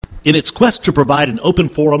In its quest to provide an open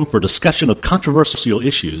forum for discussion of controversial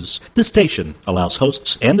issues, this station allows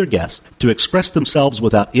hosts and their guests to express themselves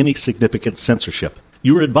without any significant censorship.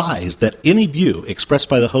 You are advised that any view expressed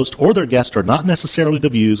by the host or their guest are not necessarily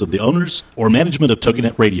the views of the owners or management of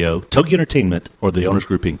TogiNet Radio, Togi Entertainment, or the Owners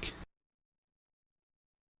Group, Inc.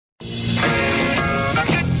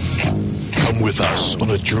 Come with us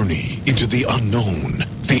on a journey into the unknown,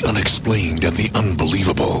 the unexplained, and the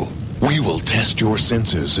unbelievable. We will test your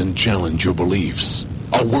senses and challenge your beliefs.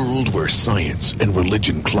 A world where science and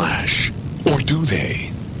religion clash. Or do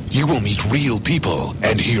they? You will meet real people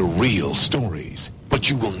and hear real stories, but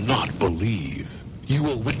you will not believe. You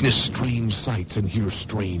will witness strange sights and hear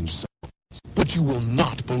strange sounds, but you will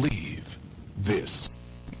not believe. This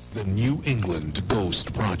is the New England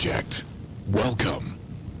Ghost Project. Welcome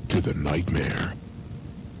to the nightmare.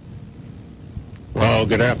 Well,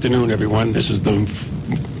 good afternoon, everyone. This is the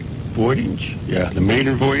voyage, the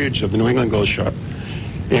maiden voyage of the New England Ghost Shop.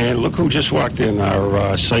 And look who just walked in,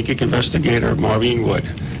 our psychic investigator, Maureen Wood.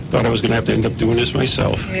 Thought I was going to have to end up doing this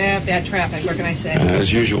myself. Yeah, bad traffic, what can I say?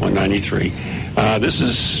 As usual in 93. This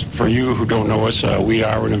is, for you who don't know us, we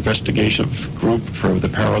are an investigative group for the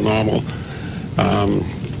paranormal.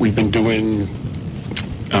 We've been doing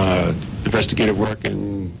investigative work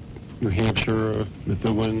in New Hampshire,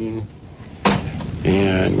 Methuen,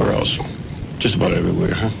 and where else? Just about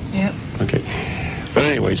everywhere, huh? Yep. Okay. But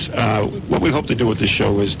anyways, what we hope to do with this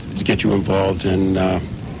show is to get you involved in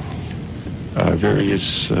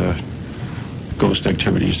various ghost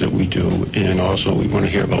activities that we do, and also we want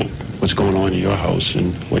to hear about what's going on in your house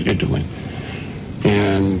and what you're doing.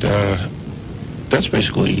 And that's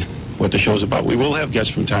basically what the show's about. We will have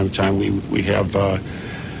guests from time to time. We have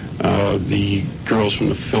the girls from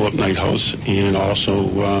the Philip Knight House, and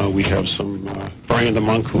also we have some Brian the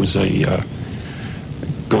Monk, who's a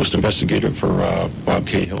ghost investigator for Bob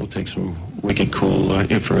Cahill, takes some wicked cool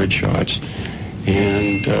infrared shots,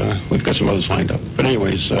 and we've got some others lined up. But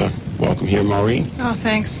anyways, welcome here, Maureen. Oh,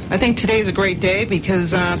 thanks. I think today's a great day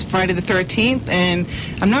because it's Friday the 13th, and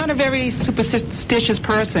I'm not a very superstitious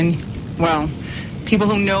person. Well, people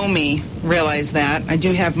who know me realize that. I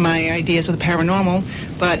do have my ideas with the paranormal,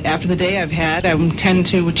 but after the day I've had, I tend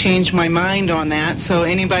to change my mind on that. So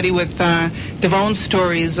anybody with their own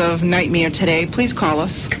stories of nightmare today, please call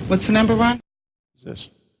us. What's the number, Ron? What's this?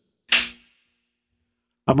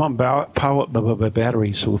 I'm on power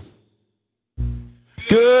battery, so...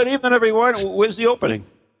 Good evening, everyone. Where's the opening?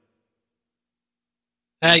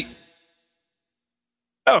 Hey.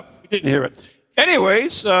 Oh, we didn't hear it.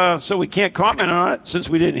 Anyways, so we can't comment on it since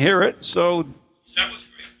we didn't hear it. So That was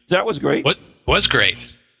great. that was great. What was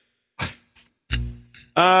great?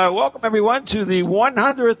 Welcome, everyone, to the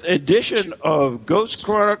 100th edition of Ghost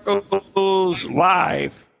Chronicles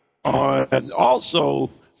Live, and also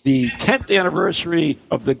the 10th anniversary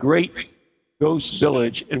of the Great Ghost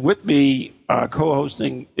Village. And with me,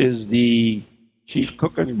 co-hosting, is the chief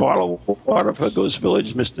cook and bottle water for Ghost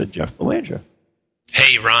Village, Mr. Jeff Belanger.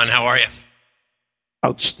 Hey, Ron, how are you?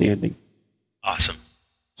 Outstanding. Awesome.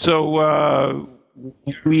 So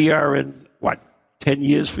we are in, 10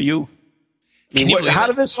 years for you? Can you believe How it?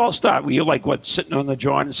 did this all start? Were you sitting on the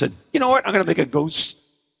john and said, you know what, I'm going to make a ghost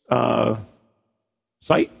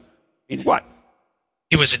site? I mean, what?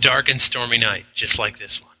 It was a dark and stormy night, just like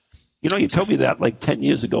this one. You know, you told me that 10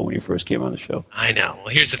 years ago when you first came on the show. I know.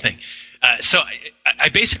 Well, here's the thing. So I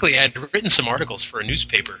basically had written some articles for a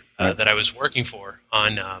newspaper that I was working for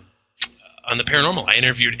on the paranormal. I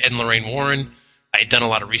interviewed Ed and Lorraine Warren. I had done a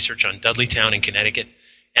lot of research on Dudleytown in Connecticut.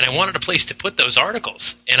 And I wanted a place to put those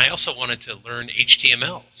articles. And I also wanted to learn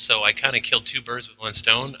HTML. So I kind of killed two birds with one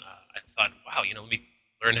stone. I thought, wow, let me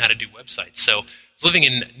learn how to do websites. So I was living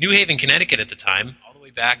in New Haven, Connecticut at the time, all the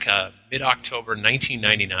way back mid-October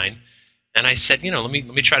 1999. And I said, let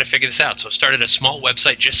me try to figure this out. So I started a small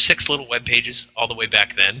website, just 6 little web pages all the way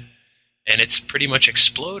back then. And it's pretty much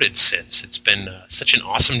exploded since. It's been such an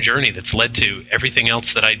awesome journey that's led to everything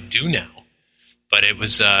else that I do now. But it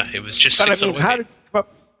was just 6 little web how pages. did you come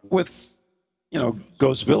up with,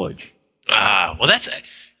 Ghost Village? Well,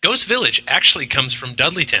 Ghost Village actually comes from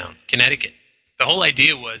Dudleytown, Connecticut. The whole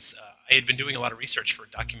idea was I had been doing a lot of research for a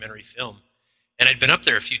documentary film, and I'd been up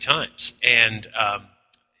there a few times, and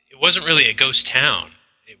it wasn't really a ghost town.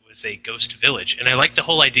 It was a ghost village, and I liked the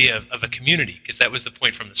whole idea of a community, because that was the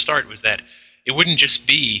point from the start, was that it wouldn't just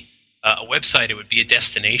be a website, it would be a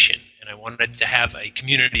destination, and I wanted it to have a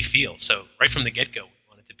community feel. So right from the get-go, we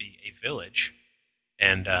wanted it to be a village,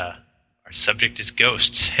 and our subject is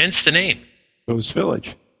ghosts, hence the name. Ghost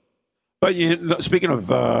Village. But speaking of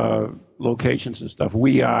locations and stuff,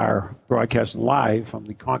 we are broadcasting live from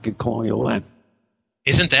the Concord Colonial Inn.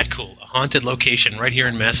 Isn't that cool? A haunted location right here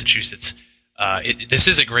in Massachusetts. This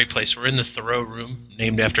is a great place. We're in the Thoreau Room,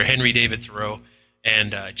 named after Henry David Thoreau,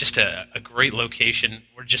 and just a great location.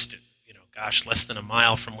 We're just, less than a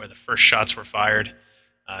mile from where the first shots were fired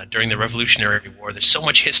during the Revolutionary War. There's so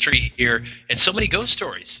much history here and so many ghost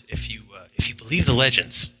stories, if you believe the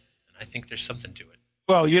legends. And I think there's something to it.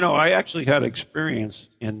 Well, I actually had experience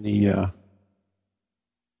in the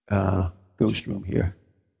ghost room here,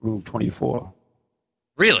 room 24.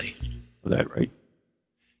 Really? Was that right?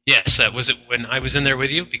 Yes. Was it when I was in there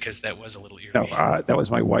with you? Because that was a little eerie. No, that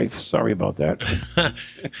was my wife. Sorry about that.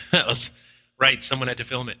 That was right. Someone had to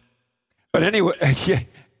film it. But anyway,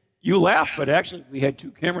 you laugh, but actually we had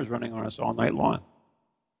 2 cameras running on us all night long.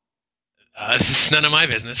 It's none of my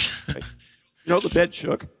business. The bed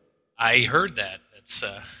shook. I heard that. That's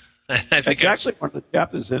it's actually one of the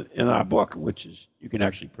chapters in our book, which is you can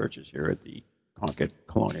actually purchase here at the Concord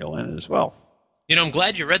Colonial Inn as well. I'm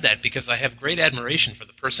glad you read that because I have great admiration for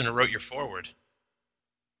the person who wrote your foreword.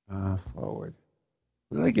 Forward.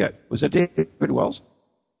 What did I get? Was that David Wells?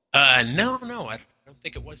 No, I don't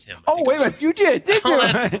think it was him. Oh, wait a minute. You did you?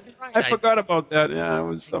 Right. I forgot about that. Yeah, it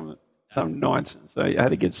was some nonsense. I had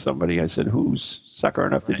to get somebody. I said, who's sucker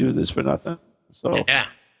enough to do this for nothing? So, yeah.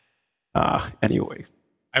 Anyway.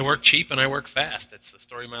 I work cheap and I work fast. That's the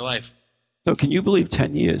story of my life. So can you believe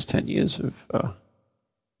 10 years? 10 years of...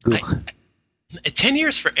 10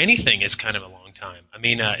 years for anything is kind of a long time. I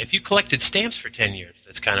mean, if you collected stamps for 10 years,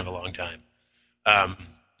 that's kind of a long time.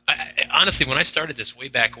 Honestly, when I started this way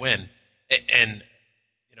back when, and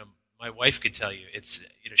my wife could tell you, it's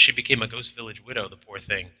she became a Ghost Village widow, the poor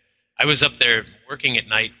thing. I was up there working at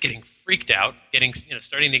night, getting freaked out,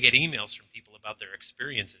 starting to get emails from people about their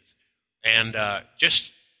experiences, and I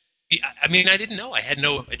didn't know. I had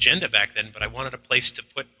no agenda back then, but I wanted a place to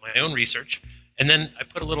put my own research. And then I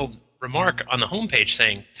put a little remark on the homepage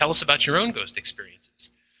saying, tell us about your own ghost experiences.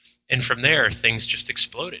 And from there, things just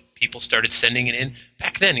exploded. People started sending it in.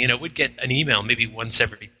 Back then, we'd get an email maybe once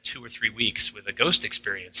every 2 or 3 weeks with a ghost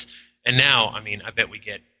experience. And now, I bet we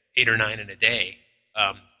get 8 or 9 in a day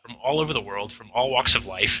from all over the world, from all walks of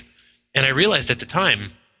life. And I realized at the time,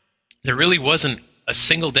 there really wasn't a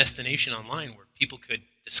single destination online where people could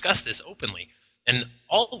discuss this openly. And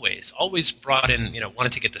always brought in,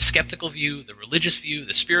 wanted to get the skeptical view, the religious view,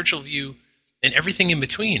 the spiritual view, and everything in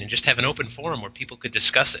between, and just have an open forum where people could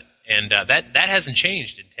discuss it. And that hasn't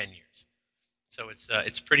changed in 10 years. So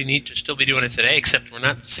it's pretty neat to still be doing it today, except we're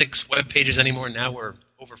not 6 web pages anymore. Now we're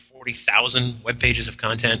over 40,000 web pages of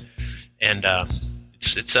content, and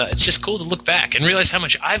it's just cool to look back and realize how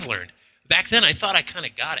much I've learned. Back then, I thought I kind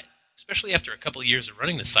of got it, especially after a couple of years of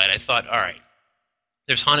running the site. I thought, all right,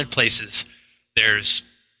 there's haunted places. There's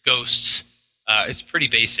ghosts. It's pretty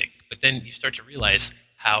basic. But then you start to realize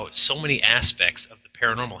how so many aspects of the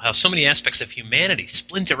paranormal, how so many aspects of humanity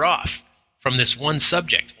splinter off from this one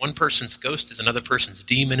subject. One person's ghost is another person's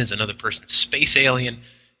demon, is another person's space alien,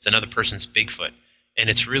 is another person's Bigfoot. And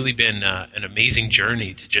it's really been an amazing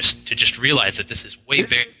journey to just realize that this is way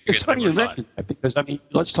bigger. It's funny you mentioned that because,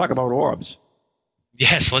 let's talk about orbs.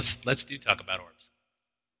 Yes, let's do talk about orbs.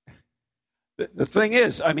 The thing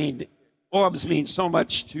is, orbs mean so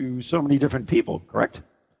much to so many different people, correct?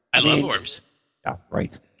 I love orbs. Yeah,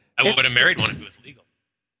 right. I would have married one if it was legal.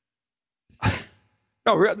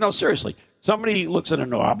 No, seriously. Somebody looks at a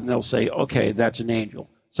knob and they'll say, okay, that's an angel.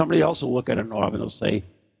 Somebody else will look at a knob and they'll say,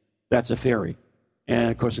 that's a fairy. And,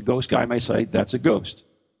 of course, a ghost guy might say, that's a ghost.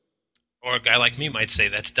 Or a guy like me might say,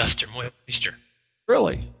 that's dust or moisture.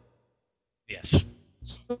 Really? Yes.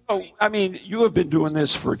 So, you have been doing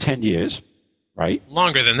this for 10 years. Right?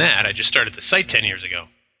 Longer than that. I just started the site 10 years ago.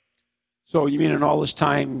 So you mean in all this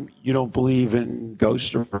time you don't believe in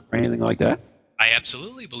ghosts or anything like that? I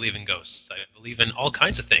absolutely believe in ghosts. I believe in all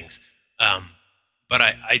kinds of things. But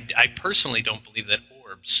I personally don't believe that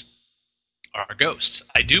orbs are ghosts.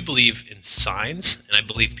 I do believe in signs, and I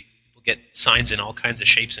believe people get signs in all kinds of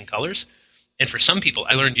shapes and colors. And for some people,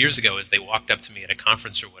 I learned years ago as they walked up to me at a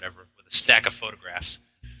conference or whatever with a stack of photographs,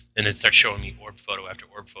 and then start showing me orb photo after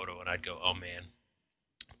orb photo, and I'd go, oh, man.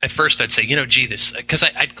 At first, I'd say, this, because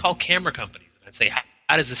I'd call camera companies, and I'd say,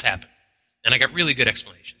 how does this happen? And I got really good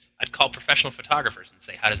explanations. I'd call professional photographers and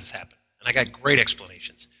say, how does this happen? And I got great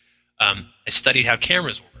explanations. I studied how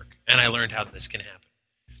cameras work, and I learned how this can happen.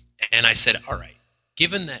 And I said, all right,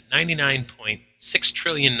 given that 99.6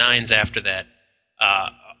 trillion nines after that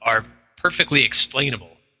are perfectly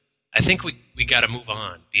explainable, I think we got to move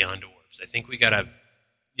on beyond orbs. I think we got to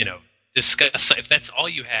discuss. If that's all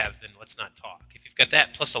you have, then let's not talk. If you've got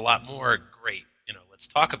that plus a lot more, great. Let's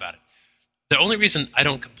talk about it. The only reason I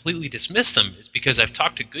don't completely dismiss them is because I've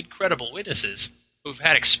talked to good, credible witnesses who've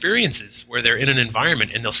had experiences where they're in an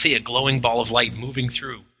environment and they'll see a glowing ball of light moving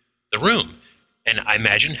through the room. And I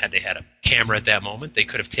imagine had they had a camera at that moment, they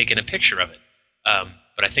could have taken a picture of it.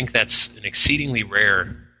 But I think that's an exceedingly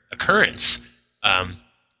rare occurrence.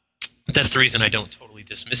 That's the reason I don't totally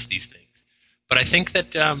dismiss these things. But I think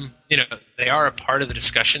that they are a part of the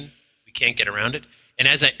discussion. We can't get around it. And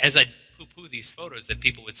as I poo-poo these photos that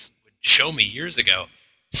people would show me years ago,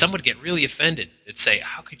 some would get really offended. They'd say,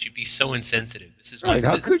 "How could you be so insensitive? This is right.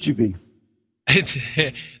 How could you be?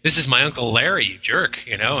 This is my Uncle Larry, you jerk."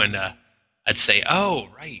 And I'd say, "Oh,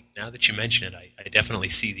 right. Now that you mention it, I definitely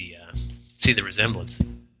see the resemblance."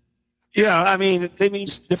 Yeah, I mean, they mean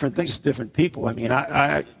different things to different people. I mean,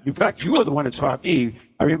 in fact, you were the one that taught me.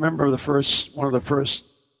 I remember one of the first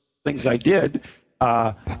things I did.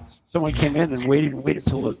 Someone came in and waited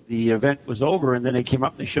till the event was over, and then they came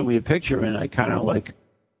up and they showed me a picture, and I kind of like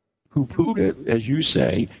poo-pooed it, as you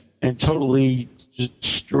say, and totally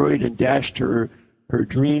destroyed and dashed her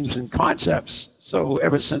dreams and concepts. So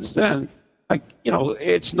ever since then,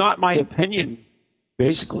 it's not my opinion.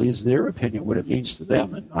 Basically, it's their opinion, what it means to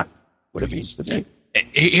them, and not what it means to me.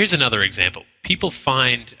 Here's another example. People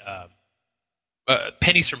find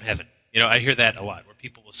pennies from heaven. I hear that a lot, where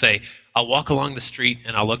people will say, "I'll walk along the street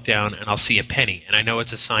and I'll look down and I'll see a penny, and I know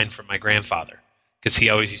it's a sign from my grandfather because he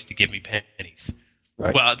always used to give me pennies."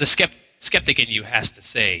 Right. Well, the skeptic in you has to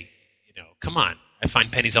say, come on, I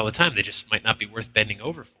find pennies all the time. They just might not be worth bending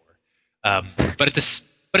over for. But at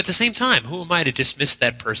the same time, who am I to dismiss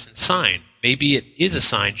that person's sign? Maybe it is a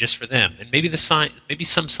sign just for them, and maybe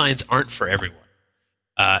some signs aren't for everyone.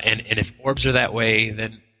 And if orbs are that way,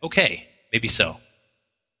 then okay, maybe so.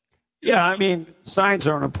 Yeah, I mean, signs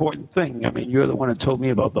are an important thing. I mean, you're the one that told me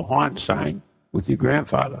about the horn sign with your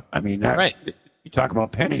grandfather. I mean, right. You talk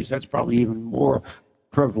about pennies, that's probably even more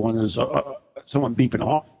prevalent as someone beeping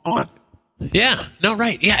on. Yeah, no,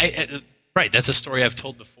 right. Yeah, right. That's a story I've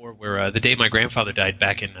told before where the day my grandfather died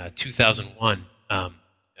back in 2001,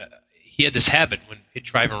 he had this habit when he'd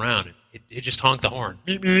drive around, he'd just honk the horn,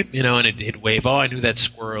 and it'd wave, "Oh, I knew that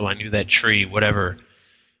squirrel, I knew that tree, whatever."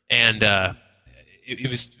 And it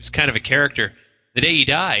was kind of a character. The day he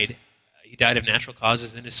died of natural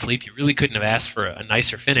causes in his sleep. You really couldn't have asked for a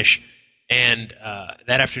nicer finish. And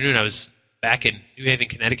that afternoon, I was back in New Haven,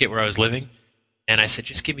 Connecticut, where I was living, and I said,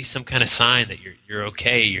 "Just give me some kind of sign that you're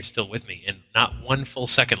okay, you're still with me." And not one full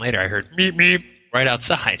second later, I heard meep meep right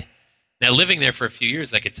outside. Now, living there for a few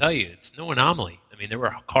years, I could tell you it's no anomaly. I mean, there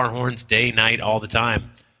were car horns day, night, all the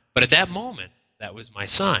time. But at that moment, that was my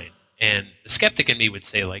sign. And the skeptic in me would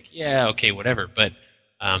say, like, "Yeah, okay, whatever." But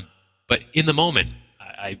in the moment,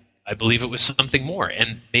 I believe it was something more.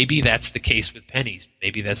 And maybe that's the case with pennies.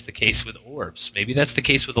 Maybe that's the case with orbs. Maybe that's the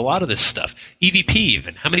case with a lot of this stuff. EVP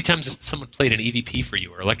even. How many times has someone played an EVP for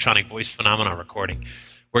you, or electronic voice phenomena recording,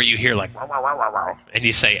 where you hear like, "Wow, wow, wow, wow, wow," and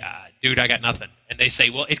you say, "Dude, I got nothing." And they say,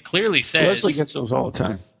 "Well, it clearly says..." Leslie gets those all the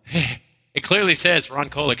time. It clearly says Ron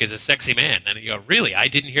Kolick is a sexy man. And you go, "Really? I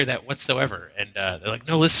didn't hear that whatsoever." And they're like,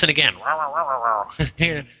 "No, listen again." Wow, wow, wow, wow,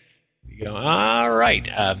 wow. You go, "All right.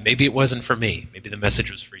 Maybe it wasn't for me. Maybe the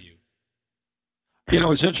message was for you."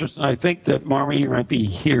 It's interesting. I think that Maureen might be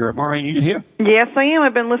here. Maureen, you here? Yes, I am.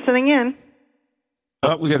 I've been listening in.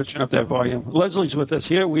 We got to turn up that volume. Leslie's with us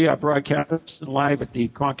here. We are broadcasting live at the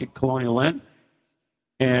Concord Colonial Inn.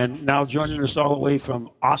 And now joining us all the way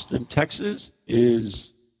from Austin, Texas,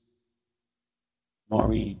 is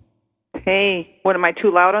Maureen. Hey, what, am I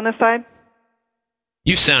too loud on this side?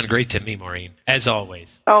 You sound great to me, Maureen, as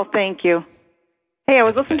always. Oh, thank you. Hey, I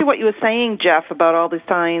was listening to what you were saying, Jeff, about all the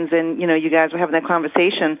signs, and, you guys were having that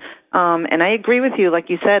conversation. And I agree with you. Like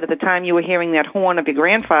you said, at the time you were hearing that horn of your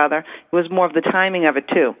grandfather, it was more of the timing of it,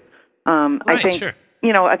 too. Right, I think, sure.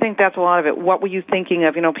 I think that's a lot of it. What were you thinking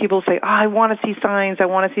of? People say, "Oh, I want to see signs, I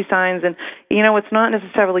want to see signs." And, it's not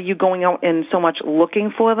necessarily you going out and so much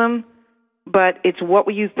looking for them, but it's what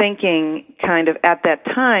were you thinking kind of at that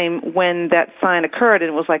time when that sign occurred, and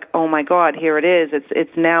it was like, "Oh my God, here it is."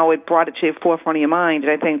 It's now, it brought it to the forefront of your mind,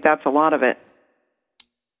 and I think that's a lot of it.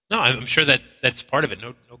 No, I'm sure that's part of it.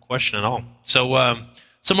 No question at all. So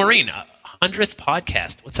Maureen, 100th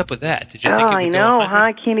podcast. What's up with that? Did you think it would I know. go 100?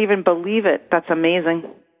 I can't even believe it. That's amazing.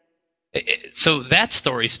 So that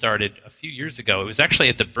story started a few years ago. It was actually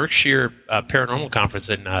at the Berkshire Paranormal Conference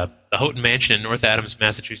in the Houghton Mansion in North Adams,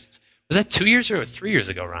 Massachusetts. Was that 2 years or 3 years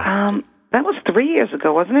ago, Ron? That was 3 years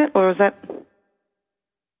ago, wasn't it? Or was that...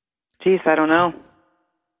 Geez, I don't know.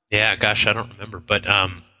 Yeah, gosh, I don't remember. But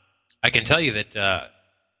I can tell you that,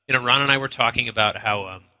 Ron and I were talking about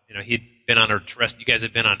how, he'd been on you guys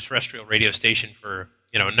had been on a terrestrial radio station for,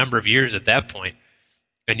 a number of years at that point,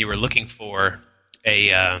 and you were looking for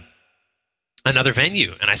a another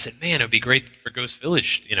venue. And I said, man, it would be great for Ghost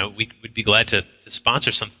Village. We'd be glad to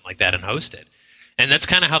sponsor something like that and host it. And that's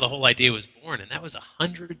kind of how the whole idea was born. And that was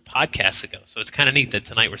 100 podcasts ago. So it's kind of neat that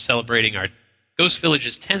tonight we're celebrating our Ghost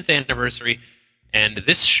Village's 10th anniversary. And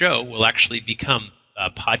this show will actually become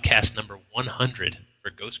podcast number 100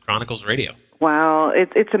 for Ghost Chronicles Radio. Wow,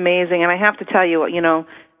 it's amazing. And I have to tell you,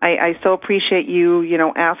 I so appreciate you,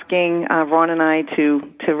 asking Ron and I to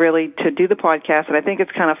do the podcast. And I think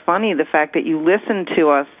it's kind of funny, the fact that you listened to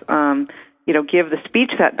us, give the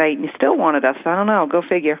speech that night, and you still wanted us. I don't know. Go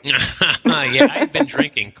figure. Yeah, I had been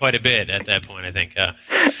drinking quite a bit at that point, I think. No.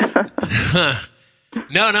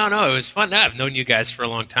 It was fun. I've known you guys for a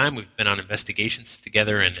long time. We've been on investigations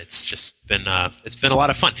together, and it's just been a lot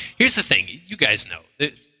of fun. Here's the thing. You guys know.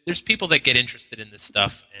 There's people that get interested in this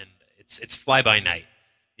stuff, and it's fly-by-night.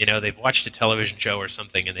 They've watched a television show or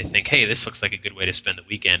something, and they think, hey, this looks like a good way to spend the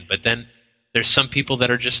weekend. But then there's some people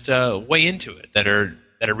that are just way into it, that are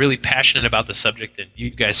really passionate about the subject, and you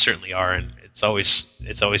guys certainly are, and it's always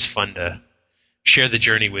fun to share the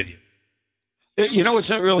journey with you. It's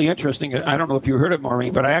not really interesting. I don't know if you heard it,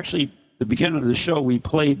 Maureen, but the beginning of the show, we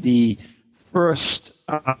played the first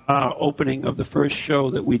opening of the first show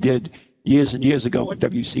that we did years and years ago at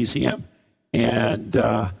WCCM. And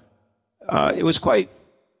it was quite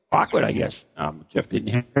awkward, I guess. Jeff didn't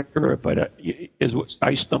hear it, but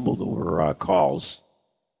I stumbled over calls.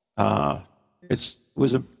 It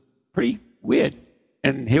was a pretty weird.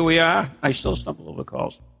 And here we are. I still stumble over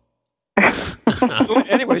calls.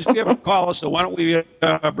 Anyways, we have a caller, so why don't we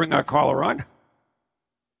bring our caller on?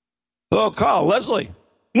 Hello, call Leslie.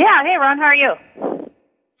 Yeah, hey Ron, how are you?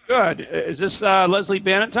 Good. Is this Leslie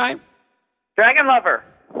Bannatyne? Dragon Lover.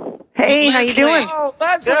 Hey, how you doing? Oh,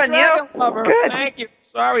 Leslie, good, Dragon Lover. Good. Thank you.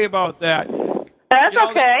 Sorry about that. That's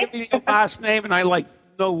okay. Give me your last name, and I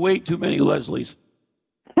know way too many Leslies.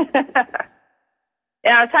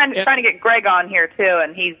 Yeah, I was trying to get Greg on here, too,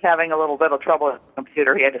 and he's having a little bit of trouble with the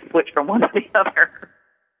computer. He had to switch from one to the other.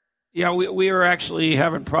 Yeah, we are actually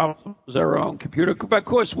having problems with our own computer. But, of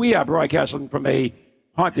course, we are broadcasting from a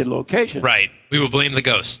haunted location. Right. We will blame the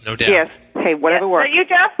ghost, no doubt. Yes. Hey, whatever works. So you,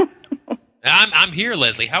 Jeff? I'm here,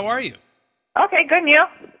 Leslie. How are you? Okay, good, and you?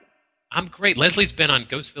 I'm great. Leslie's been on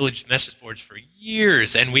Ghost Village message boards for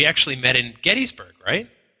years, and we actually met in Gettysburg, right?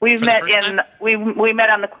 We met on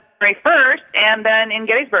the very first, and then in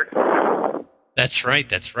Gettysburg. That's right.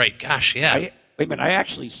 Gosh, yeah. Wait a minute. I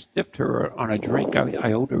actually stiffed her on a drink.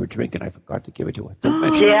 I owed her a drink, and I forgot to give it to her. Don't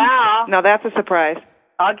mention it. Yeah. Now that's a surprise.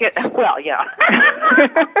 Yeah.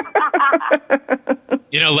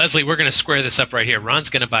 Leslie, we're going to square this up right here.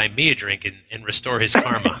 Ron's going to buy me a drink and restore his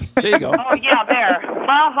karma. There you go. Oh, yeah, there.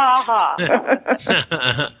 Ha, ha, ha.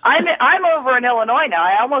 I'm over in Illinois now.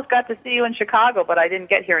 I almost got to see you in Chicago, but I didn't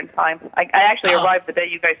get here in time. I actually arrived the day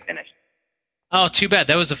you guys finished. Oh, too bad.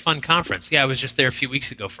 That was a fun conference. Yeah, I was just there a few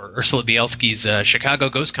weeks ago for Ursula Bielski's Chicago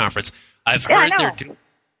Ghost Conference. I've heard they're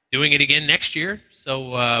doing it again next year,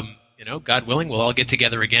 so... God willing, we'll all get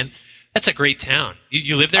together again. That's a great town.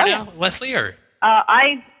 You live there now, Leslie, or?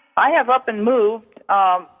 I have up and moved,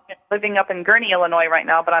 living up in Gurnee, Illinois right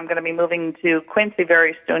now, but I'm going to be moving to Quincy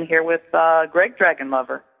very soon here with Greg Dragon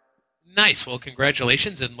Lover. Nice. Well,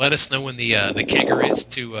 congratulations, and let us know when the kegger is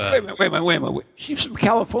to... Wait a minute. She's from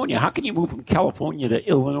California. How can you move from California to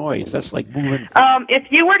Illinois? That's like moving from... If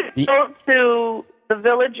you were to go to the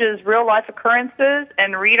Village's real-life occurrences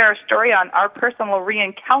and read our story on our personal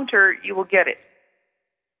re-encounter, you will get it.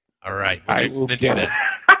 All right. I will get it.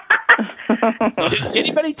 Did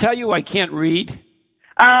anybody tell you I can't read?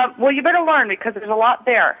 Well, you better learn, because there's a lot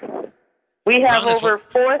there. We have over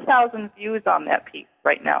 4,000 views on that piece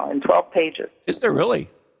right now in 12 pages. Is there really?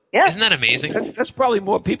 Yeah. Isn't that amazing? That's probably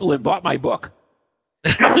more people that bought my book.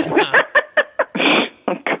 Oh,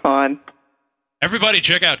 God. Everybody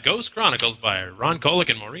check out Ghost Chronicles by Ron Kolick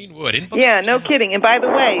and Maureen Wood. In yeah, no kidding. And by the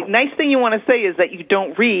way, nice thing you want to say is that you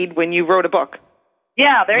don't read when you wrote a book.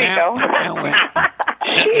 Yeah, there you go.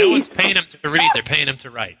 No one's paying them to read. They're paying them to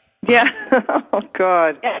write. Yeah. Oh,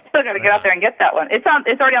 God. Yeah, still got to get out there and get that one. It's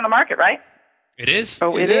already on the market, right? It is?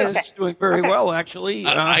 Oh, it is. It's doing very well, actually.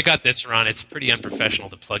 I got this, Ron. It's pretty unprofessional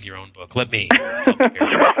to plug your own book. Let me help you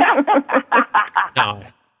here. No,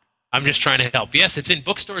 I'm just trying to help. Yes, it's in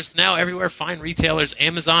bookstores now, everywhere, fine retailers,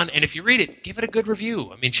 Amazon. And if you read it, give it a good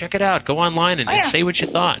review. I mean, check it out. Go online and say what you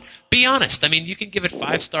thought. Be honest. I mean, you can give it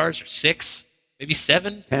 5 stars or 6, maybe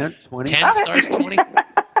 7, 10, 20. 10 stars, 20.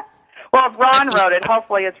 Well, if Ron wrote it,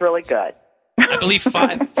 hopefully it's really good. I believe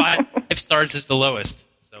 5 stars is the lowest.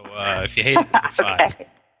 So if you hate it, give it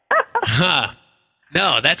 5.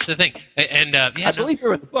 No, that's the thing. And I believe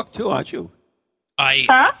you're in the book too, aren't you?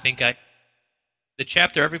 I think the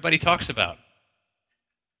chapter everybody talks about.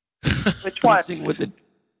 Which one? Dancing with the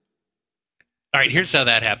All right, here's how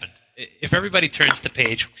that happened. If everybody turns to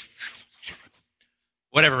page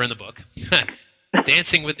whatever in the book,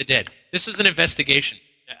 Dancing with the Dead. This was an investigation.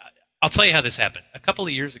 I'll tell you how this happened. A couple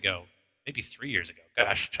of years ago, maybe 3 years ago.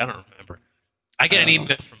 Gosh, I don't remember. I get an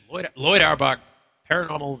email from Lloyd Auerbach,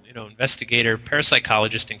 paranormal, investigator,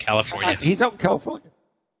 parapsychologist in California. He's out in California.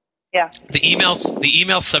 Yeah. The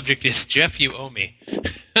email subject is Jeff, you owe me.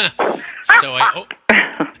 So I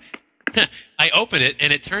open it,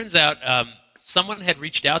 and it turns out someone had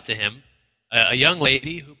reached out to him, a young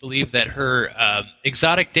lady who believed that her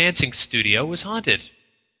exotic dancing studio was haunted.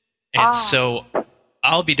 And so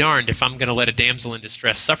I'll be darned if I'm going to let a damsel in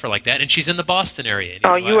distress suffer like that. And she's in the Boston area.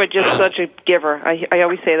 And you are just such a giver. I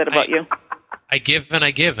always say that about you. I give and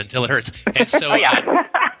I give until it hurts. And so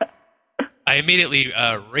I immediately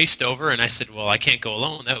raced over and I said, well, I can't go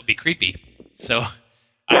alone. That would be creepy. So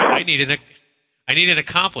I needed an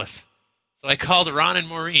accomplice. So I called Ron and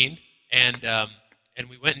Maureen, and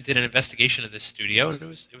we went and did an investigation of this studio. And it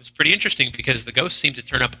was pretty interesting because the ghost seemed to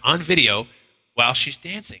turn up on video while she's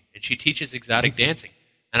dancing, and she teaches exotic dancing.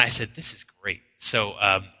 And I said, this is great. So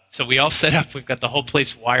we all set up. We've got the whole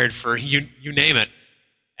place wired for you name it.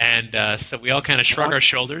 And so we all kind of shrug our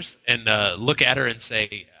shoulders and look at her and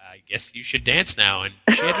say, I guess you should dance now. And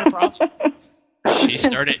she had no problem.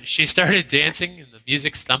 She started dancing, and the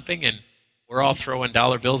music's thumping, and we're all throwing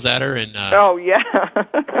dollar bills at her. And oh, yeah.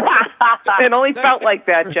 It only felt like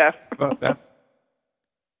that, Jeff.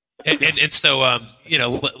 And so,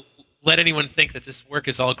 let anyone think that this work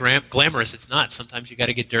is all glamorous. It's not. Sometimes you got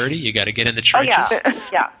to get dirty. You got to get in the trenches. Oh,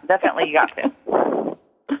 yeah, definitely you got to.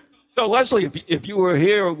 So, Leslie, if you were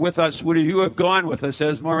here with us, would you have gone with us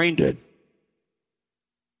as Maureen did?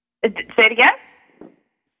 Say it again?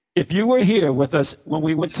 If you were here with us when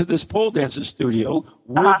we went to this pole dancing studio,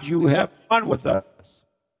 would you have fun with us?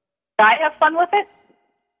 Did I have fun with it?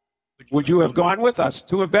 Would you have gone with us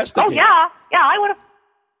to investigate? Oh, yeah. Yeah, I would have.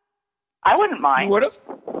 I wouldn't mind. You would have?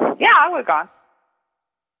 Yeah, I would have gone.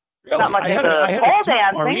 Really? Not much into pole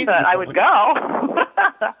dancing, but I would go.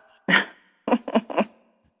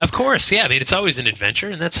 Of course, yeah. I mean, it's always an adventure,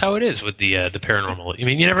 and that's how it is with the paranormal. I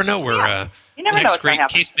mean, you never know where the next great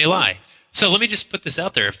case may lie. So let me just put this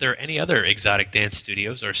out there. If there are any other exotic dance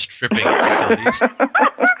studios or stripping facilities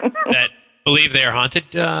that believe they are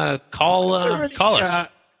haunted, call us.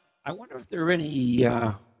 I wonder if there are any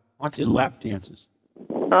haunted lap dances.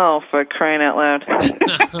 Oh, for crying out loud.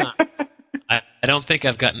 I don't think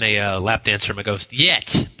I've gotten a lap dance from a ghost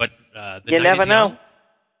yet, but you never know.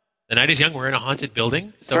 The night is young. We're in a haunted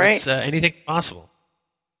building, so it's anything's possible.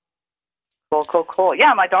 Cool.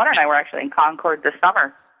 Yeah, my daughter and I were actually in Concord this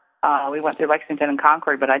summer. We went through Lexington and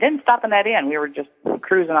Concord, but I didn't stop in that inn. We were just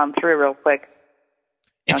cruising on through real quick.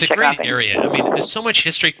 It's a great area. I mean, there's so much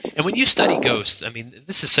history. And when you study ghosts, I mean,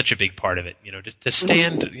 this is such a big part of it. To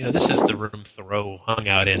stand, this is the room Thoreau hung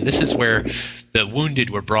out in. This is where the wounded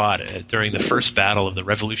were brought during the first battle of the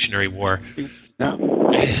Revolutionary War. We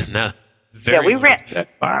ran.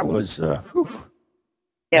 That bar was.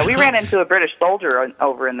 We ran into a British soldier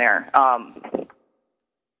over in there.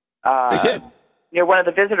 They did. Near one of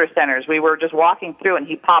the visitor centers. We were just walking through, and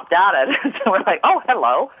he popped out at us. So we're like, "Oh,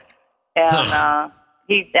 hello!" And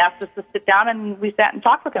he asked us to sit down, and we sat and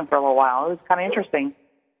talked with him for a little while. It was kind of interesting.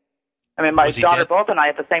 I mean, my daughter both and I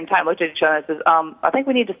at the same time looked at each other and says, "I think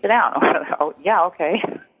we need to sit down." Oh, yeah, okay.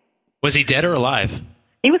 Was he dead or alive?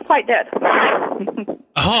 He was quite dead.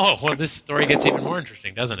 Oh, well, this story gets even more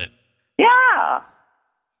interesting, doesn't it? Yeah.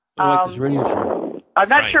 Like this radio show. I'm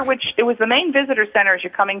not sure which. It was the main visitor center as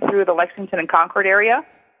you're coming through the Lexington and Concord area.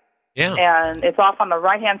 Yeah. And it's off on the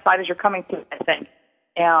right-hand side as you're coming through, I think.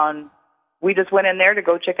 And we just went in there to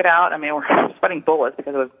go check it out. I mean, we're sweating bullets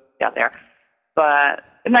because it was out there. But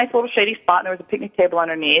a nice little shady spot, and there was a picnic table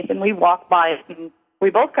underneath. And we walked by, and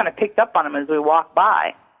we both kind of picked up on him as we walked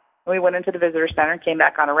by. And we went into the visitor center and came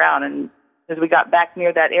back on around. And as we got back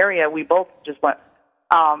near that area, we both just went,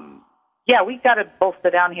 we got to both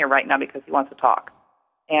sit down here right now because he wants to talk.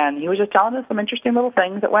 And he was just telling us some interesting little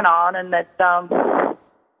things that went on, and that,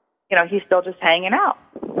 he's still just hanging out.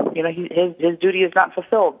 His duty is not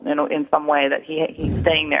fulfilled in some way, that he's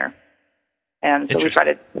staying there. And so we try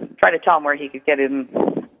to tell him where he could get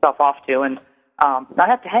himself off to and not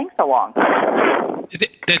have to hang so long.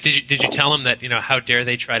 Did you tell him that, how dare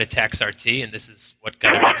they try to tax our tea, and this is what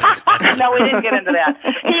got him into this mess? No, we didn't get into that.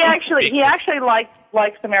 He actually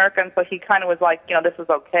likes America, and so he kind of was like, this is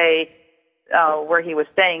okay where he was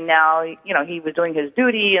staying now. He was doing his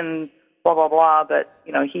duty and blah, blah, blah, but,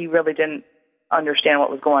 he really didn't understand what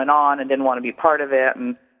was going on and didn't want to be part of it,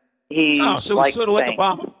 and he so it's sort of like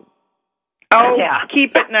Obama. Oh, Yeah.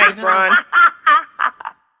 keep it nice, Ron.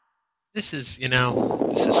 This is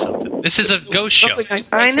something. This is a ghost show. Something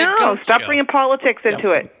nice. I It's a know. ghost Stop show. bringing politics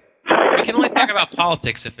into it. We can only talk about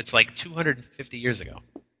politics if it's like 250 years ago.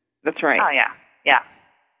 That's right. Oh, yeah.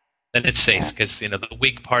 Then it's safe because the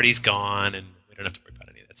Whig Party's gone and we don't have to worry about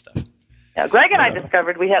any of that stuff. Yeah, Greg and I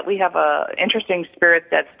discovered we have a interesting spirit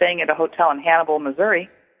that's staying at a hotel in Hannibal, Missouri.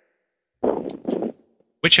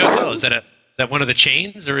 Which hotel is that? Is that one of the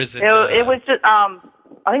chains or is it? It was just I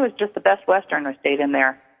think it was just the Best Western I stayed in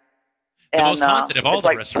there. the most haunted of all it's the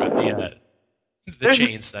like- restaurants, the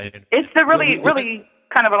chains. It's the really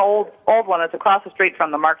kind of an old one. It's across the street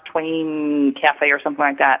from the Mark Twain Cafe or something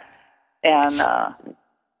like that. And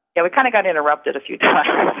we kind of got interrupted a few times.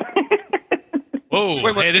 Whoa!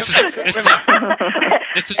 Wait, hey, this is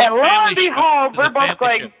and a lo family and behold, show. we're both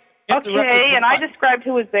like, Interrupted okay. for And I what? described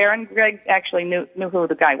who was there, and Greg actually knew who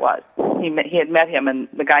the guy was. He had met him, and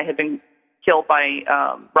the guy had been killed by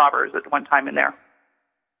robbers at one time in there.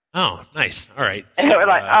 Oh, nice. All right. And So, we're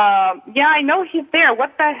like, yeah, I know he's there.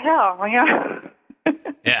 What the hell? Yeah.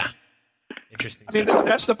 yeah. Interesting. I mean,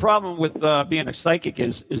 that's the problem with being a psychic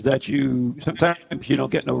is that you sometimes you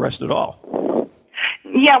don't get no rest at all.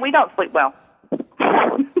 Yeah, we don't sleep well.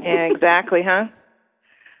 Yeah, exactly, huh?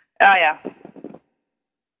 Oh, yeah.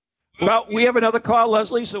 Well, we have another call,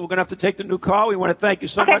 Leslie, so we're going to have to take the new call. We want to thank you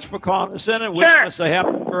so much for calling us in and wishing Sure. us a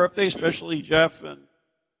happy birthday, especially Jeff. And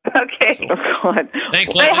Okay. Oh, God.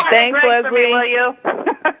 Thanks, Say Leslie. hi to Thanks, Greg for me, Leslie. will you?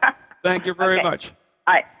 thank you very Okay. much.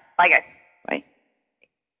 All right. Bye, guys. Bye.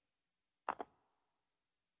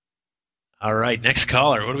 All right, next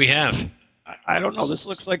caller. What do we have? I don't know. This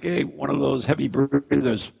looks like one of those heavy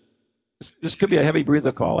breathers. This could be a heavy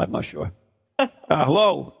breather call. I'm not sure.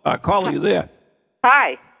 Hello, caller, you there?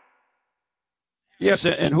 Hi, Yes,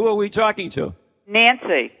 and who are we talking to?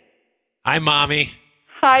 Nancy. Hi, Mommy.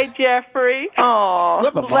 Hi, Jeffrey. Oh.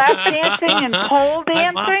 Lap dancing and pole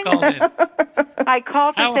My mom called dancing? in. I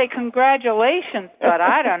called to How- say congratulations, but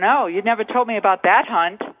I don't know. You never told me about that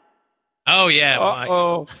hunt. Oh, yeah. well,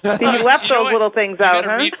 Uh-oh. He left You know those what? little things you out, gotta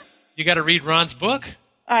huh? read, you got to read Ron's book.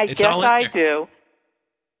 I It's guess all in I there. do.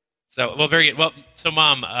 So, well, very good. Well, so,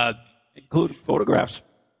 Mom, Including photographs.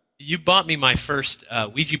 you bought me my first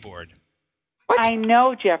Ouija board. I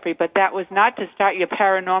know, Jeffrey, but that was not to start your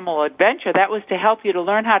paranormal adventure. That was to help you to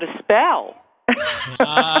learn how to spell.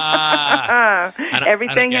 Ah, I don't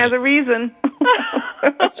Everything get has it. a reason.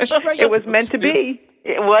 It was meant to be.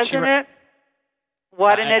 It wasn't it?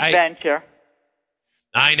 What an I- adventure.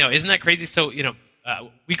 I know. Isn't that crazy? So,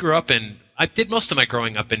 we grew up I did most of my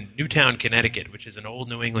growing up in Newtown, Connecticut, which is an old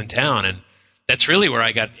New England town. And that's really where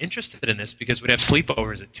I got interested in this because we'd have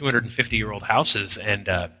sleepovers at 250-year-old houses, and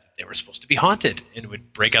they were supposed to be haunted. And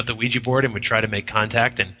we'd break out the Ouija board and we'd try to make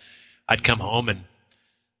contact. And I'd come home and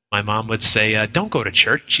my mom would say, don't go to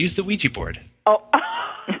church. Use the Ouija board. Oh,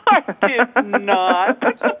 I did not.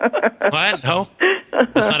 What? No?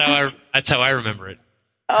 That's how I remember it.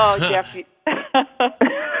 Oh, Jeffrey.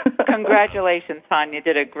 Congratulations, hon. You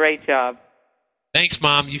did a great job. Thanks,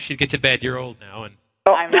 Mom. You should get to bed. You're old now. And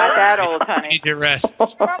I'm not that old, you honey. need your rest.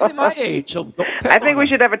 Probably my age. So don't pick I think on we her.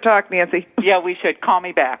 should have a talk, Nancy. Yeah, we should. Call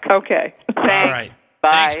me back. Okay. All Thanks. right.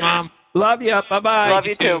 Bye. Thanks, Mom. Love you. Bye-bye. Love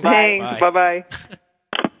you too. Bye. Thanks. Bye. Bye-bye.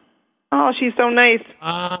 Oh, she's so nice.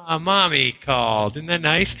 Mommy called. Isn't that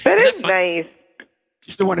nice? That Isn't is fun? nice.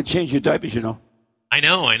 Just don't want to change your diapers, you know. I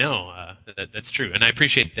know. That's true. And I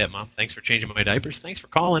appreciate that, Mom. Thanks for changing my diapers. Thanks for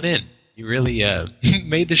calling in. You really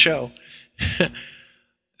made the show.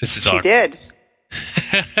 This is She awesome. did.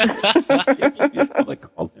 Like,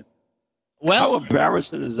 call it. How Well,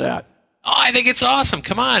 embarrassing is that? I think it's awesome.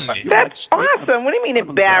 Come on. That's awesome. What do you mean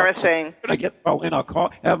embarrassing? When I get call in,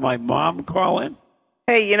 I'll have my mom call in.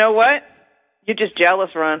 Hey, you know what? You're just jealous,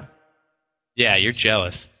 Ron. Yeah, you're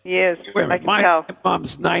jealous. He is. Wait a I minute, can my tell.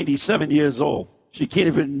 mom's 97 years old. She can't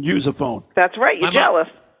even use a phone. That's right. You're My mom- jealous.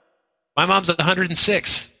 My mom's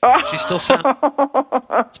 106. Oh. She still sounds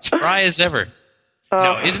spry as ever.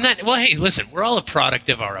 No, isn't that? Well, hey, listen, we're all a product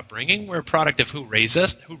of our upbringing. We're a product of who raised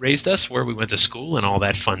us, where we went to school, and all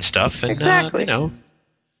that fun stuff. And Exactly.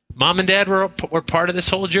 Mom and Dad were part of this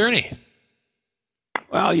whole journey.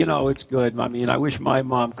 Well, it's good. I mean, I wish my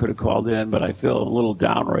mom could have called in, but I feel a little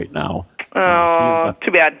down right now. Oh,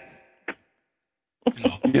 too bad.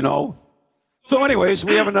 So, anyways,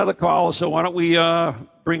 we have another call, so why don't we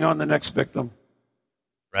bring on the next victim?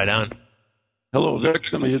 Right on. Hello,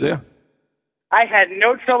 victim. Are you there? I had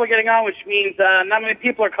no trouble getting on, which means not many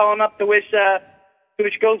people are calling up to wish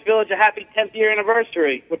Ghost Village a happy 10th year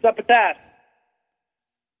anniversary. What's up with that?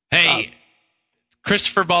 Hey,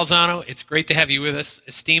 Christopher Balzano, it's great to have you with us,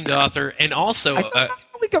 esteemed author, and also...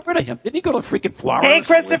 we got rid of him. Didn't he go to freaking Florida? Hey,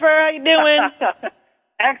 Christopher, how you doing?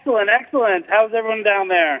 Excellent. How's everyone down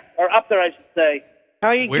there? Or up there, I should say.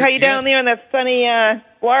 How you down there in that sunny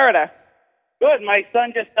Florida? Good. My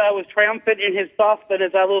son just was triumphant in his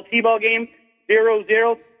little T-ball game,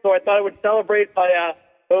 0-0. So I thought I would celebrate by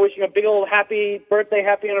wishing a big old happy birthday,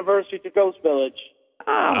 happy anniversary to Ghost Village.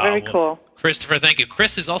 Oh, very cool. Christopher, thank you.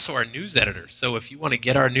 Chris is also our news editor, so if you want to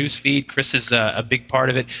get our news feed, Chris is a big part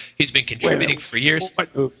of it. He's been contributing for years.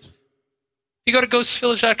 If you go to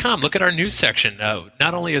ghostvillage.com, look at our news section.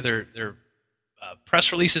 Not only are there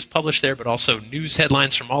press releases published there, but also news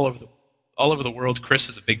headlines from all over the world. Chris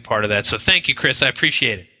is a big part of that, so thank you, Chris. I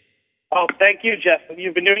appreciate it. Oh, thank you, Jeff.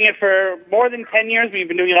 You've been doing it for more than 10 years. We've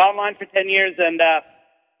been doing it online for 10 years, and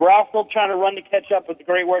we're all still trying to run to catch up with the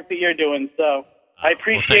great work that you're doing, so... I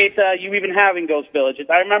appreciate you even having Ghost Village.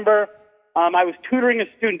 I remember I was tutoring a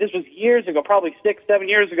student. This was years ago, probably 6-7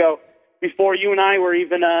 years ago, before you and I were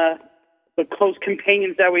even the close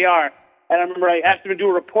companions that we are. And I remember I asked him to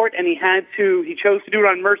do a report, and he chose to do it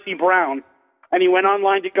on Mercy Brown. And he went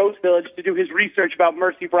online to Ghost Village to do his research about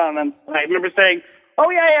Mercy Brown. And I remember saying,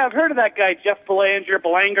 oh, yeah, I've heard of that guy, Jeff Belanger,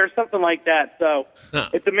 something like that. So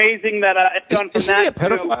It's amazing that it's gone from that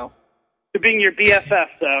to being your BFF,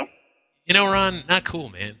 so... You know, Ron, not cool,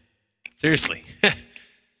 man. Seriously. Wait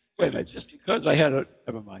a minute, just because I had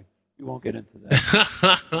never mind. We won't get into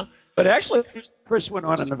that. But actually, Chris went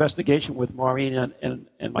on an investigation with Maureen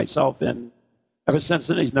and myself, and ever since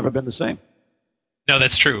then, he's never been the same. No,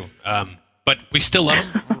 that's true. But we still love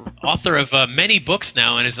him. Author of many books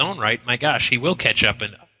now in his own right. My gosh, he will catch up,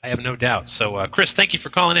 and I have no doubt. So, Chris, thank you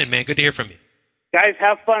for calling in, man. Good to hear from you. Guys,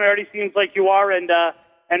 have fun. It already seems like you are, and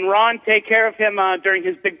Ron, take care of him during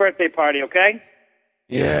his big birthday party, okay?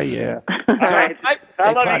 Yeah. All right.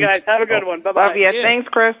 I love you guys. Have a good one. Bye-bye. Love you. Yeah. Thanks,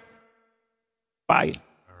 Chris. Bye.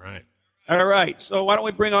 All right. So why don't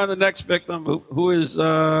we bring on the next victim, who is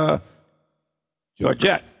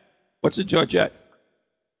Georgette. What's a Georgette?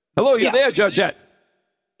 Hello, you're there, Georgette.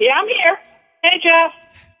 Yeah, I'm here. Hey, Jeff.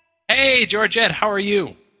 Hey, Georgette. How are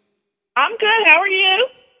you? I'm good. How are you?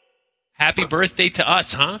 Happy birthday to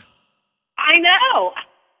us, huh? I know.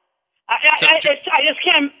 I just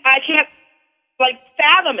can't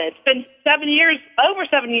fathom it. It's been over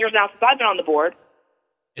 7 years now since I've been on the board.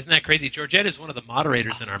 Isn't that crazy? Georgette is one of the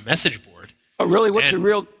moderators in our message board. Oh, really? What's your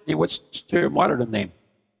moderator name?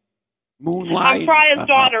 Moonlight. I'm Freya's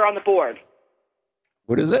daughter on the board.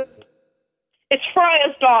 What is it? It's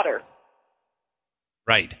Freya's daughter.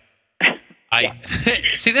 Right.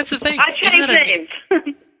 See, that's the thing. I changed names.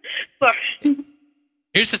 Sorry.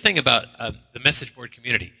 Here's the thing about the message board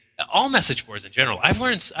community. All message boards in general.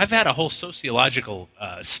 I've had a whole sociological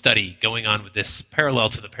study going on with this parallel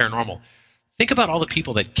to the paranormal. Think about all the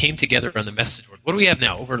people that came together on the message board. What do we have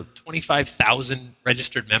now? Over 25,000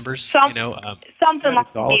 registered members. Something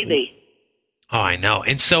like easy. Oh, I know.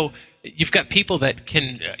 And so you've got people that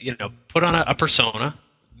can, put on a persona,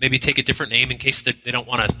 maybe take a different name in case they don't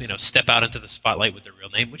want to, step out into the spotlight with their real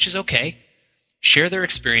name, which is okay. Share their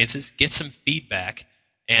experiences, get some feedback.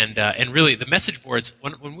 And really, the message boards,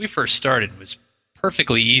 when we first started, was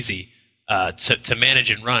perfectly easy to manage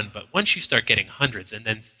and run. But once you start getting hundreds and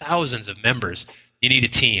then thousands of members, you need a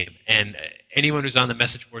team. And anyone who's on the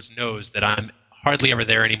message boards knows that I'm hardly ever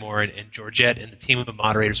there anymore. And Georgette and the team of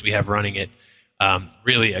moderators we have running it,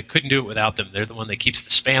 really, I couldn't do it without them. They're the one that keeps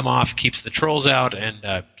the spam off, keeps the trolls out,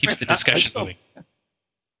 and keeps the discussion moving.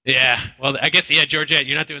 Yeah, well, I guess, Georgette,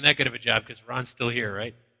 you're not doing that good of a job because Ron's still here,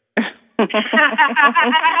 right? Hey,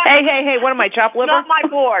 what am I, chopped liver? Not my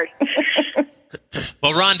board.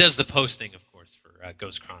 Well, Ron does the posting, of course, for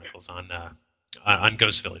Ghost Chronicles on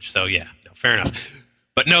Ghost Village. So fair enough.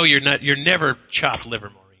 But no, you're not. You're never chopped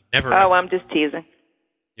liver, Maureen. Never. Oh, I'm just teasing.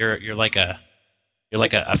 You're like a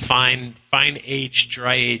fine aged,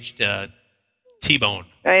 dry aged T-bone.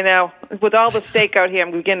 I know. With all the steak out here,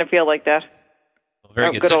 I'm beginning to feel like that. Well,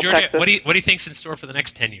 very good. So, Georgette, what do you think's in store for the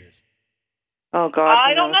next 10 years? Oh God.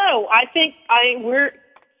 I don't know. I think we're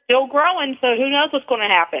still growing, so who knows what's going to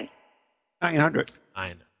happen. 900.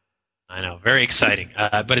 I know. Very exciting.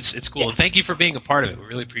 But it's cool. Yeah. And thank you for being a part of it. We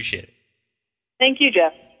really appreciate it. Thank you,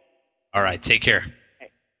 Jeff. All right. Take care.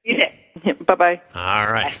 You did. Bye-bye. All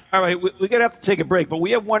right. All right. We're going to have to take a break, but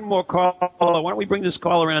we have one more caller. Why don't we bring this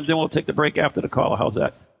caller in, and then we'll take the break after the caller. How's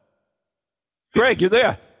that? Greg, you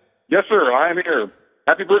there? Yes, sir. I am here.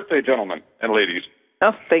 Happy birthday, gentlemen and ladies.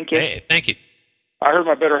 Oh, thank you. Hey, thank you. I heard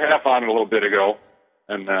my better half on it a little bit ago,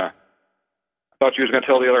 and I thought you was going to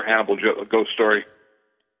tell the other Hannibal ghost story.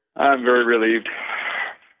 I'm very relieved.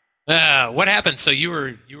 What happened? So you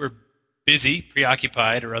were busy,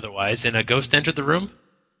 preoccupied, or otherwise, and a ghost entered the room?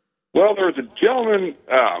 Well, there was a gentleman,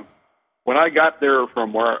 when I got there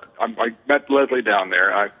from where I met Leslie down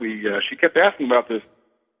there, she kept asking about this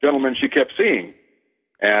gentleman she kept seeing.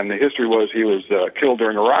 And the history was he was killed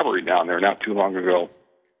during a robbery down there not too long ago.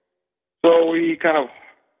 So we kind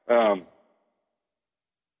of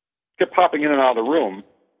kept popping in and out of the room.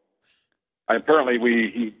 Apparently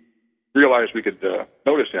he realized we could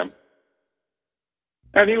notice him.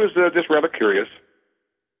 And he was just rather curious.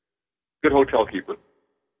 Good hotel keeper.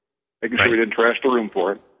 Making sure we didn't trash the room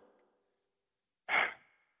for him.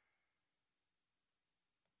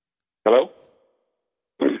 Hello?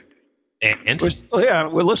 And?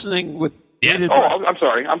 We're listening with... Yeah. Oh, I'm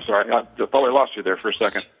sorry. I thought I lost you there for a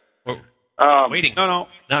second. Waiting. No,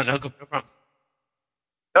 no problem.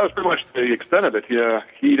 That was pretty much the extent of it.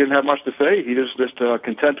 He didn't have much to say. He was just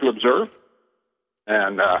content to observe.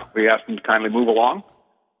 And we asked him to kindly move along.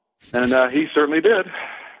 And he certainly did.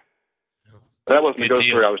 That wasn't the ghost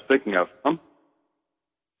story I was thinking of. Well,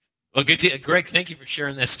 good deal. Greg, thank you for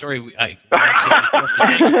sharing that story.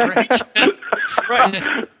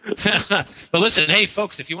 But listen, hey,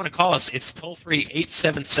 folks, if you want to call us, it's toll-free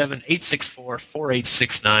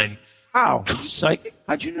 877-864-4869. Wow, you psychic?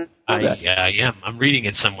 How'd you know that? I am. I'm reading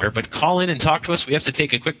it somewhere. But call in and talk to us. We have to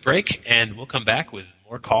take a quick break, and we'll come back with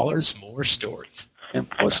more callers, more stories. And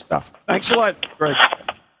more stuff. Thanks a lot, Greg.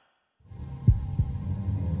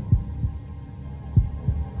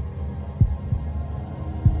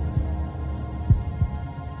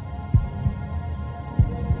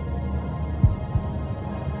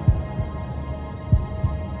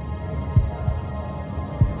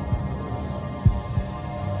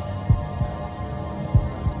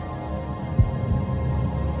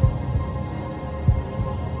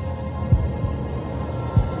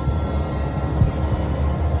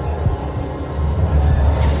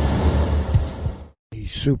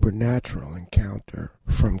 Supernatural encounter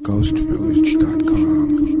from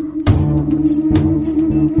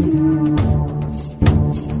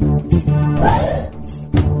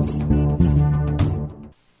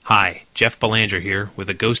ghostvillage.com. Hi, Jeff Belanger here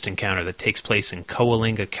with a ghost encounter that takes place in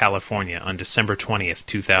Coalinga, California on December 20th,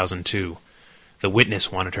 2002. The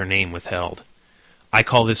witness wanted her name withheld. I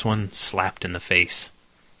call this one Slapped in the Face.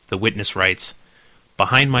 The witness writes,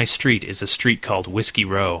 "Behind my street is a street called Whiskey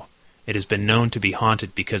Row. It has been known to be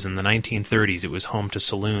haunted because in the 1930s it was home to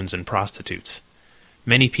saloons and prostitutes.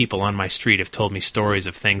 Many people on my street have told me stories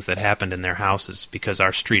of things that happened in their houses because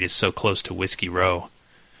our street is so close to Whiskey Row.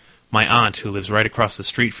 My aunt, who lives right across the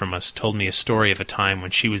street from us, told me a story of a time when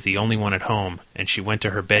she was the only one at home and she went to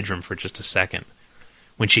her bedroom for just a second.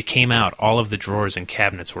 When she came out, all of the drawers and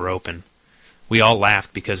cabinets were open. We all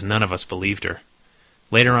laughed because none of us believed her.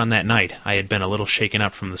 Later on that night, I had been a little shaken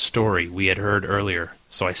up from the story we had heard earlier,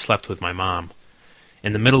 so I slept with my mom.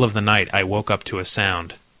 In the middle of the night, I woke up to a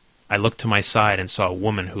sound. I looked to my side and saw a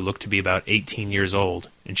woman who looked to be about 18 years old,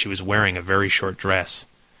 and she was wearing a very short dress.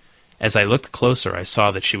 As I looked closer, I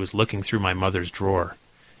saw that she was looking through my mother's drawer.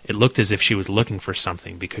 It looked as if she was looking for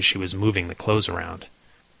something because she was moving the clothes around.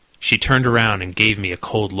 She turned around and gave me a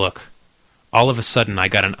cold look. All of a sudden, I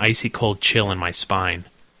got an icy cold chill in my spine.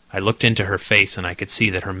 I looked into her face and I could see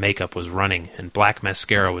that her makeup was running and black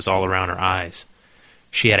mascara was all around her eyes.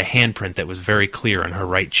 She had a handprint that was very clear on her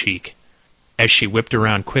right cheek. As she whipped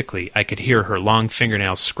around quickly, I could hear her long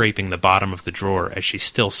fingernails scraping the bottom of the drawer as she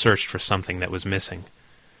still searched for something that was missing.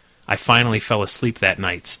 I finally fell asleep that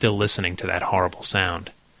night, still listening to that horrible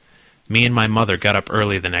sound. Me and my mother got up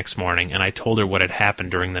early the next morning and I told her what had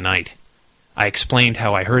happened during the night. I explained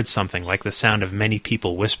how I heard something like the sound of many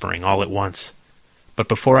people whispering all at once. But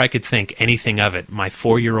before I could think anything of it, my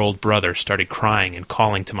 4-year-old brother started crying and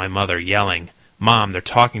calling to my mother, yelling, "Mom, they're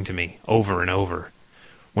talking to me," over and over.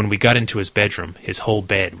 When we got into his bedroom, his whole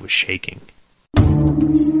bed was shaking.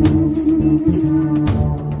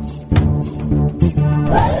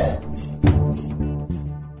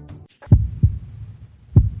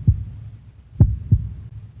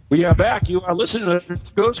 We are back. You are listening to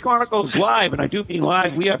Ghost Chronicles Live, and I do mean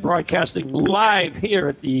live. We are broadcasting live here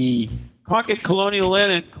at the Concord Colonial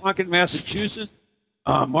Inn in Concord, Massachusetts.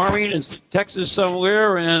 Maureen is in Texas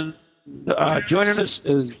somewhere, and joining us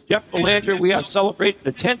is Jeff Belanger. We are celebrating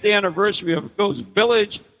the 10th anniversary of Ghost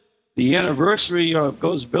Village, the anniversary of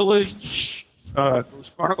Ghost Village,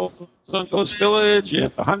 Ghost Chronicles on Ghost Village,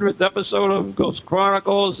 and the 100th episode of Ghost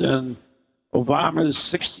Chronicles, and Obama's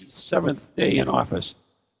 67th day in office.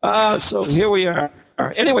 So here we are.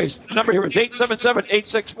 Anyways, the number here is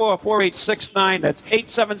 877-864-4869. That's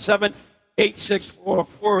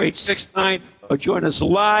 877-864-4869. Or join us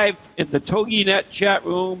live in the TogiNet chat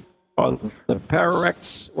room the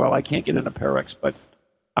Pararex. Well, I can't get into Pararex, but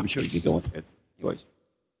I'm sure you could go with it. Anyways.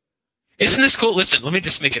 Isn't this cool? Listen, let me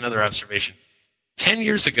just make another observation. 10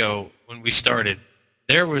 years ago, when we started,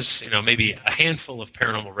 there was maybe a handful of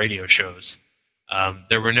paranormal radio shows.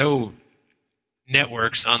 There were no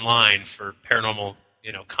networks online for paranormal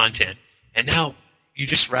content, and now you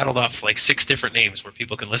just rattled off like 6 different names where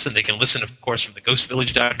people can listen. They can listen, of course, from the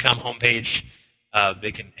ghostvillage.com homepage.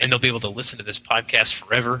 They'll be able to listen to this podcast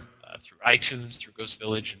forever through iTunes, through Ghost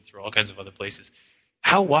Village, and through all kinds of other places.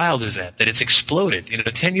 How wild is that it's exploded?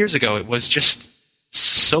 10 years ago it was just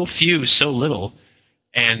so few, so little,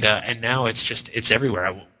 and now it's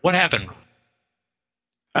everywhere. What happened?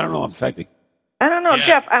 I don't know. I'm typing. I don't know, yeah.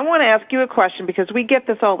 Jeff. I want to ask you a question because we get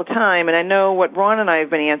this all the time, and I know what Ron and I have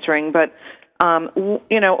been answering. But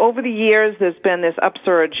over the years, there's been this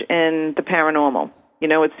upsurge in the paranormal.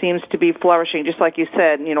 It seems to be flourishing, just like you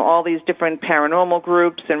said. All these different paranormal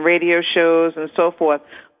groups and radio shows and so forth.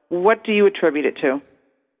 What do you attribute it to?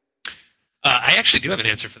 I actually do have an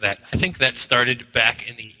answer for that. I think that started back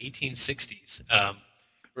in the 1860s.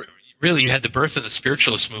 Really, you had the birth of the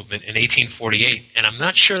spiritualist movement in 1848, and I'm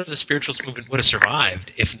not sure the spiritualist movement would have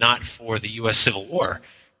survived if not for the U.S. Civil War,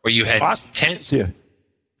 where you had tens. Yeah,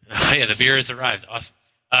 the beer has arrived. Awesome.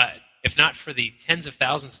 If not for the tens of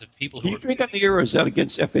thousands of people who you drink on the air, or is that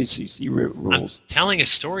against FACC rules? I'm telling a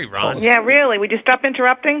story, Ron. Oh. Yeah, really. Would you stop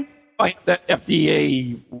interrupting? That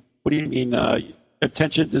FDA. What do you mean?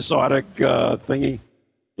 Attention disorder thingy.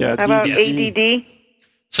 Yeah. How about ADD?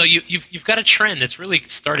 So you've got a trend that's really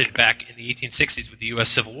started back in the 1860s with the U.S.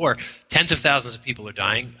 Civil War. Tens of thousands of people are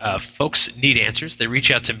dying. Folks need answers. They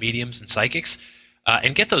reach out to mediums and psychics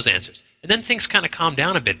and get those answers. And then things kind of calm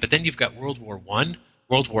down a bit. But then you've got World War I,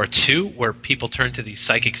 World War II, where people turn to these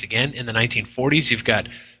psychics again. In the 1940s, you've got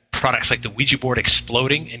products like the Ouija board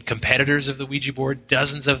exploding and competitors of the Ouija board,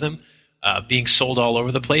 dozens of them being sold all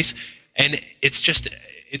over the place. And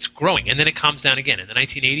it's growing, and then it calms down again. In the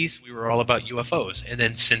 1980s, we were all about UFOs, and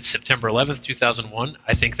then since September 11th, 2001,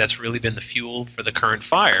 I think that's really been the fuel for the current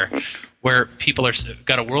fire, where people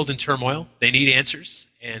got a world in turmoil. They need answers,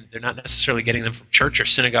 and they're not necessarily getting them from church or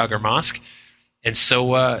synagogue or mosque, and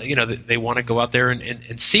so they want to go out there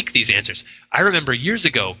and seek these answers. I remember years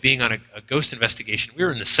ago being on a ghost investigation. We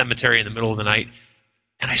were in the cemetery in the middle of the night,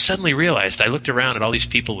 and I suddenly realized, I looked around at all these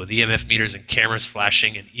people with EMF meters and cameras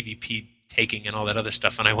flashing and EVP taking and all that other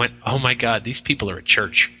stuff, and I went, oh my God, these people are at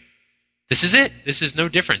church. This is it. This is no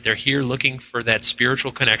different. They're here looking for that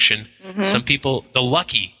spiritual connection. Mm-hmm. Some people, the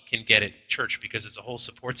lucky, can get it at church because there's a whole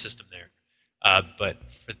support system there. But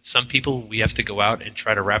for some people, we have to go out and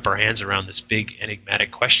try to wrap our hands around this big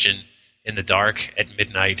enigmatic question in the dark at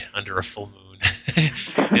midnight under a full moon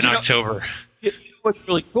in October. What's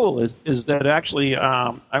really cool is that actually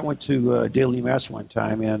I went to Daily Mass one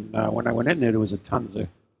time, and when I went in there was a tons of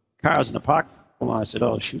cars in the parking lot. I said,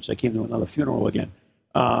 oh, shoots, I came to another funeral again.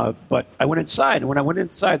 But I went inside, and when I went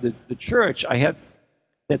inside the church, I had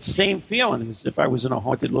that same feeling as if I was in a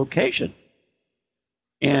haunted location.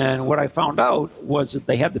 And what I found out was that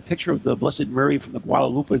they had the picture of the Blessed Mary from the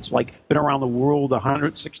Guadalupe. It's like been around the world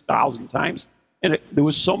 106,000 times. And there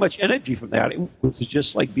was so much energy from that. It was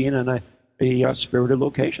just like being in a spirited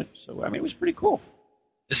location. So, I mean, it was pretty cool.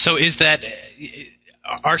 So is that...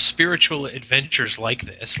 Are spiritual adventures like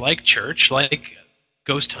this, like church, like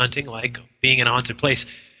ghost hunting, like being in a haunted place,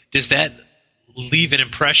 does that leave an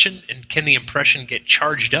impression, and can the impression get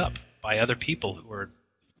charged up by other people who are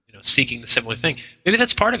seeking the similar thing? Maybe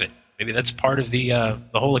that's part of it. Maybe that's part of the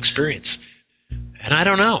whole experience. And I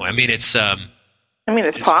don't know. I mean, it's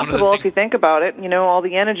possible if you think about it. All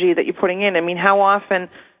the energy that you're putting in. I mean, how often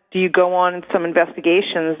do you go on some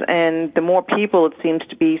investigations, and the more people, it seems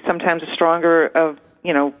to be sometimes the stronger of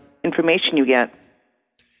information you get.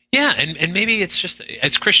 Yeah, and maybe it's just,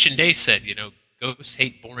 as Christian Day said, ghosts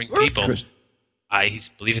hate boring people. He's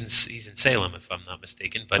in Salem, if I'm not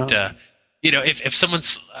mistaken. But if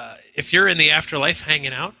someone's if you're in the afterlife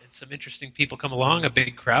hanging out and some interesting people come along, a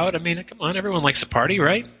big crowd, I mean, come on, everyone likes a party,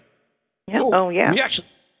 right? Yeah. Oh, yeah. We actually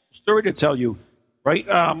story to tell you, right,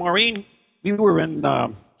 Maureen? We were in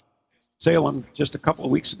Salem just a couple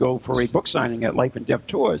of weeks ago for a book signing at Life and Death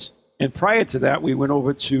Tours. And prior to that, we went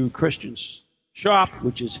over to Christian's shop,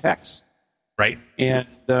 which is Hex. Right. And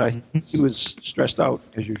he was stressed out,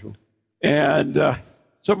 as usual. And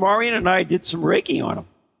so Maureen and I did some Reiki on him.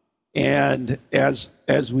 And as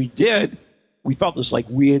we did, we felt this, like,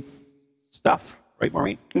 weird stuff. Right,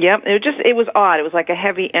 Maureen? Yep. It was odd. It was like a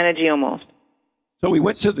heavy energy almost. So we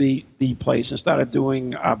went to the place and started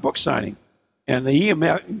doing book signing. And the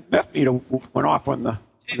EMF meter went off on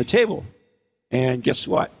the table. And guess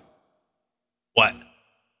what? What?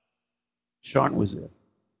 Sean was there.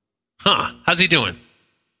 Huh? How's he doing?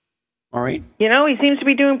 All right. You know, he seems to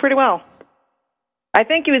be doing pretty well. I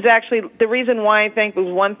think it was actually the reason why I think was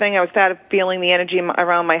one thing. I started feeling the energy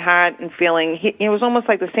around my heart and feeling it was almost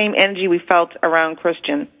like the same energy we felt around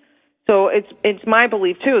Christian. So it's my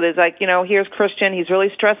belief too. There's like, you know, here's Christian. He's really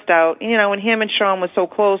stressed out. You know, when him and Sean was so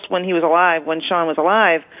close when he was alive, when Sean was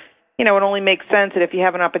alive, you know, it only makes sense that if you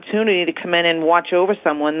have an opportunity to come in and watch over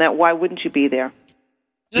someone, that why wouldn't you be there?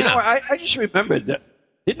 Yeah. You know, I just remembered that.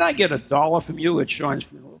 Didn't I get $1 from you at Sean's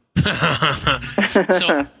funeral?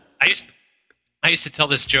 So I used to tell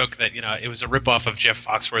this joke that, you know, it was a ripoff of Jeff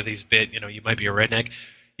Foxworthy's bit, you know, you might be a redneck,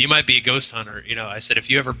 you might be a ghost hunter. You know, I said, if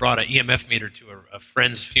you ever brought an EMF meter to a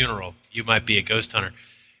friend's funeral, you might be a ghost hunter.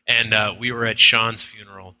 And we were at Sean's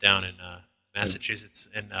funeral down in Massachusetts,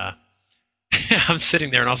 and I'm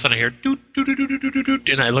sitting there, and all of a sudden I hear doot, doot, doot, doot, doot, doot, doot,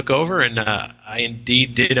 and I look over, and I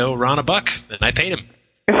indeed did owe Ron a buck, and I paid him.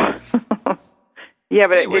 Yeah,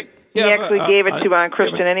 but he actually gave it to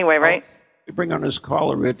Christian anyway, right? We bring on this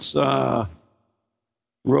caller. It's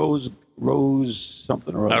Rose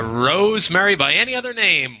something or other. Rosemary by any other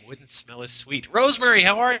name wouldn't smell as sweet. Rosemary,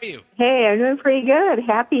 how are you? Hey, I'm doing pretty good.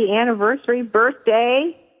 Happy anniversary,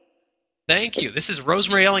 birthday. Thank you. This is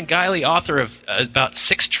Rosemary Ellen Guiley, author of about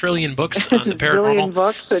 6 trillion books on the paranormal. Trillion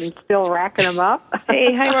books and still racking them up.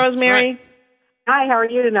 Hey, hi, Rosemary. Right. Hi, how are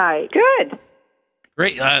you tonight? Good.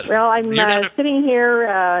 Great. Well, I'm sitting here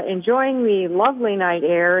enjoying the lovely night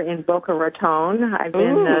air in Boca Raton. I've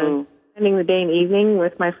been spending the day and evening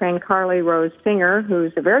with my friend Carly Rose Singer,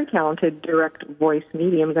 who's a very talented direct voice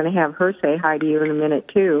medium. I'm going to have her say hi to you in a minute,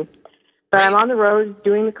 too. But I'm on the road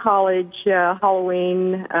doing the college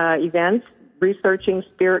Halloween events, researching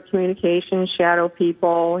spirit communication, shadow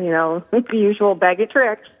people, you know, the usual bag of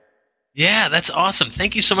tricks. Yeah, that's awesome.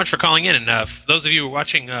 Thank you so much for calling in. And for those of you who are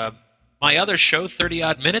watching my other show,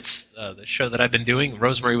 30-Odd Minutes, the show that I've been doing,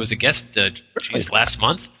 Rosemary was a guest last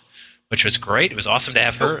month, which was great. It was awesome to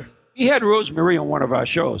have her. We had Rosemary on one of our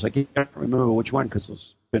shows. I can't remember which one because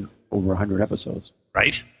it's been over 100 episodes.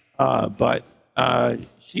 Right. But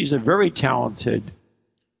she's a very talented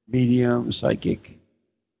medium, psychic.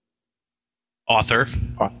 Author.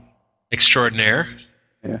 Extraordinaire.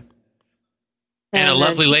 Yeah. And a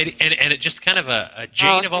lovely lady. And it just kind of a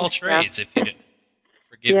Jane of all trades, if you didn't.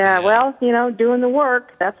 Yeah, well, you know, doing the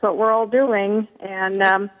work, that's what we're all doing. And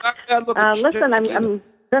listen, I'm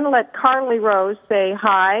going to let Carly Rose say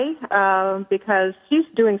hi because she's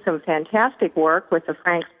doing some fantastic work with the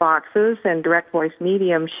Frank's boxes and direct voice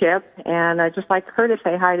mediumship, and I'd just like her to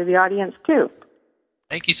say hi to the audience, too.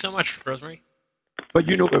 Thank you so much, Rosemary. But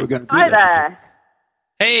you know what we're going to do. Hi there.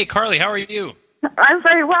 Hey, Carly, how are you? I'm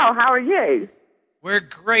very well. How are you? We're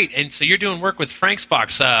great. And so you're doing work with Frank's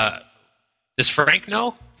box. Does Frank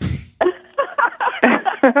know? He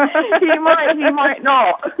might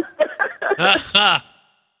not.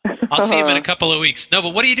 I'll see him in a couple of weeks. No,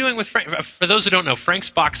 but what are you doing with Frank? For those who don't know, Frank's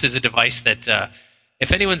box is a device that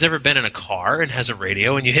if anyone's ever been in a car and has a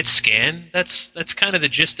radio and you hit scan, that's kind of the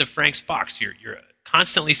gist of Frank's box. You're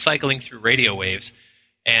constantly cycling through radio waves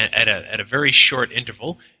and at a very short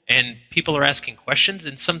interval, and people are asking questions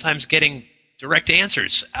and sometimes getting direct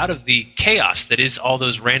answers out of the chaos that is all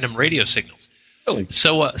those random radio signals. Really?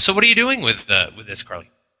 So what are you doing with this, Carly?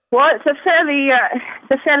 Well, it's a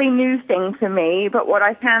fairly new thing for me, but what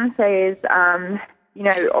I can say is, you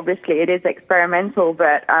know, obviously it is experimental,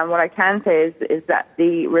 but what I can say is that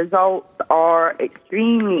the results are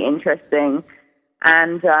extremely interesting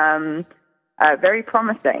and very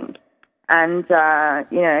promising. And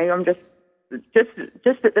you know, I'm just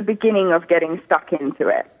at the beginning of getting stuck into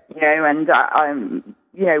it. You know, and I'm,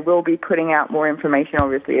 you know, we'll be putting out more information,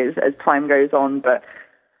 obviously, as time goes on, but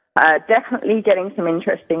definitely getting some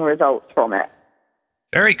interesting results from it.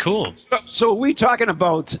 Very cool. So are we talking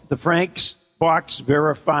about the Frank's box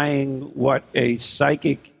verifying what a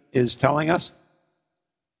psychic is telling us?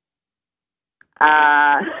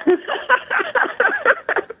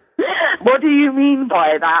 What do you mean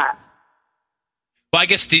by that? Well, I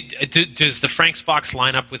guess does the Frank's box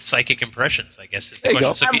line up with psychic impressions? I guess is the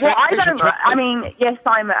question. So yes,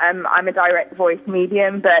 I'm a direct voice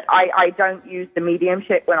medium, but I don't use the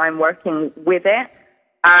mediumship when I'm working with it.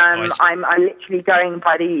 I'm literally going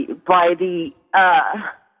by the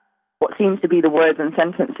what seems to be the words and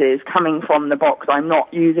sentences coming from the box. I'm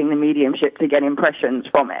not using the mediumship to get impressions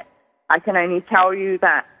from it. I can only tell you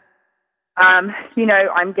that. You know,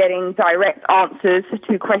 I'm getting direct answers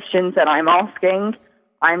to questions that I'm asking.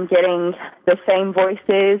 I'm getting the same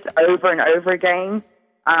voices over and over again,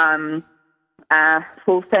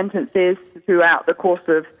 full sentences throughout the course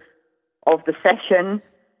of the session.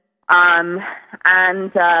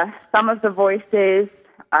 And some of the voices,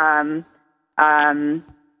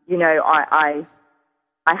 you know, I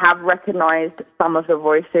have recognized some of the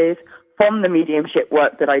voices from the mediumship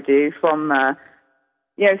work that I do, from,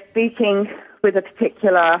 you know, speaking with a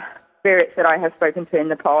particular spirit that I have spoken to in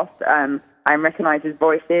the past. I recognize his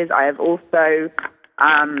voices. I have also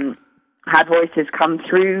had voices come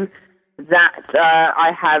through that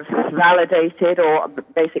I have validated, or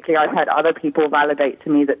basically I've had other people validate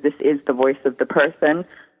to me that this is the voice of the person.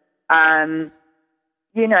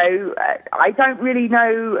 You know, I don't really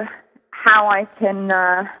know how I can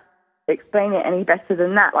explain it any better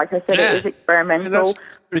than that. Like I said, it is experimental.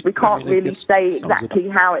 We can't really say exactly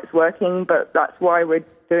how it's working, but that's why we're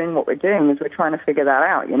doing what we're doing, is we're trying to figure that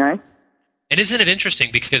out, you know? And isn't it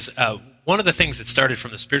interesting, because one of the things that started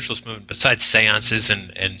from the spiritualist movement, besides seances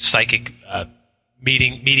and psychic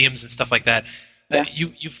mediums and stuff like that,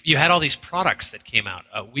 you had all these products that came out,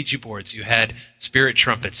 Ouija boards, you had spirit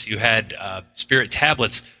trumpets, you had spirit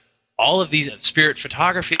tablets, all of these, spirit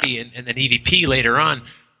photography, and then EVP later on,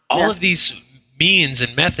 all of these means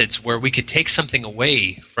and methods where we could take something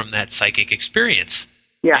away from that psychic experience.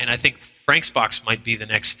 Yeah. And I think Frank's box might be the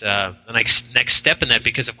next step in that,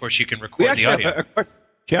 because of course you can record the audio. Of course,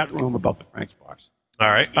 chat room about the Frank's box. All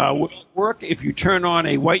right. Will it work if you turn on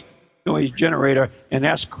a white noise generator and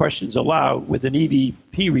ask questions aloud with an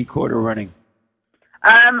EVP recorder running?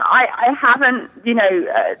 I haven't, you know,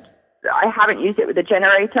 I haven't used it with the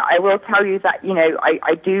generator. I will tell you that, you know,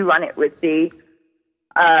 I do run it with a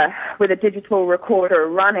digital recorder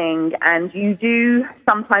running, and you do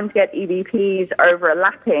sometimes get EVPs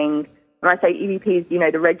overlapping. When I say EVPs, you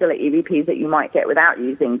know, the regular EVPs that you might get without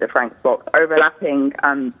using the Frank's box, overlapping,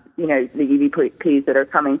 you know, the EVPs that are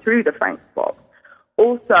coming through the Frank's box.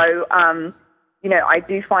 Also, you know, I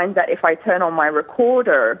do find that if I turn on my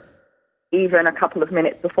recorder, even a couple of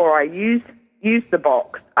minutes before I use the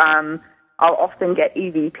box, I'll often get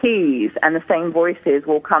EVPs, and the same voices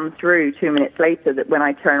will come through 2 minutes later that when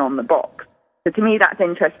I turn on the box. So to me, that's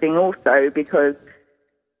interesting also, because,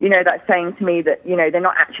 you know, that's saying to me that, you know, they're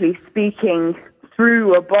not actually speaking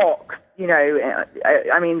through a box. You know,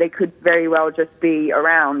 I mean, they could very well just be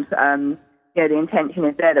around. You know, the intention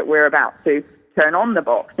is there that we're about to turn on the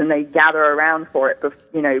box, and they gather around for it,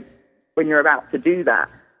 you know, when you're about to do that.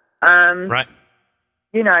 Right.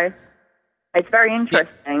 You know, it's very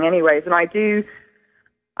interesting anyways, and I did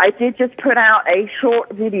just put out a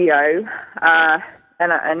short video,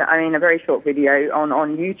 and I mean a very short video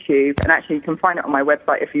on YouTube, and actually you can find it on my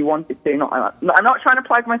website if you wanted to. I'm not trying to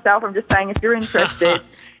plug myself, I'm just saying if you're interested.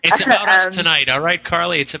 It's about us tonight, all right,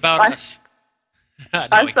 Carly? It's about us. No,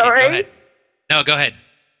 I'm sorry? Go ahead. No, go ahead.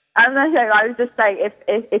 I was just saying,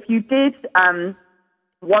 if you did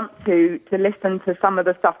want to listen to some of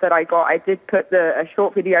the stuff that I got, I did put a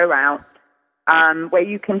short video out where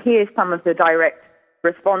you can hear some of the direct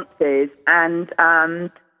responses, and I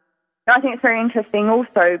think it's very interesting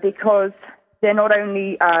also because they're not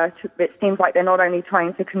only, it seems like they're not only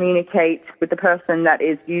trying to communicate with the person that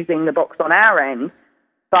is using the box on our end,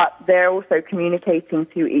 but they're also communicating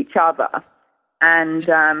to each other. And,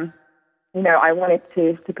 you know, I wanted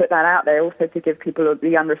to put that out there also to give people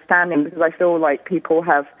the understanding, because I feel like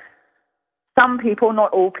some people,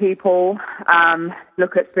 not all people,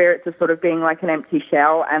 look at spirits as sort of being like an empty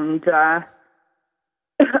shell, and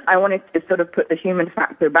I wanted to sort of put the human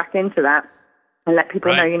factor back into that and let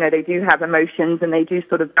people know, you know, they do have emotions, and they do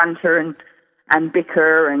sort of banter and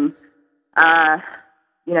bicker, and,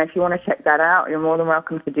 you know, if you want to check that out, you're more than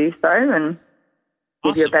welcome to do so, and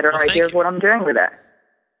give you a better idea of what I'm doing with it.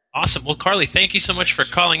 Awesome. Well, Carly, thank you so much for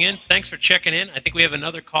calling in. Thanks for checking in. I think we have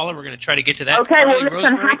another caller. We're going to try to get to that. Okay, Carly, well,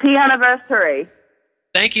 listen, Rosemary, happy anniversary.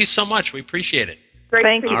 Thank you so much. We appreciate it. Great.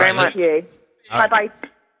 Thank you very much. Bye-bye.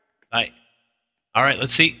 Bye. All right,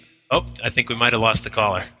 let's see. Oh, I think we might have lost the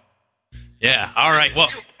caller. Yeah, all right. Well,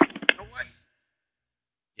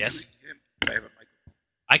 yes?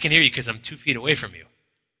 I can hear you because I'm 2 feet away from you.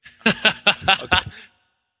 Okay.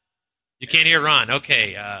 You can't hear Ron.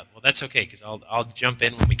 Okay. Well, that's okay, because I'll jump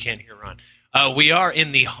in when we can't hear Ron. We are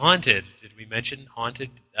in the haunted, did we mention, haunted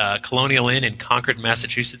Colonial Inn in Concord,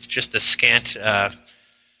 Massachusetts, just a scant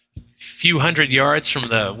few hundred yards from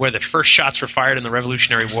where the first shots were fired in the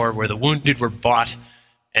Revolutionary War, where the wounded were bought.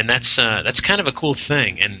 And that's kind of a cool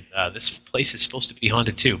thing. And this place is supposed to be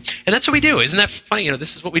haunted too. And that's what we do. Isn't that funny? You know,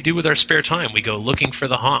 this is what we do with our spare time. We go looking for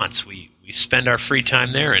the haunts. We spend our free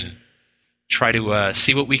time there and try to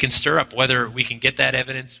see what we can stir up, whether we can get that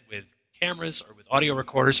evidence with cameras or with audio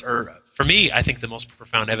recorders. Or for me, I think the most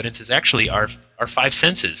profound evidence is actually our five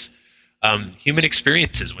senses, human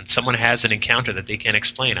experiences. When someone has an encounter that they can't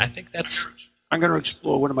explain, I think that's I'm going to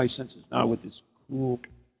explore one of my senses now with this cool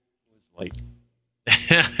light.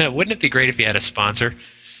 Wouldn't it be great if you had a sponsor?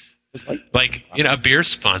 Like, a beer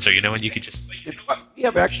sponsor, and you could just... We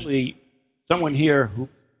have actually someone here who's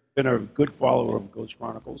been a good follower of Ghost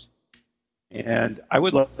Chronicles, and I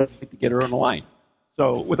would love to get her on the line.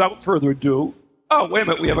 So, without further ado... Oh, wait a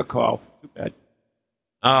minute, we have a call. Too bad.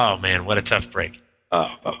 Oh, man, what a tough break.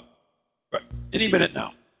 Right. Any minute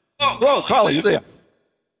now. Oh, caller, you there?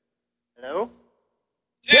 Hello?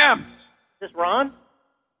 Tim! Is this Ron?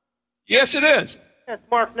 Yes, it is. That's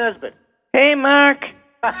Mark Nesbitt. Hey, Mark.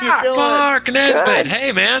 How you doing? Mark Nesbitt.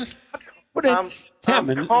 Hey, man.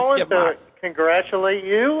 I'm calling to congratulate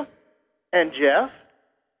you and Jeff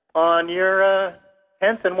on your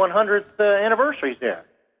 10th and 100th anniversaries there.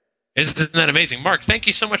 Isn't that amazing? Mark, thank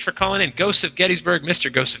you so much for calling in. Ghosts of Gettysburg,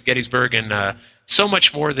 Mr. Ghosts of Gettysburg, and so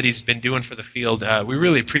much more that he's been doing for the field. We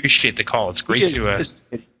really appreciate the call. It's great to...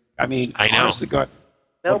 I mean, I know. Honestly, God,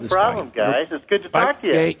 no problem, guys. It's good to talk to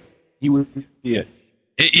you. He would be it.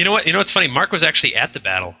 You know what? You know what's funny? Mark was actually at the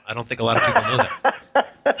battle. I don't think a lot of people know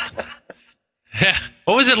that. Yeah.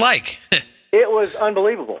 What was it like? It was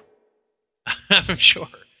unbelievable. I'm sure.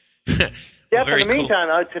 Jeff, in the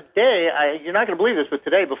meantime, today, you're not going to believe this, but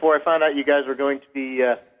today, before I found out you guys were going to be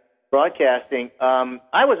broadcasting,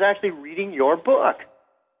 I was actually reading your book.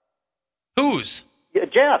 Whose? Yeah,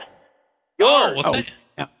 Jeff's. Yours. Oh, well,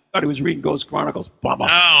 I thought he was reading Ghost Chronicles. Bummer.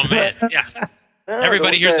 Oh, man. Yeah.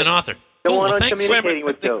 Everybody here's an author. The Cool. one Well, on thanks. communicating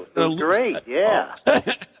with ghosts. It was great, yeah.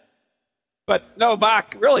 But, no,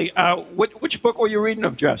 Mark, really, which book were you reading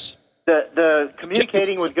of Jeff's? The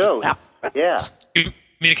Communicating with Ghosts. Yeah.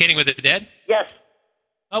 Communicating with the Dead? Yes.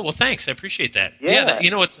 Oh, well, thanks. I appreciate that. Yeah.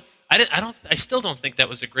 I still don't think that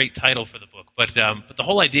was a great title for the book, but the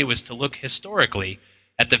whole idea was to look historically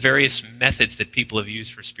at the various methods that people have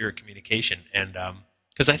used for spirit communication, and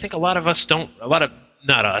because I think a lot of us don't,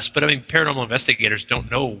 not us, but I mean paranormal investigators don't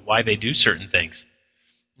know why they do certain things.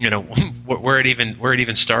 Where it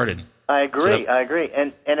even started. I agree. I agree,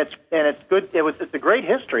 and it's good. It's a great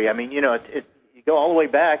history. I mean, you go all the way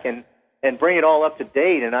back and bring it all up to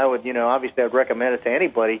date. And I would, obviously, I would recommend it to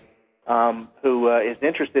anybody who is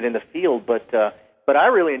interested in the field. But I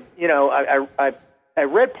really, I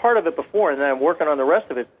read part of it before, and then I'm working on the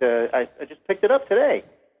rest of it. I just picked it up today,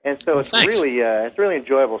 and so it's really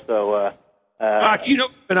enjoyable. So, Mark,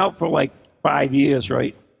 it's been out for like 5 years,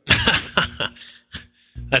 right?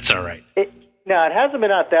 That's all right. No, it hasn't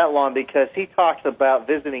been out that long because he talks about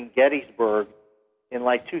visiting Gettysburg in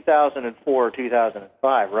like 2004 or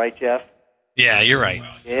 2005, right, Jeff? Yeah, you're right.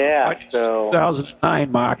 Yeah, so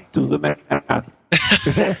 2009, Mark, do the math.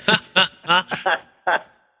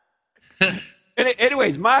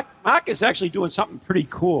 Anyways, Mark is actually doing something pretty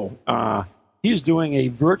cool. He's doing a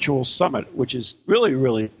virtual summit, which is really,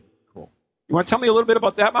 really cool. You want to tell me a little bit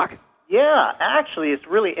about that, Mark? Yeah, actually, it's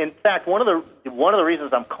really. In fact, one of the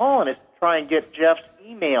reasons I'm calling is to try and get Jeff's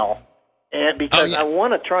email, and because I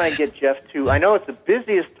want to try and get Jeff to. I know it's the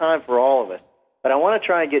busiest time for all of us, but I want to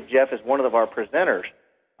try and get Jeff as one of our presenters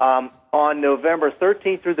on November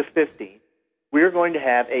 13th through the 15th. We're going to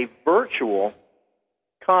have a virtual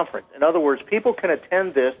conference. In other words, people can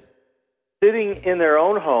attend this sitting in their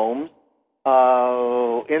own homes,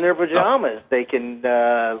 in their pajamas. They can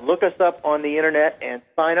look us up on the internet and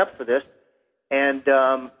sign up for this, and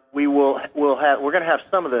we're going to have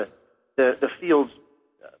some of the field's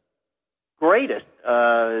greatest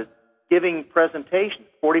giving presentations,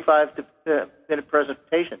 45-minute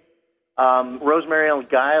presentations. Rosemary Ellen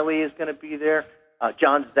Guiley is going to be there.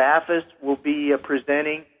 John Zaffis will be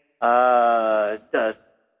presenting.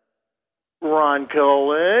 Ron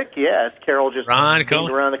Kolick, yes. Carol just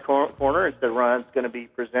moved around the corner and said Ron's going to be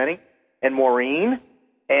presenting, and Maureen.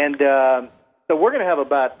 And so we're going to have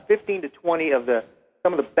about 15 to 20 of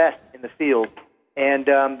some of the best in the field. And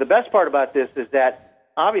the best part about this is that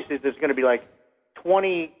obviously there's going to be like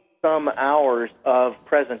 20-some hours of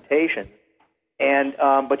presentation. And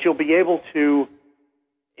but you'll be able to,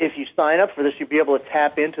 if you sign up for this, you'll be able to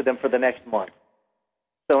tap into them for the next month.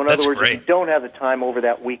 So in other words, if you don't have the time over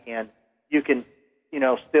that weekend, you can,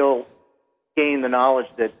 still gain the knowledge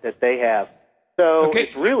that they have. So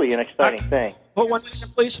it's really an exciting thing. Hold 1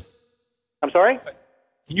 second, please. I'm sorry?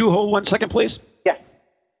 Can you hold 1 second, please? Yeah.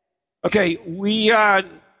 Okay, we are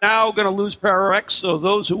now going to lose PowerX, so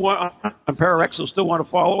those who want on PowerX will still want to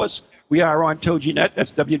follow us. We are on TogiNet.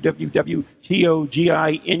 That's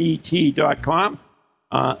www.toginet.com.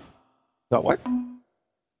 What?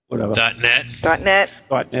 Whatever. .net.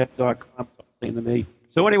 .net.com. Something to me.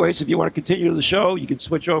 So anyways, if you want to continue the show, you can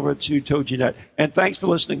switch over to TogiNet. And thanks for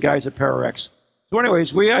listening, guys, at PowerX. So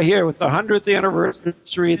anyways, we are here with the 100th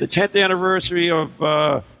anniversary, the 10th anniversary of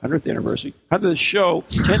 100th show,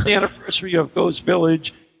 10th anniversary of Ghost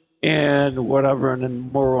Village, and whatever, and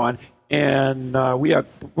then more on. And we are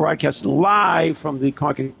broadcasting live from the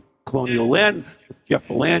Concord Colonial Inn with Jeff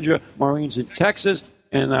Belanger. Maureen's in Texas,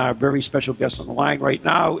 and our very special guest on the line right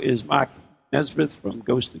now is Mark Nesmith from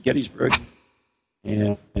Ghost of Gettysburg.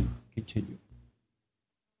 And continue.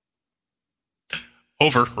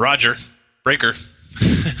 Over. Roger. Breaker.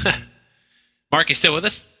 Mark, you still with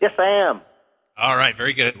us? Yes, I am. All right,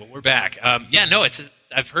 very good. Well, we're back. I've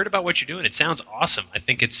heard about what you're doing. It sounds awesome. I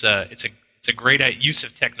think it's a great use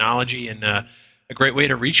of technology and a great way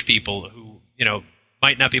to reach people who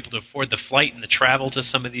might not be able to afford the flight and the travel to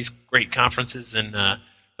some of these great conferences, and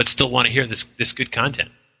but still want to hear this good content.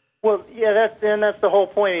 Well, yeah, that's the whole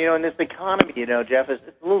point. In this economy, Jeff, it's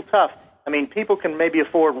a little tough. I mean, people can maybe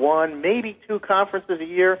afford one, maybe two conferences a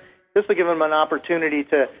year. This will give them an opportunity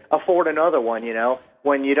to afford another one.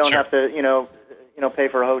 When you don't have to, pay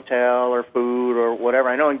for a hotel or food or whatever.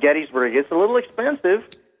 I know in Gettysburg it's a little expensive,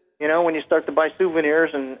 when you start to buy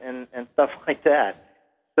souvenirs and stuff like that.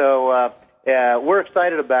 So we're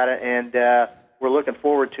excited about it, and we're looking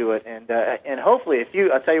forward to it. And hopefully,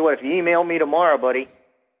 I'll tell you what, if you email me tomorrow, buddy,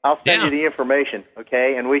 I'll send you the information,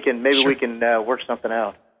 okay? And we can work something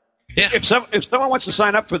out. Yeah. If someone wants to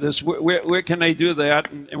sign up for this, where can they do that,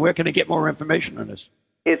 and where can they get more information on this?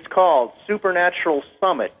 It's called Supernatural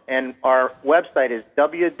Summit, and our website is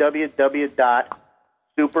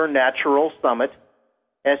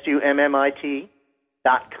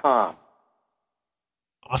www.supernaturalsummit.com.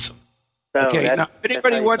 Awesome. So okay, now if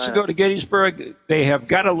anybody wants to go to Gettysburg, they have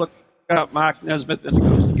got to look up Mark Nesmith and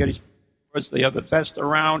Ghost of Gettysburg. They are the best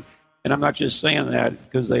around, and I'm not just saying that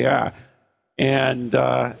because they are. And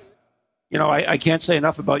I can't say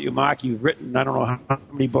enough about you, Mark. You've written, I don't know how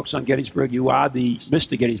many books on Gettysburg. You are the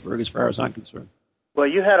Mr. Gettysburg as far as I'm concerned. Well,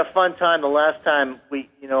 you had a fun time the last time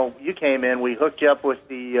you came in. We hooked you up with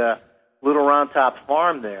the Little Round Top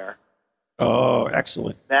Farm there. Oh,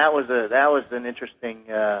 excellent. That was an interesting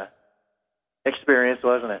experience,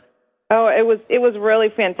 wasn't it? Oh, it was really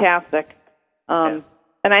fantastic. And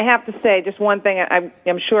I have to say, just one thing,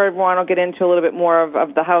 I'm sure everyone will get into a little bit more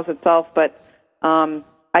of the house itself, but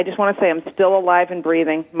I just want to say I'm still alive and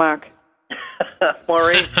breathing, Mark.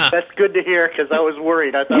 Maureen, that's good to hear because I was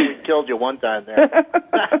worried. I thought we killed you one time there.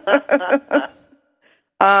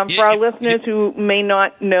 For our listeners who may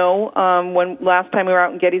not know, when last time we were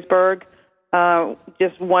out in Gettysburg,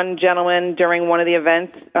 just one gentleman during one of the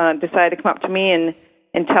events decided to come up to me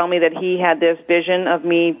and tell me that he had this vision of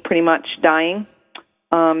me pretty much dying,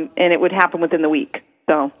 and it would happen within the week.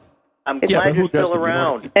 So I'm glad you're still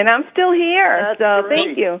around. And I'm still here, That's great.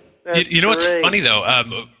 Thank you. You know what's funny, though?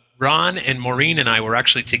 Ron and Maureen and I were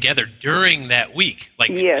actually together during that week.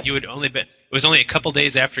 It was only a couple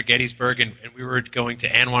days after Gettysburg, and we were going to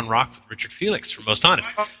Anwan Rock with Richard Felix from Most Haunted.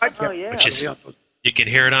 Oh, yeah. Which is, you can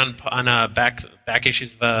hear it on back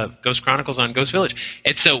issues of Ghost Chronicles on Ghost Village.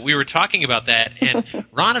 And so we were talking about that, and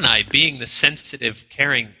Ron and I, being the sensitive,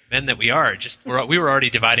 caring men that we are, we were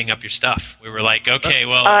already dividing up your stuff. We were like, okay,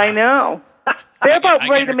 well... I know. They're about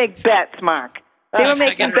ready to make bets, Mark. They were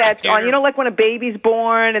making bets on, like when a baby's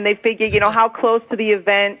born and they figure, how close to the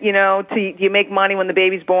event, do you make money when the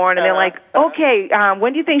baby's born? And they're like, okay,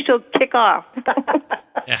 when do you think she'll kick off?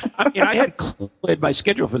 I had cleared my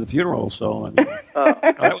schedule for the funeral, so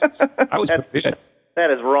I was prepared.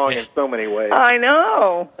 That is wrong in so many ways. I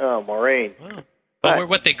know. Oh, Maureen. Well, we're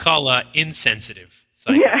what they call insensitive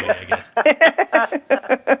psychiatry, I guess. What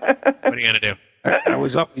are you going to do? I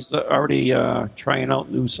was already trying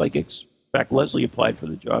out new psychics. In fact, Leslie applied for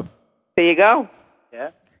the job. There you go.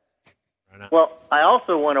 Yeah. Well, I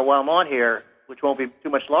also want to, while I'm on here, which won't be too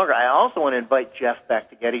much longer, I also want to invite Jeff back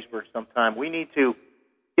to Gettysburg sometime. We need to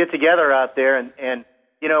get together out there, and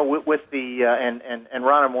with the and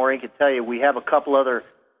Ron and Maureen can tell you, we have a couple other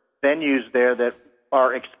venues there that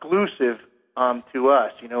are exclusive to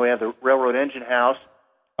us. We have the Railroad Engine House,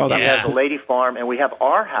 we have the Lady Farm, and we have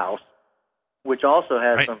our house, which also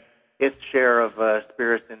has its share of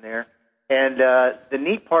spirits in there. And the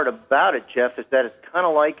neat part about it, Jeff, is that it's kind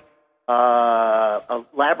of like a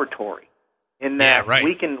laboratory in that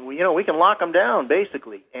we can lock them down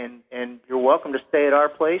basically, and you're welcome to stay at our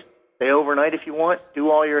place, stay overnight if you want, do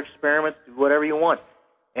all your experiments, do whatever you want.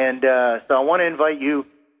 And so I want to invite you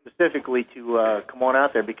specifically to come on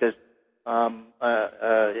out there because I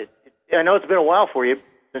know it's been a while for you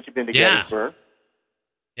since you've been to Gettysburg.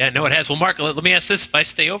 Yeah, no, it has. Well, Mark, let me ask this: if I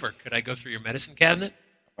stay over, could I go through your medicine cabinet?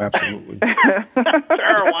 Absolutely.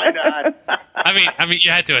 Sure, why not? I mean, you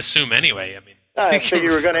had to assume anyway. I figured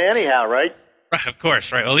you were going to anyhow, right? Right, of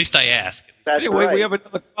course, right. Well, at least I asked. Anyway, right. we have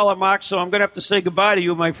another caller, Mark, so I'm going to have to say goodbye to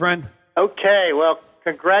you, my friend. Okay, well,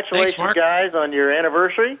 congratulations, Thanks, Mark. guys, on your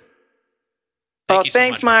anniversary. Thank you so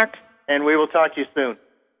thanks, much. Mark. And we will talk to you soon.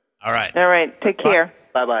 All right. All right, take care.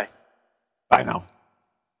 Bye-bye. Bye now.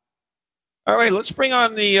 All right, let's bring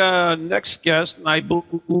on the next guest, and I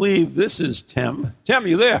believe this is Tim. Tim,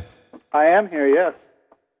 you there? I am here, yes.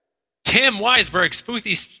 Tim Weisberg,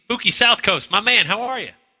 spooky South Coast. My man, how are you?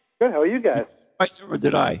 Good, how are you guys? Or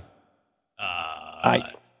did I?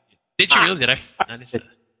 Did you really? Did I?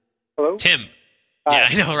 Hello? Tim. Yeah,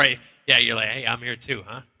 I know, right? Yeah, you're like, hey, I'm here too,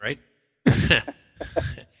 huh? Right?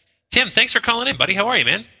 Tim, thanks for calling in, buddy. How are you,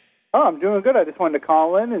 man? Oh, I'm doing good. I just wanted to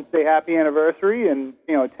call in and say happy anniversary and,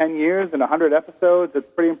 10 years and 100 episodes. It's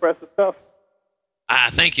pretty impressive stuff.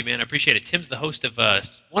 Thank you, man. I appreciate it. Tim's the host of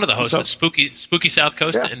one of the hosts of Spooky South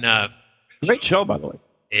Coast, and great show, by the way.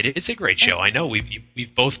 It is a great show. I know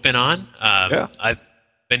we've both been on. I've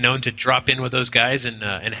been known to drop in with those guys and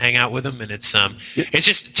hang out with them, and it's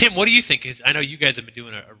just Tim. What do you think? I know you guys have been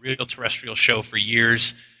doing a real terrestrial show for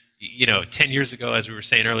years. 10 years ago, as we were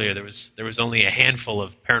saying earlier, there was only a handful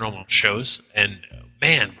of paranormal shows, and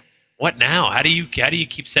man, what now? How do you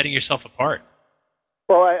keep setting yourself apart?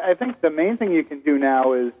 Well, I think the main thing you can do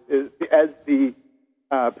now is as the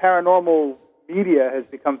paranormal media has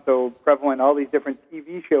become so prevalent, all these different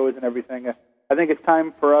TV shows and everything, I think it's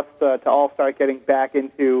time for us to all start getting back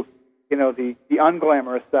into, the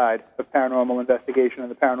unglamorous side of paranormal investigation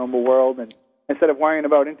and the paranormal world, and instead of worrying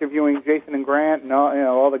about interviewing Jason and Grant and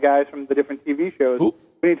all the guys from the different TV shows,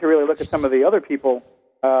 we need to really look at some of the other people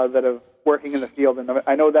that are working in the field, and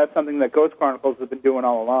I know that's something that Ghost Chronicles has been doing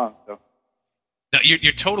all along. So. No,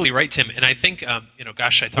 you're totally right, Tim. And I think, I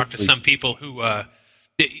talked to some people who,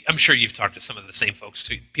 I'm sure you've talked to some of the same folks.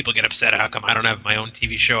 People get upset. How come I don't have my own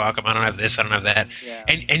TV show? How come I don't have this? I don't have that. Yeah.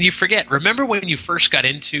 And you forget. Remember when you first got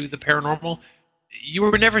into the paranormal? You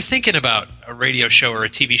were never thinking about a radio show or a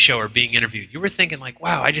TV show or being interviewed. You were thinking like,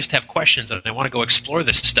 wow, I just have questions and I want to go explore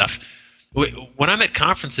this stuff. When I'm at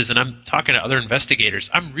conferences and I'm talking to other investigators,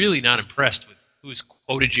 I'm really not impressed with who's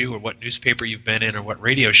quoted you or what newspaper you've been in or what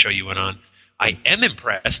radio show you went on. I am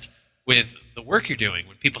impressed with the work you're doing.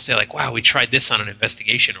 When people say like, wow, we tried this on an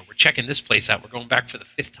investigation, or we're checking this place out, we're going back for the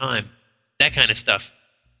 5th time, that kind of stuff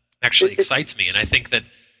actually excites me. And I think that,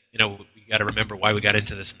 we got to remember why we got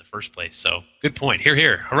into this in the first place. So good point.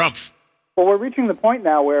 Here, harumph. Well, we're reaching the point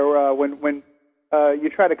now where when you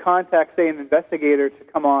try to contact, say, an investigator to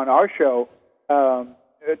come on our show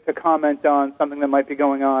to comment on something that might be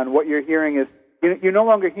going on, what you're hearing is, you're no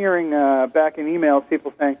longer hearing back in emails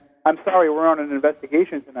people saying, I'm sorry, we're on an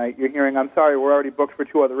investigation tonight. You're hearing, I'm sorry, we're already booked for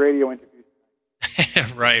 2 other radio interviews.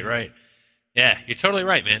 Right. Yeah, you're totally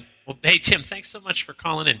right, man. Well, hey, Tim, thanks so much for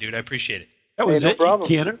calling in, dude. I appreciate it. That was no problem.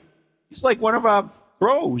 Canner. He's like one of our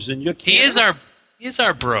bros, and you're He is our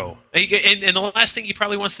bro. And the last thing he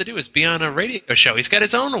probably wants to do is be on a radio show. He's got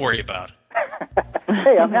his own to worry about.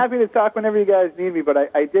 Hey, I'm happy to talk whenever you guys need me, but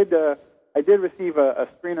I did receive a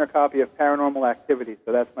screener copy of Paranormal Activity,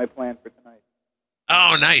 so that's my plan for tonight.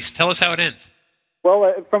 Oh, nice. Tell us how it ends.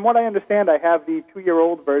 Well, from what I understand, I have the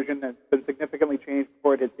 2-year-old version that's been significantly changed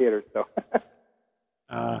before it hit theaters. So,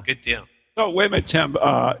 good deal. So, wait a minute, Tim.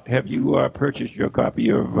 Have you purchased your copy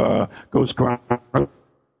of Ghost Chronicles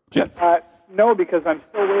yet? No, because I'm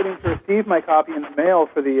still waiting to receive my copy in the mail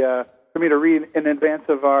for me to read in advance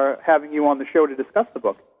of our having you on the show to discuss the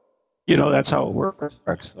book. That's how it works.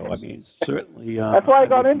 So, I mean, certainly. That's why I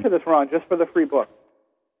got into this, Ron, just for the free book.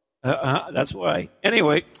 That's why.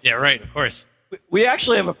 Anyway. Yeah, right, of course. We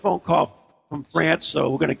actually have a phone call from France, so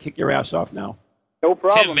we're going to kick your ass off now. No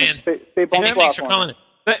problem. Tim, man. Tim, thanks for calling in.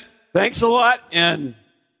 Thanks a lot, and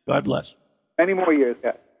God bless. Many more years,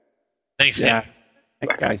 guys. Thanks, Tim.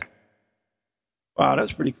 Thanks, guys. Wow,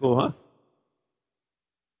 that's pretty cool, huh?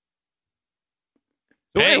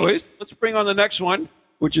 So anyways, let's bring on the next one,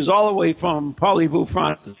 which is all the way from Parlez-vous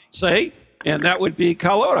Français, and that would be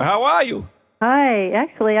Carlotta. How are you? Hi.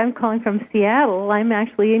 Actually, I'm calling from Seattle. I'm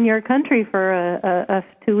actually in your country for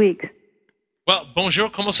 2 weeks. Well, bonjour,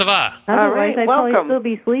 comment ça va? Otherwise, I'd welcome. probably still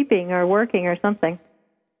be sleeping or working or something.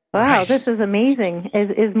 Wow, Nice. This is amazing.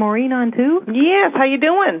 Is Maureen on too? Yes, how you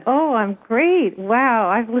doing? Oh, I'm great. Wow,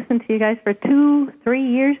 I've listened to you guys for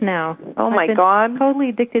 2-3 years now. Oh, I've my been God. Totally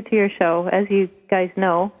addicted to your show, as you guys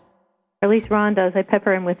know. Or at least Ron does. I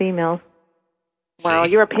pepper him with emails. Wow,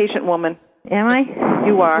 you're a patient woman. Am I?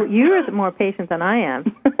 You are. You're more patient than I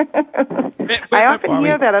am. I often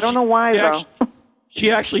hear that. I don't know why, though.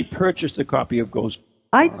 She actually purchased a copy of Ghost.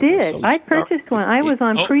 I did. I purchased one. I was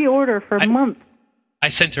on pre-order for months. I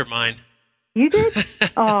sent her mine. You did?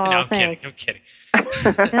 Oh, No, I'm thanks. kidding. It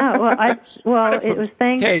was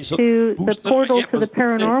thanks to the portal to the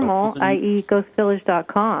paranormal, i.e.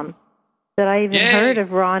 ghostvillage.com, that I even heard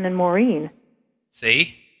of Ron and Maureen.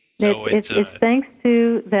 See? So it's thanks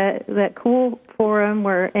to that cool forum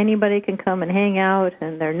where anybody can come and hang out,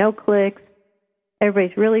 and there are no clicks.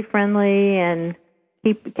 Everybody's really friendly and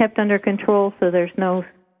kept under control, so there's no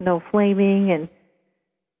flaming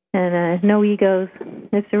and no egos.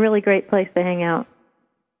 It's a really great place to hang out.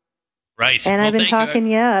 Right. And I've been talking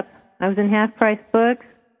you up. I was in Half Price Books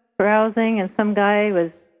browsing, and some guy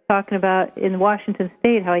was talking about in Washington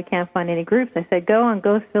State how he can't find any groups. I said, go on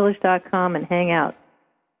ghostvillage.com and hang out.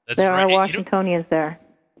 There are Washingtonians there.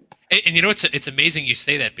 And you know, it's amazing you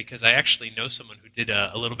say that, because I actually know someone who did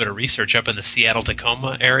a little bit of research up in the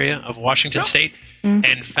Seattle-Tacoma area of Washington State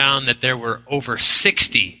and found that there were over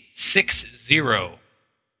 60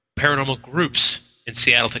 paranormal groups in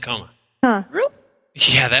Seattle-Tacoma. Huh. Really?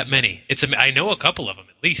 Yeah, that many. I know a couple of them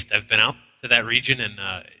at least. I've been out to that region, and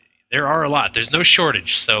there are a lot. There's no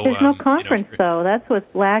shortage. So there's no conference, though. That's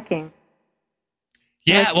what's lacking.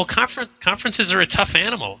 Yeah, well, conferences are a tough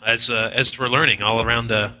animal, as we're learning all around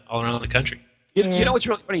the country. You know what's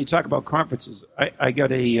really funny? You talk about conferences. I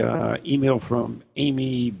got a email from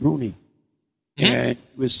Amy Bruni, and she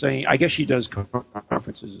was saying, I guess she does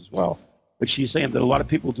conferences as well, but she's saying that a lot of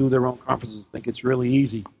people do their own conferences, think it's really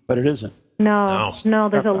easy, but it isn't. No,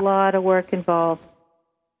 there's a lot of work involved.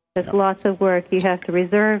 There's lots of work. You have to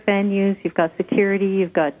reserve venues. You've got security.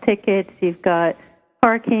 You've got tickets. You've got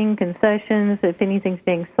parking, concessions, if anything's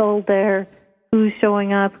being sold there, who's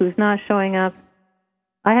showing up, who's not showing up.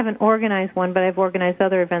 I haven't organized one, but I've organized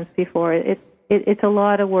other events before. It's a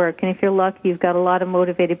lot of work, and if you're lucky, you've got a lot of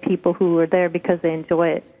motivated people who are there because they enjoy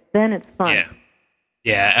it. Then it's fun.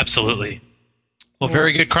 Yeah, absolutely. Well,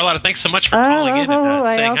 very good. Carlotta, thanks so much for calling in and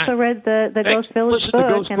saying hi. I also read the Ghost Village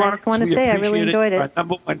book, and I just want to say I really enjoyed it.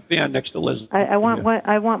 Number one fan next to Liz. I want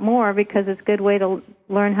more, because it's a good way to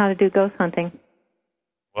learn how to do ghost hunting.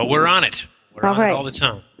 Well, we're on it. We're on it all the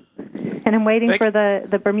time. And I'm waiting for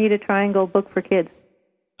the Bermuda Triangle book for kids.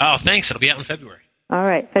 Oh, thanks. It'll be out in February. All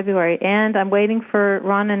right, February. And I'm waiting for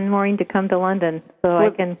Ron and Maureen to come to London so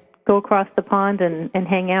I can go across the pond and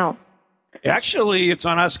hang out. Actually, it's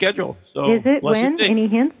on our schedule. So is it? When? Any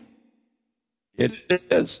hints? It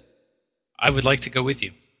is. I would like to go with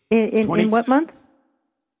you. In what month?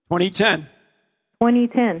 2010.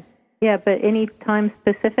 2010. Yeah, but any time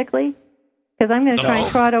specifically? Because I'm going to try and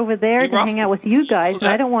trot over there to hang out with you guys, and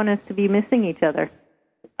I don't want us to be missing each other.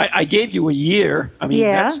 I gave you a year. I mean,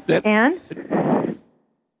 that's and?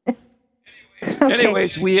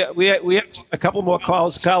 Anyways, we have a couple more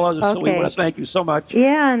calls, Carla, so we want to thank you so much.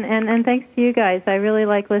 Yeah, and thanks to you guys. I really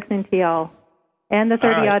like listening to y'all. And the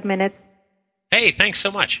 30-odd minutes. Hey, thanks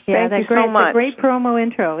so much. Yeah, thank you so much. The great promo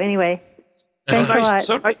intro. Anyway, thanks a lot.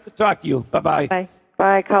 So nice to talk to you. Bye-bye. Bye.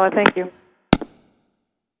 Bye, Carla. Thank you.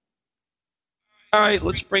 All right,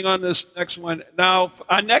 let's bring on this next one. Now,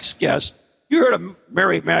 our next guest, you heard of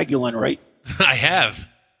Mary Magdalene, right? I have.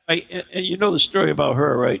 And you know the story about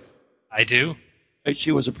her, right? I do.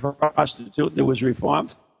 She was a prostitute that was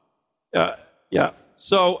reformed. Yeah.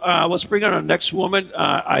 So let's bring on our next woman.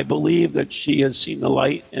 I believe that she has seen the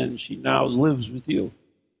light, and she now lives with you.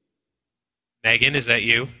 Megan, is that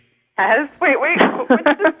you? Yes. Wait.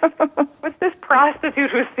 What's this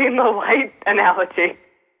prostitute who's seen the light analogy?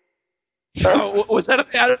 Was that a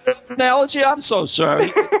bad analogy? I'm so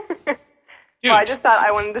sorry. Well, I just thought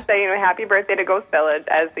I wanted to say, happy birthday to Ghost Village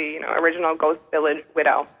as the original Ghost Village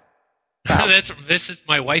widow. So. This is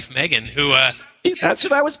my wife Megan, who. That's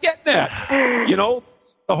what I was getting at.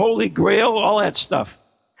 The Holy Grail, all that stuff.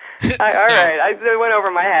 All right, it went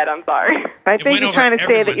over my head. I'm sorry. I think you're trying to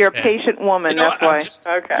say that you're a patient woman. That's why.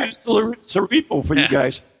 Okay. It's cerebral for you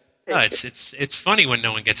guys. No, it's funny when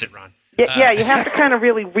no one gets it wrong. Yeah, you have to kind of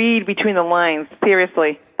really read between the lines.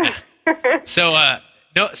 Seriously. So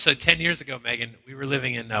 10 years ago, Megan, we were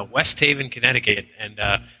living in West Haven, Connecticut, and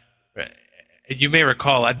you may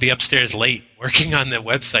recall I'd be upstairs late working on the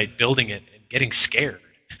website, building it, and getting scared.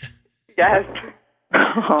 Yes.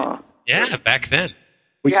 Yeah, back then.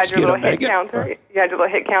 You had your little hit counter. You had your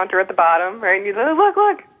little hit counter at the bottom, right? And you said,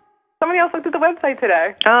 "Look! Somebody else looked at the website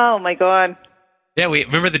today." Oh my God. Yeah, we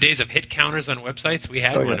remember the days of hit counters on websites. We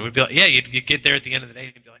had one. We'd be like, you'd get there at the end of the day,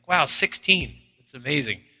 and you'd be like, "Wow, 16! It's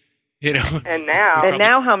amazing." And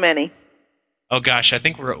now, how many? Oh gosh, I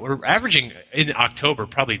think we're averaging in October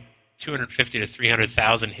probably 250 to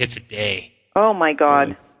 300,000 hits a day. Oh my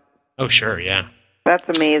God. Oh sure, yeah.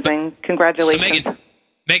 That's amazing. Congratulations. So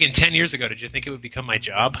Megan, 10 years ago, did you think it would become my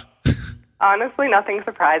job? Honestly, nothing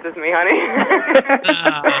surprises me,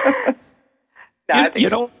 honey. that. You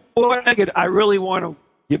know what, Megan? I really want to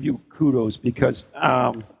give you kudos because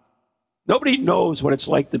nobody knows what it's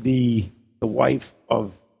like to be the wife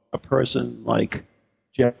of a person like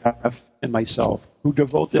Jeff and myself who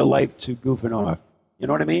devote their life to goofing off. You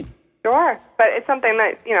know what I mean? Sure, but it's something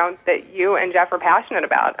that that you and Jeff are passionate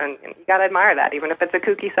about, and you got to admire that, even if it's a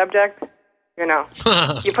kooky subject. You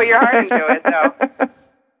put your heart into it, so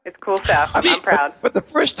it's cool stuff. I'm proud. But the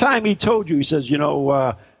first time he told you, he says, I'm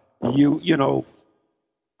going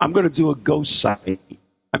to do a ghost site.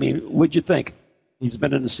 I mean, what'd you think? He's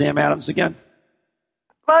been in the Sam Adams again?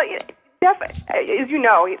 Well, Jeff, as you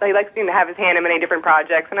know, he likes to have his hand in many different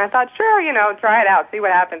projects, and I thought, sure, try it out, see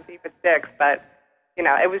what happens, see if it sticks. But,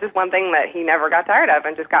 it was just one thing that he never got tired of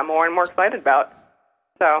and just got more and more excited about.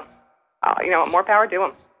 So, more power to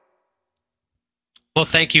him. Well,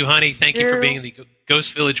 thank you, honey. Thank you for being the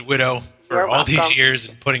Ghost Village widow for all these years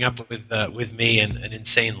and putting up with me and an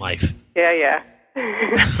insane life. Yeah.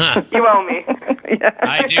 You owe me.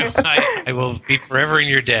 I do. I will be forever in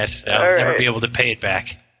your debt. I'll never be able to pay it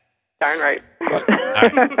back. Darn right.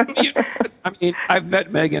 I mean, I've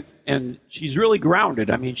met Megan, and she's really grounded.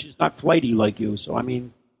 I mean, she's not flighty like you. So, I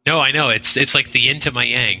mean. No, I know. It's like the yin to my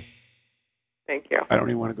yang. Thank you. I don't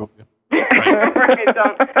even want to go. Right,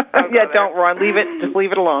 don't run. Leave it. Just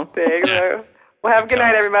leave it alone. Yeah. Well, have a good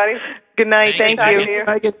night, everybody. Good night. Thank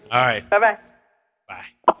you. All right. Bye-bye.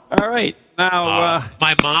 All right. Now,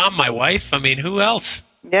 my mom, my wife. I mean, who else?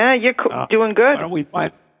 Yeah, you're doing good. Why don't we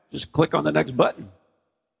just click on the next button?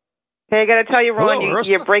 Hey, I got to tell you, Ron,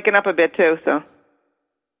 you're breaking up a bit too. So,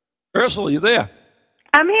 Ursula, you there?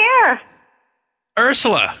 I'm here.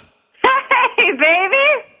 Ursula. Hey,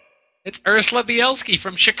 baby. It's Ursula Bielski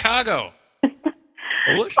from Chicago. I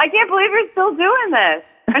can't believe you're still doing this.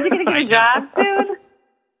 Aren't you going to get a job soon?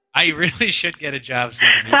 I really should get a job soon.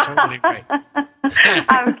 You're totally right.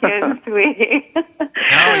 I'm kidding, sweetie.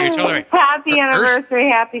 No, you're totally right. Happy anniversary,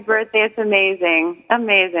 happy birthday. It's amazing.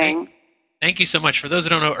 Amazing. Thank you so much. For those who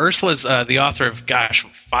don't know, Ursula's the author of,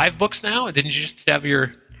 5 books now? Didn't you just have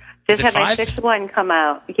your... Just had my 6th one come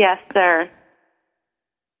out. Yes, sir.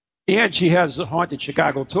 And she has the Haunted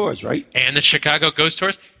Chicago tours, right? And the Chicago Ghost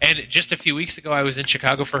Tours. And just a few weeks ago, I was in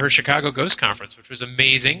Chicago for her Chicago Ghost Conference, which was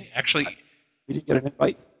amazing. Actually... You didn't get an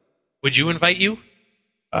invite? Would you invite you?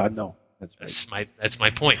 No. That's my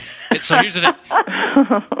point. So here's the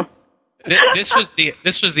thing.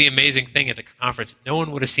 This was the amazing thing at the conference. No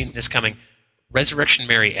one would have seen this coming. Resurrection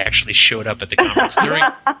Mary actually showed up at the conference during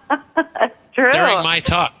my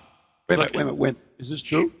talk. Wait a minute. Is this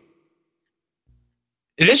true?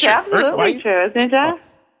 It is true. Absolutely true, isn't it, Jeff?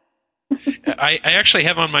 I actually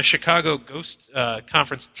have on my Chicago Ghost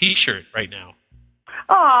Conference T-shirt right now.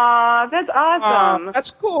 Aw, that's awesome.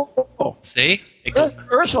 That's cool. See?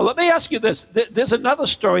 Ursula, let me ask you this. There's another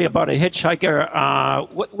story about a hitchhiker.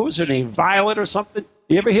 What was her name? Violet or something?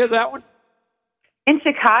 You ever hear that one? In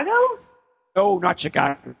Chicago? No, not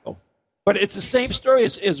Chicago. But it's the same story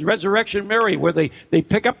as Resurrection Mary, where they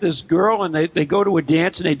pick up this girl and they go to a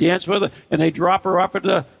dance and they dance with her and they drop her off at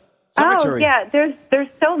the cemetery. Oh, yeah. There's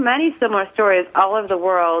so many similar stories all over the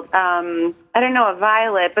world. I don't know a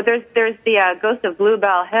Violet, but there's the Ghost of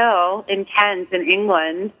Bluebell Hill in Kent in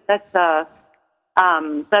England. That's a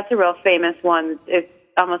real famous one. It's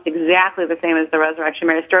almost exactly the same as the Resurrection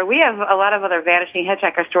Mary story. We have a lot of other vanishing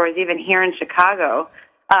hitchhiker stories even here in Chicago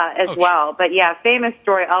as well. But yeah, famous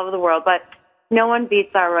story all over the world. But no one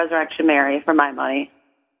beats our Resurrection Mary for my money.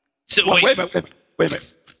 So wait a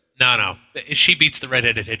minute. No. She beats the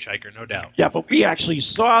redheaded hitchhiker, no doubt. Yeah, but we actually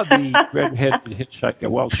saw the redheaded hitchhiker.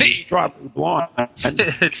 Well, she's strawberry blonde.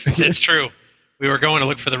 It's true. We were going to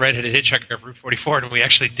look for the redheaded hitchhiker of Route 44, and we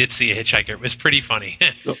actually did see a hitchhiker. It was pretty funny.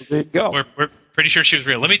 So there you go. We're pretty sure she was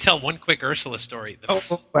real. Let me tell one quick Ursula story.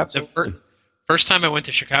 Absolutely. The first time I went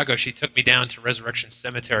to Chicago, she took me down to Resurrection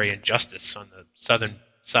Cemetery in Justice on the southern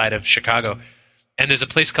side of Chicago. And there's a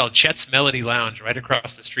place called Chet's Melody Lounge right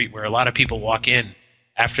across the street where a lot of people walk in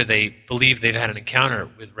after they believe they've had an encounter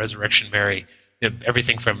with Resurrection Mary.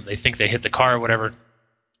 Everything from they think they hit the car or whatever.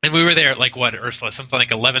 And we were there at like what, Ursula? Something like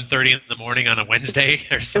 11:30 in the morning on a Wednesday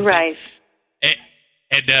or something. Right.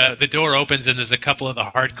 And the door opens and there's a couple of the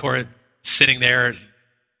hardcore sitting there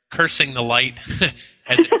cursing the light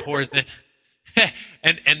as it pours in.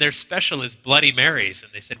 and their special is Bloody Marys.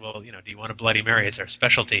 And they said, well, do you want a Bloody Mary? It's our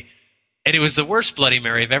specialty. And it was the worst Bloody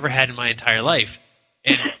Mary I've ever had in my entire life.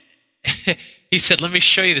 And he said, let me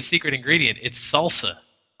show you the secret ingredient. It's salsa.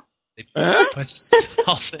 They put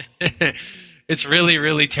salsa. It's really,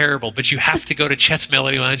 really terrible. But you have to go to Chet's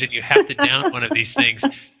Melody Lounge and you have to down one of these things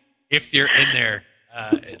if you're in there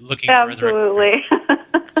looking for Resurrection.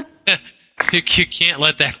 Absolutely. You can't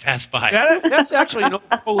let that pass by. That's actually an old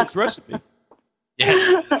Polish recipe.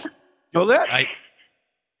 Yes. Know that?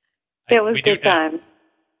 It was good time.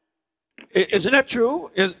 Isn't that true?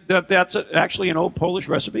 That's actually an old Polish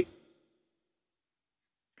recipe?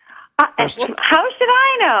 How should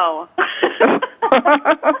I know?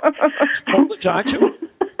 Polish, aren't you?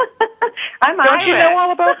 I'm Don't Irish. you know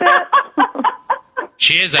all about that?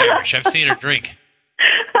 She is Irish. I've seen her drink.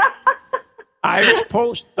 Irish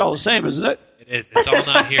Polish, it's all the same, isn't it? It is. It's all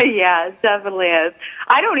not here. Yeah, it definitely is.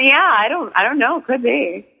 I don't know. Could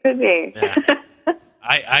be. Yeah.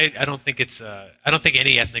 I don't think it's. I don't think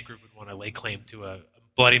any ethnic group would want to lay claim to a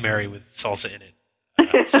Bloody Mary with salsa in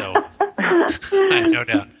it. So I have no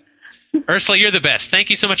doubt. Ursula, you're the best. Thank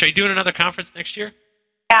you so much. Are you doing another conference next year?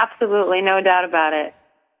 Absolutely, no doubt about it.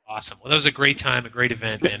 Awesome. Well, that was a great time, a great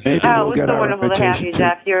event, man. It was so wonderful to have you,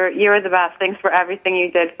 Jeff. You're the best. Thanks for everything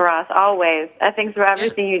you did for us. Always. Thanks for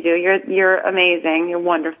everything you do. You're amazing. You're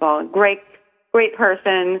wonderful. Great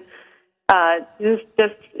person.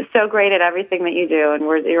 Just so great at everything that you do, and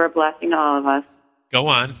you're a blessing to all of us. Go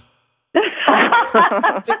on.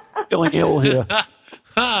 Feeling ill here.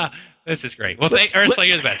 This is great. Well, Ursula,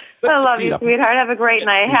 you're the best. I love you, sweetheart. Have a great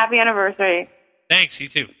night. Happy anniversary. Thanks. You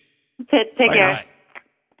too. Take care. Bye.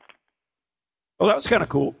 Well, that was kind of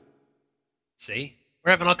cool. See? We're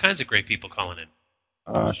having all kinds of great people calling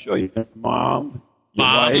in. Show you Mom.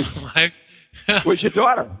 Wife. Where's your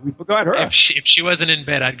daughter? We forgot her. If she wasn't in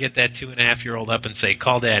bed, I'd get that 2.5-year-old up and say,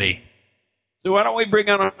 call Daddy. So why don't we bring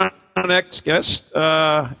on our next guest?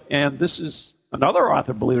 And this is another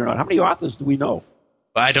author, believe it or not. How many authors do we know?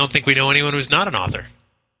 I don't think we know anyone who's not an author.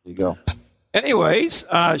 There you go. Anyways,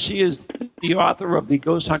 she is the author of the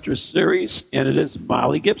Ghost Hunters series, and it is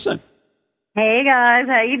Molly Gibson. Hey guys,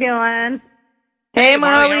 how you doing? Hey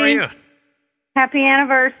Molly, how are you? Happy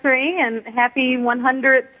anniversary and happy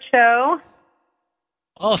 100th show.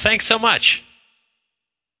 Oh, thanks so much.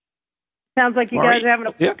 Sounds like you guys are having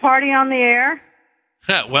a party on the air.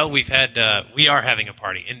 Well, we are having a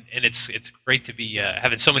party, and it's great to be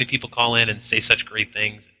having so many people call in and say such great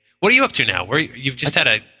things. What are you up to now? You've just had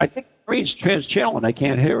a... I think Maureen's trans-channel and I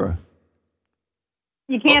can't hear her.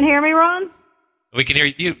 You can't hear me, Ron? We can hear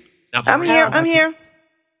you. I'm here.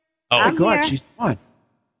 Oh, my God, she's on.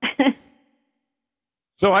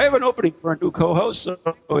 So I have an opening for a new co-host. So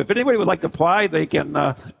if anybody would like to apply, they can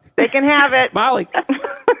have it. Molly.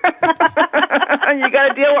 You got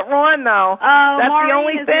to deal with Ron, though. Oh, that's Maureen the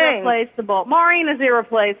only is thing. Irreplaceable. Maureen is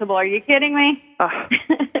irreplaceable. Are you kidding me?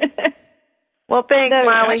 Well, thanks,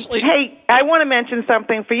 Molly. Hey, I want to mention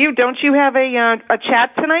something for you. Don't you have a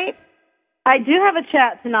chat tonight? I do have a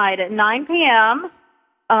chat tonight at 9 p.m.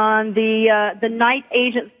 on the Night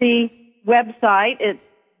Agency website.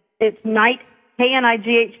 It's Night,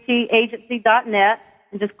 KNIGHT agency.net,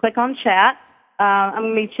 and just click on chat. I'm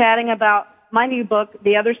going to be chatting about my new book,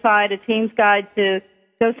 The Other Side, A Team's Guide to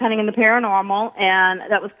Ghost Hunting and the Paranormal, and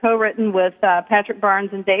that was co-written with Patrick Barnes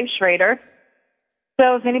and Dave Schrader.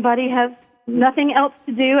 So if anybody has nothing else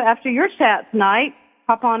to do after your chat tonight,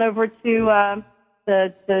 hop on over to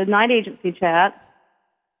the Night Agency chat.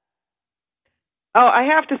 Oh, I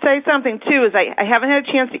have to say something, too, is I haven't had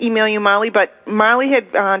a chance to email you, Molly, but Molly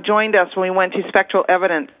had joined us when we went to Spectral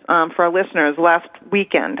Evidence for our listeners last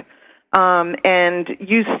weekend. And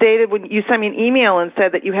you stated when you sent me an email and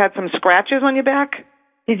said that you had some scratches on your back.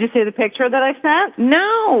 Did you see the picture that I sent?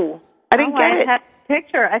 No, I didn't get it. Had the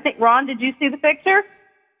picture. I think, Ron, did you see the picture?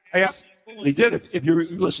 I absolutely did. If you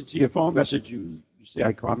listen to your phone message, you see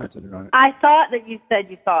I commented on it. I thought that you said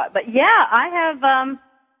you saw it, but yeah, I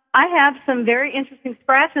have some very interesting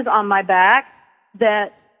scratches on my back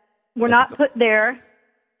that were not put there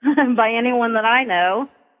by anyone that I know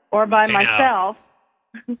or by myself.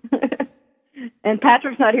 And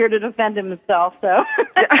Patrick's not here to defend himself, so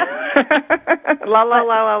la la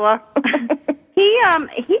la la la. He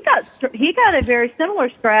got a very similar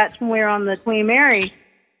scratch when we were on the Queen Mary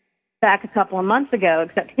back a couple of months ago,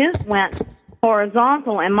 except his went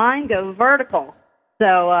horizontal and mine goes vertical.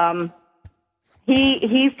 So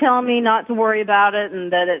he's telling me not to worry about it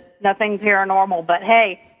and that it's nothing paranormal. But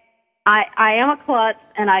hey, I am a klutz,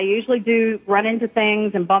 and I usually do run into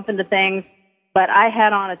things and bump into things. But I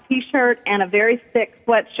had on a T-shirt and a very thick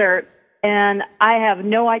sweatshirt, and I have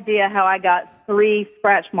no idea how I got 3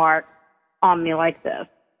 scratch marks on me like this.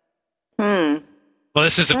 Well,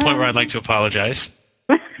 this is the point where I'd like to apologize.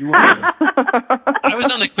 I was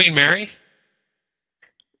on the Queen Mary.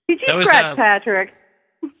 Did you scratch Patrick?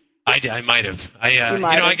 I might have.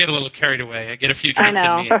 I get a little carried away. I get a few drinks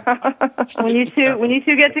in me. when you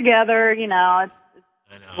two get together, it's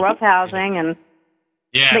rough housing and.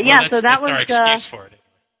 Yeah, but well, so that that's was our excuse for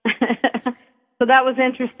it. So that was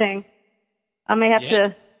interesting. I may have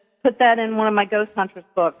to put that in one of my Ghost Hunters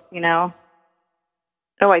books, you know.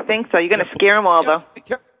 Oh, I think so. You're going to scare them all, though.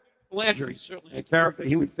 Landry, he's certainly a character.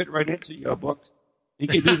 He would fit right into your books. He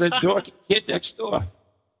could be the dorky kid next door.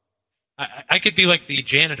 I could be like the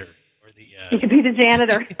janitor. You could be the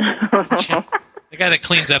janitor. The guy that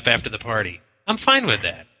cleans up after the party. I'm fine with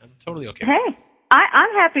that. I'm totally okay. Hey,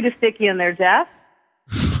 I'm happy to stick you in there, Jeff.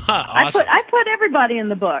 Awesome. I put everybody in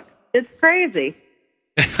the book. It's crazy.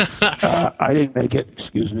 I didn't make it.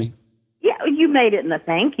 Excuse me. Yeah, you made it in the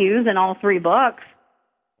thank yous in all 3 books.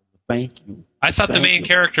 Thank you. I thought the main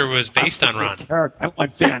character was based on Ron. I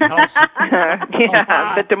want Van Helsing.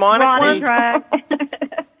 The demonic Ron one.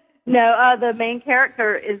 No, the main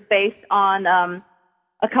character is based on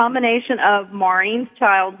a combination of Maureen's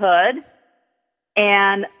childhood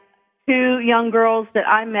and 2 young girls that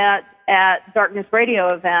I met at Darkness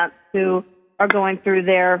Radio events who are going through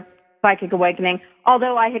their psychic awakening.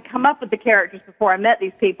 Although I had come up with the characters before I met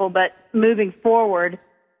these people, but moving forward,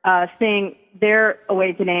 seeing their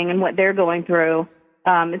awakening and what they're going through,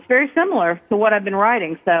 it's very similar to what I've been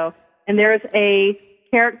writing. So, and there's a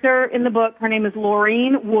character in the book. Her name is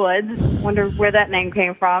Laureen Woods. Wonder where that name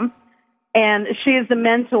came from. And she is the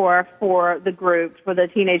mentor for the group, for the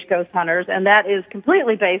Teenage Ghost Hunters, and that is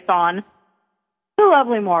completely based on the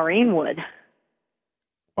lovely Maureen Wood.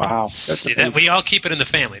 Wow. See that? We all keep it in the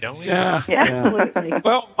family, don't we? Yeah. Absolutely.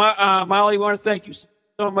 Well, Molly, I want to thank you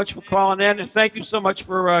so much for calling in, and thank you so much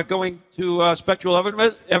for going to Spectral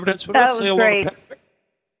Evidence with us. That was great.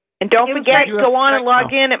 And don't forget, go on and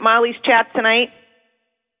log in at Molly's chat tonight.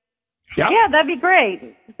 Yep. Yeah, that'd be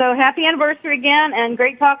great. So happy anniversary again, and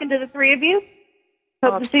great talking to the 3 of you.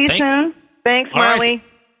 Hope to see you soon. Thanks, Marley.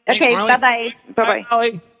 Thanks, Okay, Marley. bye-bye. Bye-bye.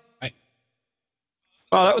 Molly.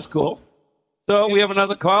 Oh, that was cool. So we have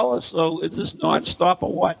another caller, so is this nonstop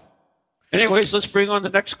or what? Anyways, let's bring on the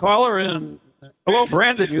next caller. And hello,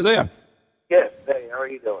 Brandon, you there? Yes. Hey, how are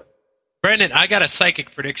you doing? Brandon, I got a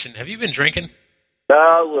psychic prediction. Have you been drinking?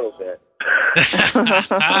 A little bit.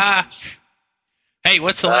 Hey,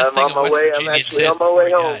 what's the last thing I'm West I'm Virginia actually says on my before way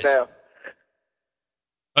he home dies? now.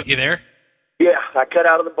 Oh, you there? Yeah, I cut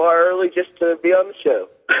out of the bar early just to be on the show.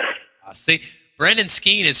 See, Brandon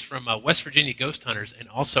Skeen is from West Virginia Ghost Hunters and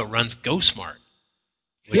also runs GhostSmart.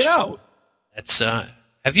 Get out. That's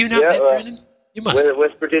have you not met Brandon? You must. Been at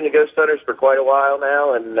West Virginia Ghost Hunters for quite a while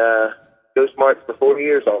now, and GhostSmart's for 4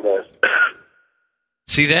 years almost.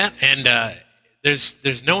 See that? And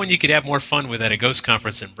there's no one you could have more fun with at a ghost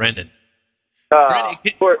conference than Brendan.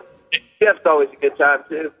 Jeff's always a good time,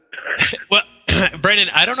 too. Well, Brendan,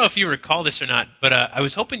 I don't know if you recall this or not, but I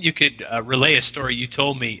was hoping you could relay a story you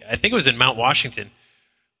told me. I think it was in Mount Washington,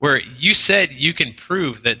 where you said you can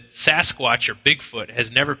prove that Sasquatch or Bigfoot has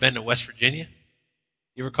never been to West Virginia.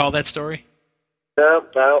 You recall that story? No,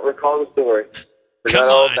 I don't recall the story. Forgot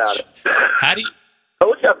all about it. How do you?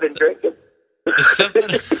 Told you I've been drinking.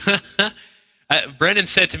 Something. Brendan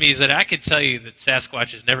said to me, he said, I could tell you that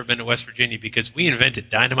Sasquatch has never been to West Virginia because we invented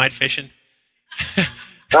dynamite fishing.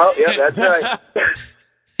 Oh, yeah, that's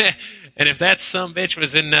right. And if that sumbitch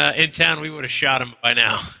was in town, we would have shot him by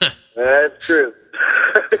now. That's true.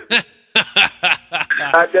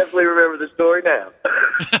 I definitely remember the story now.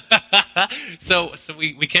 So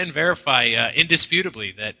we can verify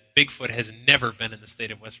indisputably that Bigfoot has never been in the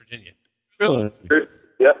state of West Virginia. Really?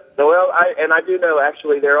 Yep. So, well, I do know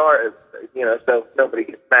actually there are, so nobody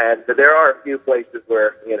gets mad, but there are a few places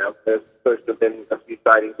where, there's supposed to have been a few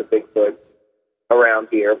sightings of Bigfoot around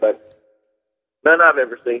here, but none I've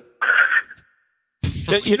ever seen.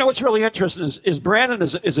 You know what's really interesting is Brandon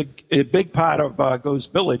is a big part of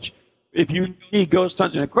Ghost Village. If you need ghost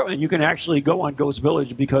hunting equipment, you can actually go on Ghost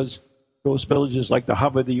Village because Ghost Village is like the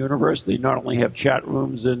hub of the universe. They not only have chat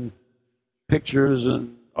rooms and pictures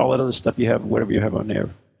and all that other stuff you have, whatever you have on there,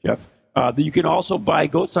 Jeff. You can also buy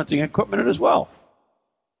ghost hunting equipment as well.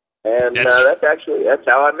 And that's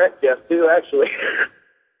how I met Jeff too, actually.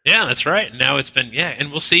 Yeah, that's right. Now it's been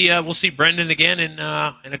and we'll see Brendan again in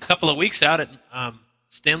a couple of weeks out at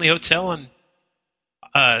Stanley Hotel in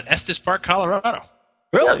Estes Park, Colorado.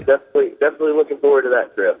 Really? Yeah, definitely looking forward to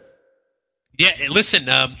that trip. Yeah, listen,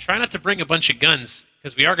 try not to bring a bunch of guns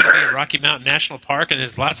because we are going to be in Rocky Mountain National Park and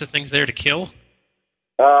there's lots of things there to kill.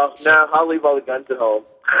 No, I'll leave all the guns at home.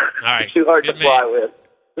 All right, It's too hard to fly with.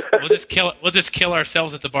 We'll just kill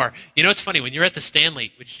ourselves at the bar. You know, it's funny when you're at the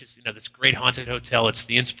Stanley, which is this great haunted hotel. It's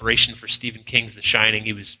the inspiration for Stephen King's The Shining.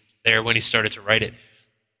 He was there when he started to write it.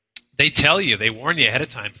 They warn you ahead of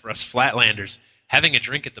time. For us Flatlanders, having a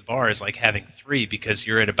drink at the bar is like having 3 because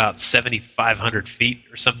you're at about 7,500 feet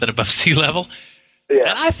or something above sea level.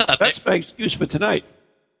 Yeah, and I thought that's my excuse for tonight.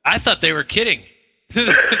 I thought they were kidding.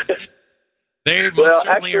 They most Well,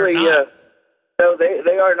 certainly actually, are not. no,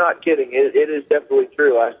 they are not kidding. It is definitely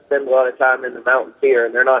true. I spend a lot of time in the mountains here,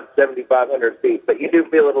 and they're not 7,500 feet, but you do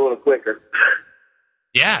feel it a little quicker.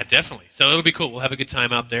 Yeah, definitely. So it'll be cool. We'll have a good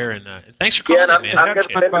time out there, and thanks for calling, and man. I've never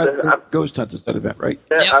been to the Ghost Hunters at event, right?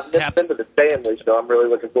 Yeah, I've never been to the Stanley, so I'm really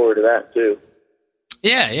looking forward to that too.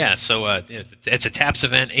 Yeah. So it's a TAPS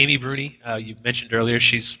event. Amy Bruni, you mentioned earlier,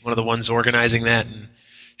 she's one of the ones organizing that, and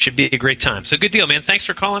should be a great time. So good deal, man. Thanks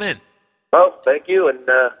for calling in. Oh, thank you, and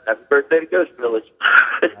happy birthday to Ghost Village.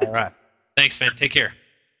 All right. Thanks, man. Take care.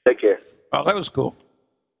 Take care. Oh, that was cool.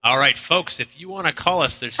 All right, folks, if you want to call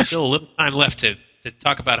us, there's still a little time left to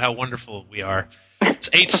talk about how wonderful we are. It's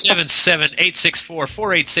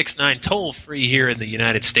 877-864-4869, toll free here in the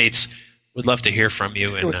United States. We'd love to hear from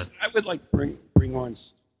you. And I would like to bring on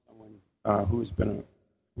someone who's been a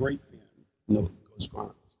great fan of Ghost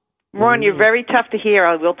Chronicles. Ron, you're very tough to hear,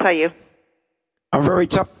 I will tell you. I'm very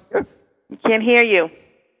tough to hear? Can't hear you.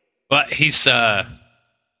 But he's Ron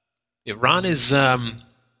is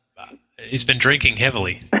he's been drinking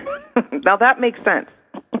heavily. Now that makes sense.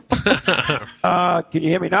 Can you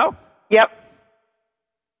hear me now? Yep.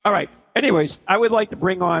 All right. Anyways, I would like to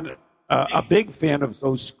bring on a big fan of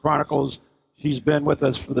Ghost Chronicles. She's been with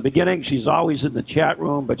us from the beginning. She's always in the chat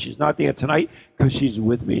room, but she's not there tonight because she's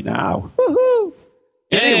with me now. Woohoo!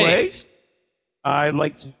 Anyways, I'd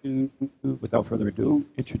like to, without further ado,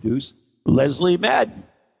 introduce Leslie Madden.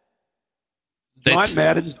 John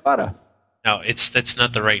Madden's daughter. No, that's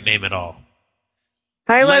not the right name at all.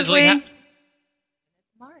 Hi, Leslie.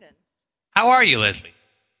 How are you, Leslie?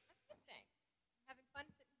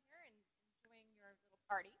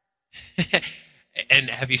 And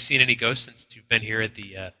have you seen any ghosts since you've been here at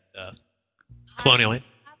the Colonial Inn?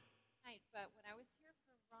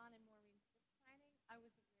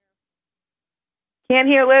 Can't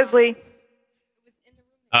hear Leslie.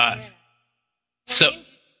 So,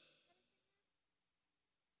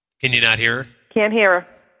 can you not hear her? Can't hear her.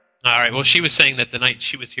 All right. Well, she was saying that the night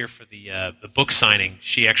she was here for the book signing,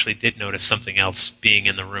 she actually did notice something else being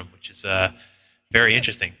in the room, which is very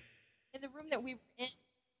interesting. In the room that we were in.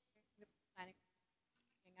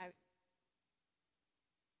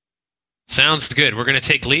 Sounds good. We're going to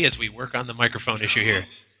take Lee as we work on the microphone issue here.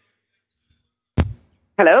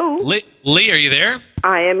 Hello? Lee, are you there?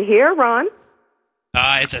 I am here, Ron.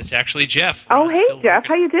 It's actually Jeff. Oh, hey, Jeff.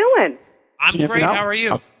 How you doing? I'm great. How are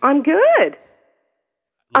you? I'm good.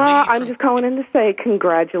 I'm just calling in to say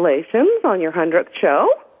congratulations on your 100th show.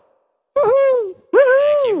 Woohoo!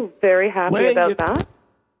 Woohoo! Very happy about that.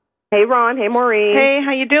 Hey, Ron. Hey, Maureen. Hey,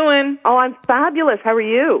 how you doing? Oh, I'm fabulous. How are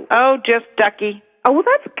you? Oh, just ducky. Oh, well,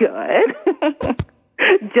 that's good.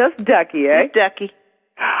 Just ducky, eh? Ducky.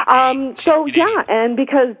 So, yeah, and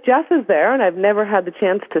because Jeff is there, and I've never had the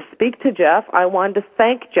chance to speak to Jeff, I wanted to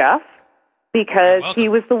thank Jeff because he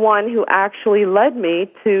was the one who actually led me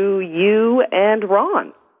to you and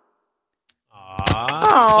Ron.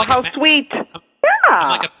 Oh, how sweet. Yeah.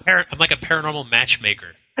 I'm like a paranormal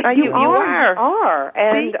matchmaker. You are.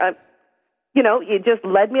 And, you just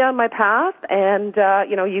led me on my path, and,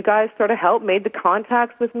 you guys sort of made the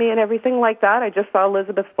contacts with me and everything like that. I just saw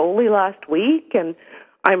Elizabeth Foley last week, and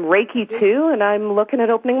I'm Reiki too, and I'm looking at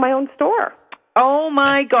opening my own store. Oh,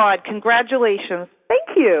 my God. Congratulations.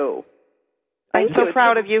 Thank you. I'm so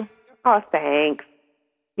proud of you. Oh, thanks.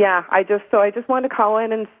 Yeah, I just wanted to call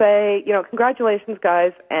in and say, congratulations,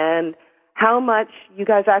 guys, and how much you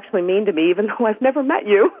guys actually mean to me, even though I've never met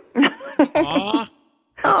you. Aw,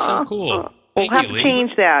 that's so cool. We'll have to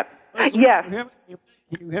change that. Yes. Can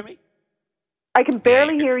you hear me? I can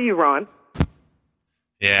barely hear you, Ron.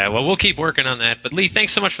 Yeah, well, we'll keep working on that. But, Lee,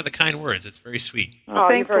 thanks so much for the kind words. It's very sweet. Oh,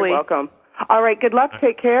 you're very welcome. All right, good luck.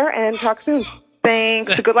 Take care, and talk soon.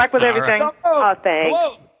 Thanks. Good luck with everything. Right. Oh, thanks.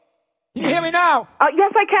 Hello? Can you hear me now?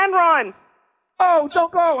 Yes, I can, Ron. Oh,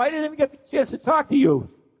 don't go. I didn't even get the chance to talk to you.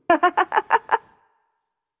 How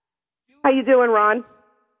you doing, Ron?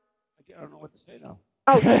 I don't know what to say now.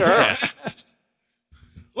 Oh, sure.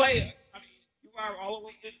 Wait, you are all the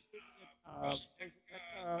way in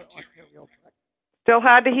Ontario, correct? Still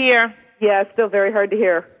hard to hear. Yeah, still very hard to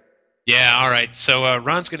hear. Yeah, all right. So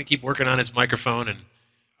Ron's going to keep working on his microphone, and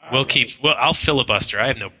I'll filibuster. I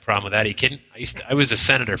have no problem with that. Are you kidding? I was a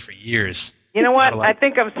senator for years. You know what? I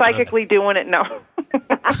think I'm psychically doing it now.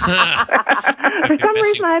 For some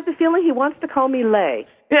reason, I have the feeling he wants to call me Lay.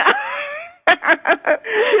 Yeah.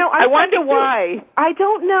 I wonder why. I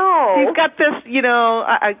don't know. He's got this, we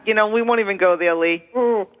won't even go there, Lee.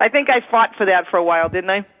 I think I fought for that for a while, didn't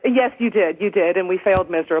I? Yes, you did, and we failed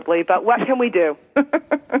miserably, but what can we do?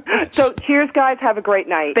 So, cheers, guys. Have a great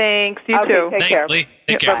night. Thanks, you too. Take Thanks, care. Lee.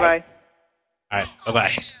 Take care. Bye-bye. All right,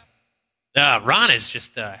 bye-bye. Ron is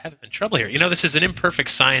just having trouble here. You know, this is an imperfect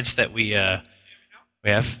science that we have.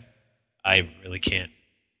 I really can't.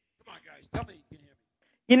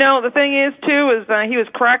 You know, the thing is, too, is he was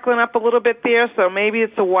crackling up a little bit there, so maybe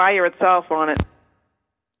it's the wire itself on it.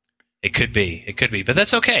 It could be, but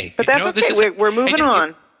that's okay. But that's okay. We're moving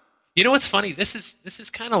on. You know what's funny? This is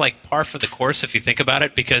kind of like par for the course if you think about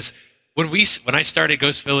it, because when I started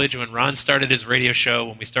Ghost Village, when Ron started his radio show,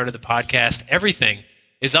 when we started the podcast, everything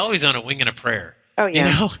is always on a wing and a prayer. Oh yeah.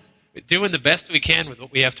 You know, doing the best we can with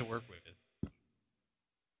what we have to work with.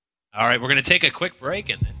 All right, we're going to take a quick break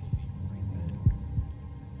and then.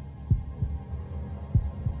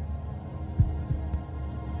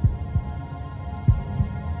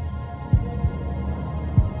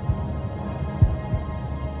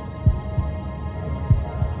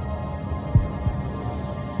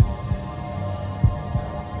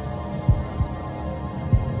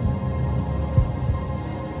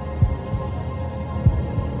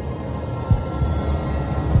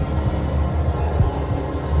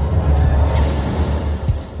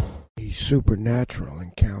 Supernatural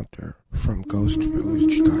encounter from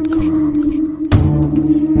ghostvillage.com.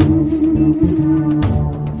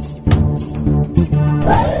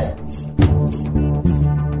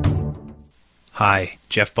 Hi,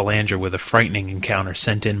 Jeff Belanger with a frightening encounter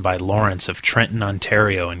sent in by Lawrence of Trenton,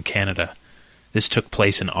 Ontario in Canada. This took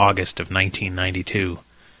place in August of 1992.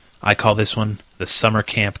 I call this one the Summer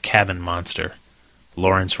Camp Cabin Monster.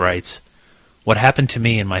 Lawrence writes, "What happened to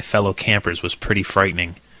me and my fellow campers was pretty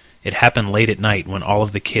frightening. It happened late at night when all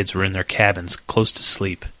of the kids were in their cabins, close to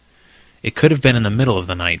sleep. It could have been in the middle of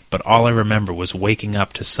the night, but all I remember was waking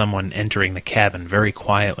up to someone entering the cabin very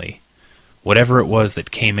quietly. Whatever it was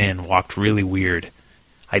that came in walked really weird.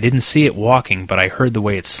 I didn't see it walking, but I heard the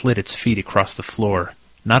way it slid its feet across the floor,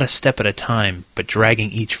 not a step at a time, but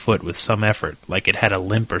dragging each foot with some effort, like it had a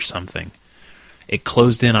limp or something. It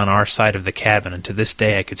closed in on our side of the cabin, and to this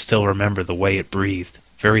day I could still remember the way it breathed,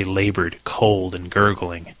 very labored, cold, and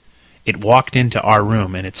gurgling. It walked into our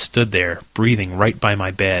room, and it stood there, breathing right by my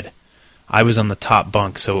bed. I was on the top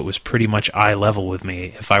bunk, so it was pretty much eye level with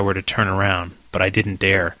me if I were to turn around, but I didn't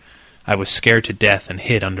dare. I was scared to death and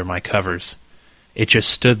hid under my covers. It just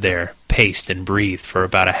stood there, paced and breathed for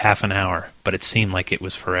about a half an hour, but it seemed like it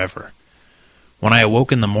was forever. When I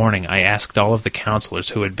awoke in the morning, I asked all of the counselors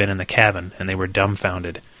who had been in the cabin, and they were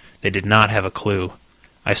dumbfounded. They did not have a clue.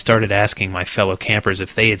 I started asking my fellow campers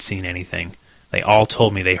if they had seen anything. They all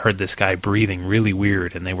told me they heard this guy breathing really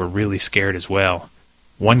weird, and they were really scared as well.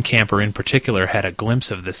 One camper in particular had a glimpse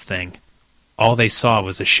of this thing. All they saw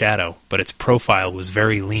was a shadow, but its profile was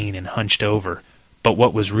very lean and hunched over. But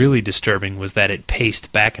what was really disturbing was that it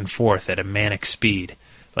paced back and forth at a manic speed,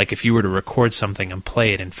 like if you were to record something and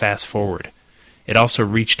play it in fast forward. It also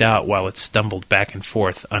reached out while it stumbled back and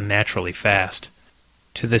forth unnaturally fast.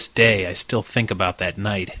 To this day, I still think about that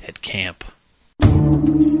night at camp.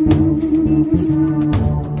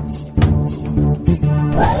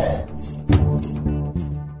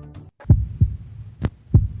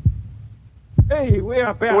 Hey, we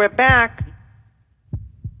are back. We're back. Am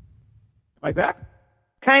I back?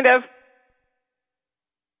 Kind of.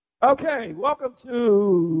 Okay, welcome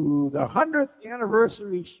to the 100th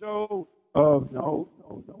anniversary show of, no,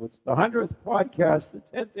 it's the 100th podcast, the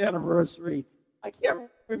 10th anniversary. I can't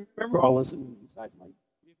remember all this besides my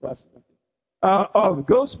glasses. Of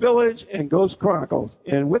Ghost Village and Ghost Chronicles.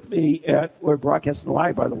 And with me we're broadcasting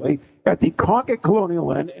live, by the way, at the Concord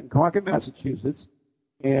Colonial Inn in Concord, Massachusetts.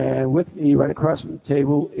 And with me, right across from the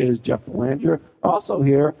table, is Jeff Belanger. Also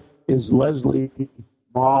here is Leslie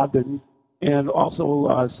Mauden and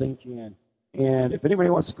also St. Jan. And if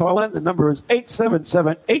anybody wants to call in, the number is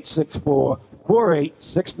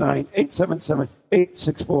 877-864-4869,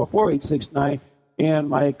 877-864-4869. And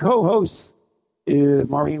my co-host,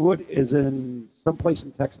 Maureen Wood, is in someplace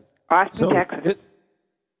in Texas. Austin, Texas.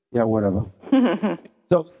 Yeah, whatever.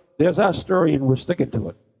 So there's our story, and we're sticking to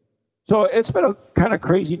it. So it's been a kind of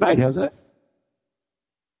crazy night, hasn't it?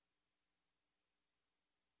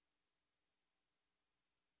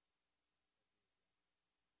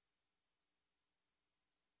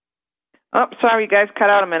 Oh, sorry, you guys, cut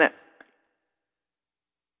out a minute.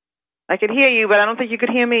 I could hear you, but I don't think you could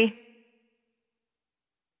hear me.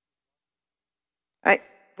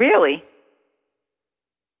 Really?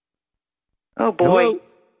 Oh, boy. Hello?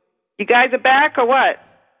 You guys are back or what?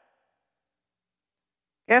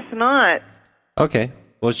 Guess not. Okay.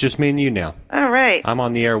 Well, it's just me and you now. All right. I'm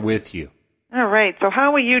on the air with you. All right. So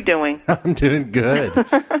how are you doing? I'm doing good.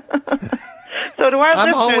 So do our I'm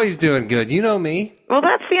listeners... always doing good. You know me. Well,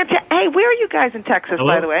 that's fantastic. Hey, where are you guys in Texas,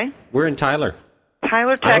 Hello? by the way? We're in Tyler.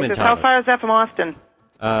 Tyler, I'm in Texas. Tyler. How far is that from Austin?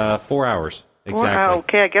 4 hours. Exactly. Well,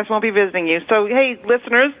 okay, I guess I won't be visiting you. So, hey,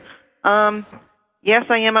 listeners, yes,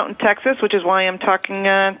 I am out in Texas, which is why I'm talking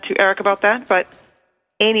to Eric about that. But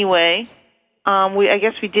anyway, I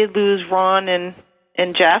guess we did lose Ron and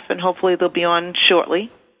Jeff, and hopefully they'll be on shortly.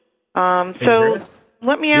 So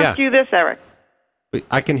let me ask you this, Eric.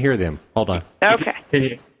 I can hear them. Hold on. Okay.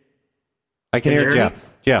 I can hear Jeff.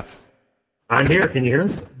 Jeff. I'm here. Can you hear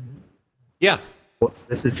us? Yeah. Well,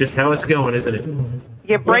 this is just how it's going, isn't it?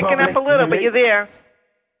 You're breaking up a little, but you're there.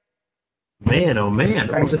 Man, oh man.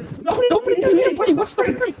 Nobody can hear me. What's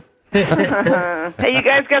the Hey, you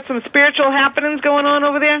guys got some spiritual happenings going on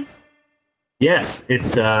over there? Yes,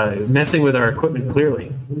 it's messing with our equipment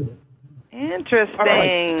clearly. Interesting.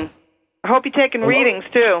 Right. I hope you're taking readings,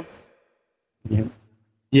 too.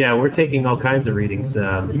 Yeah, we're taking all kinds of readings.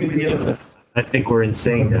 I think we're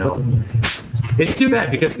insane now. It's too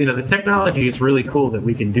bad because, the technology is really cool that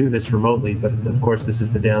we can do this remotely, but of course this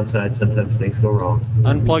is the downside. Sometimes things go wrong.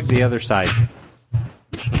 Unplug the other side. How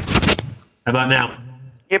about now?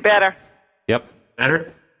 You're better. Yep.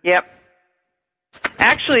 Better? Yep.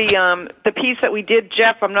 Actually, the piece that we did,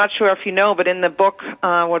 Jeff, I'm not sure if you know, but in the book,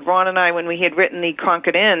 with Ron and I, when we had written the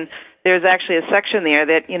Concord Inn, there's actually a section there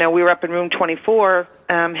that, we were up in room 24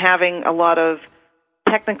 having a lot of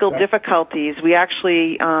technical difficulties. We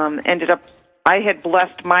actually ended up, I had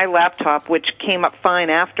blessed my laptop, which came up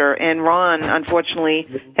fine after, and Ron,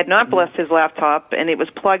 unfortunately, had not blessed his laptop, and it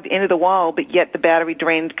was plugged into the wall, but yet the battery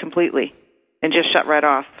drained completely and just shut right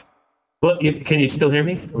off. Well, can you still hear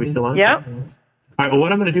me? Are we still on? Yeah. All right, well,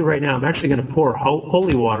 what I'm going to do right now, I'm actually going to pour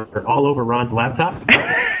holy water all over Ron's laptop.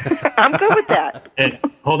 I'm good with that. And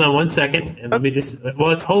hold on one second, and let me just...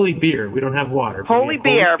 Well, it's holy beer. We don't have water. Holy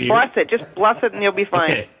beer. Bless it. Just bless it, and you'll be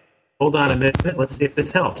fine. Okay. Hold on a minute. Let's see if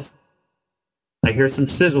this helps. I hear some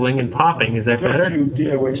sizzling and popping. Is that better?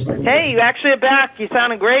 Hey, you actually are back. You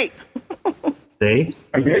sounded great. See?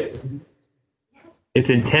 I did? It's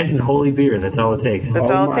intent and holy beer. That's all it takes. That's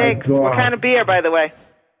all it takes. What kind of beer, by the way?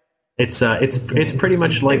 It's pretty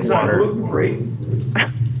much like water. Gluten-free.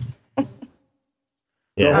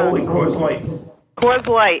 Yeah. Holy Coors Light. Coors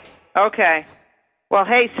Light. Okay. Well,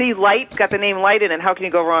 hey, see, Light got the name Light in it. How can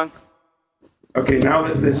you go wrong? Okay, now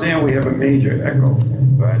that they're saying we have a major echo.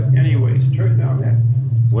 But anyways, turn down that.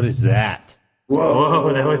 What is that?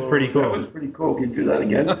 Whoa, that was pretty cool. That was pretty cool. Can you do that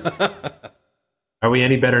again? Are we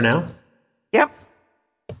any better now? Yep.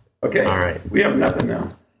 Okay. All right. We have nothing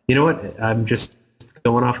now. You know what? I'm just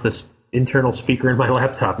going off this internal speaker in my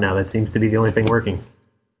laptop now. That seems to be the only thing working.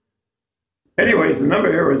 Anyways, the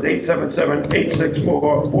number here is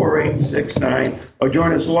 877-864-4869. Or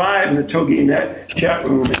join us live in the TogiNet chat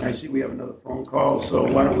room. And I see we have another phone call, so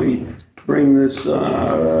why don't we bring this,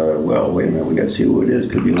 well, wait a minute, we got to see who it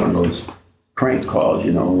is. Could be one of those crank calls,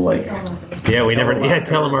 like... Yeah,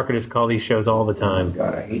 telemarketers call these shows all the time.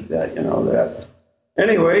 God, I hate that, that.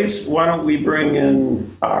 Anyways, why don't we bring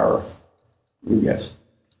in our new guest?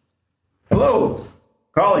 Hello.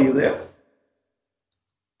 Caller, you there?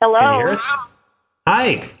 Hello. Can you hear us?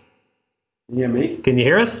 Hi. Can you hear me? Can you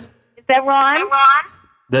hear us? Is that Ron?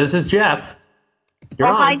 This is Jeff. You're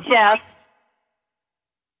on. Hi, Jeff.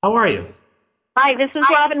 How are you? Hi, this is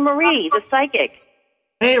Robin Marie, the psychic.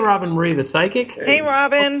 Hey, Robin Marie, the psychic. Hey,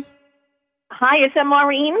 Robin. Hi, is that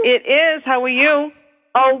Maureen? It is. How are you?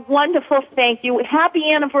 Oh, wonderful. Thank you.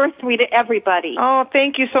 Happy anniversary to everybody. Oh,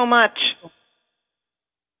 thank you so much.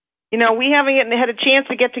 We haven't had a chance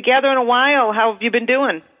to get together in a while. How have you been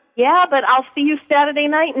doing? Yeah, but I'll see you Saturday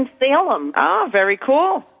night in Salem. Oh, very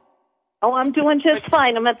cool. Oh, I'm doing just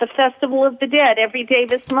fine. I'm at the Festival of the Dead every day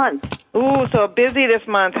this month. Ooh, so busy this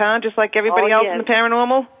month, huh? Just like everybody else in the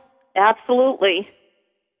paranormal? Absolutely.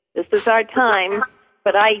 This is our time.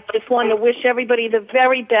 But I just want to wish everybody the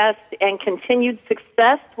very best and continued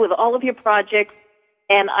success with all of your projects.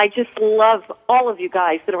 And I just love all of you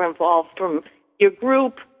guys that are involved, from your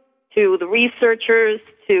group to the researchers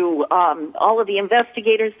to all of the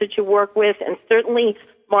investigators that you work with, and certainly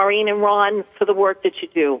Maureen and Ron for the work that you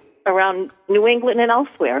do around New England and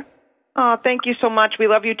elsewhere. Oh, thank you so much. We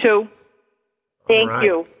love you, too. Thank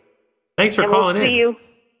you. Thanks for calling in. See you.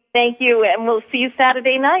 Thank you, and we'll see you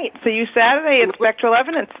Saturday night. See you Saturday at Spectral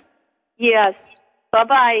Evidence. Yes.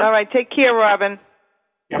 Bye-bye. All right, take care, Robin.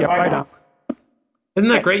 Yeah, bye now. Isn't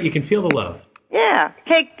that great? You can feel the love. Yeah.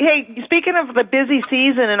 Hey, speaking of the busy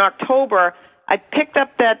season in October, I picked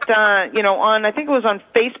up that, on, I think it was on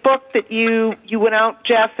Facebook that you went out,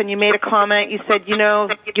 Jeff, and you made a comment. You said,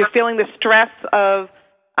 you're feeling the stress of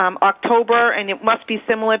October, and it must be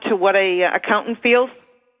similar to what a accountant feels.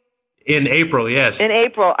 In April, yes. In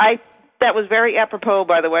April. That was very apropos,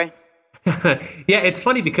 by the way. Yeah, it's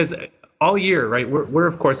funny because all year, right? We're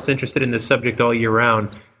of course interested in this subject all year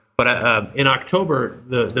round. But in October,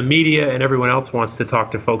 the media and everyone else wants to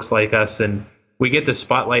talk to folks like us, and we get the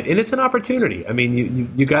spotlight, and it's an opportunity. I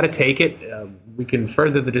mean, you got to take it. We can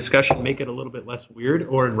further the discussion, make it a little bit less weird,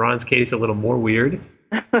 or in Ron's case, a little more weird,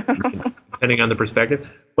 depending on the perspective.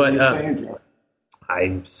 But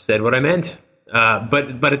I said what I meant.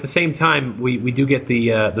 But at the same time, we do get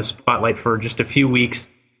the spotlight for just a few weeks.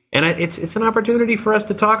 And it's an opportunity for us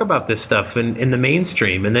to talk about this stuff in the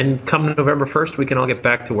mainstream. And then come November 1st, we can all get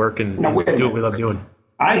back to work and do what we love doing.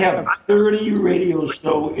 I have 30 radio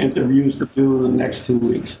show interviews to do in the next 2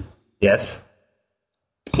 weeks. Yes.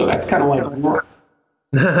 So that's kind of like work.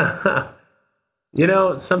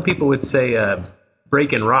 Some people would say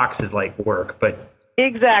breaking rocks is like work, but...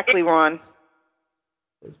 Exactly, Ron.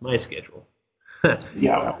 It's my schedule.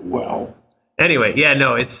 Yeah, well... Anyway, yeah,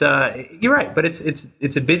 no, it's you're right, but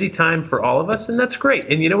it's a busy time for all of us, and that's great.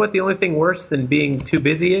 And you know what? The only thing worse than being too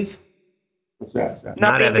busy is what's that?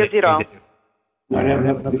 Not being busy at all. Not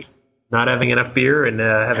having enough beer and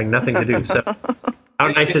having nothing to do. So, how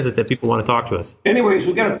nice is it that people want to talk to us? Anyways,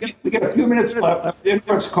 we got a few minutes left. If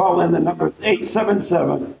you call in, the number is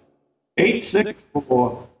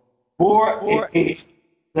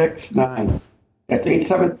 877-864-4869. That's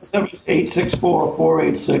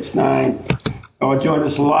 877-864-4869. Or join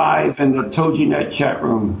us live in the TojiNet chat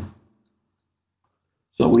room.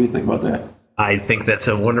 So what do you think about that? I think that's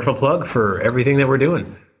a wonderful plug for everything that we're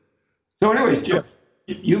doing. So anyways, Jeff,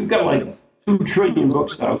 you've got like 2 trillion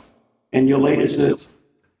books out, and your latest is?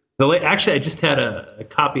 Actually, I just had a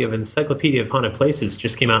copy of Encyclopedia of Haunted Places,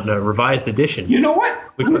 just came out in a revised edition. You know what?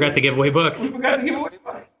 We forgot to give away books. We forgot to give away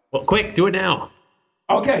books. Well, quick, do it now.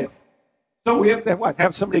 Okay. So we have to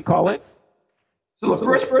have somebody call in. So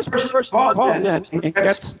the first calls in and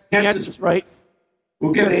gets the answers right.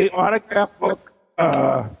 We'll get an autograph book.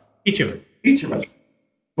 Each of us.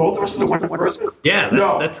 Both of us the one person. Yeah,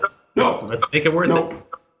 let's make it worth it.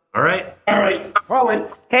 All right. Call in.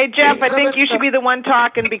 Hey Jeff, I think you should be the one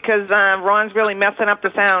talking because Ron's really messing up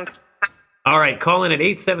the sound. All right, call in at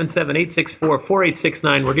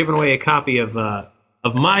 877-864-4869. We're giving away a copy of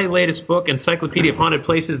my latest book, Encyclopedia of Haunted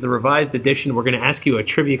Places, the revised edition. We're going to ask you a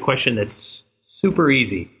trivia question that's super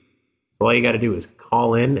easy. So all you got to do is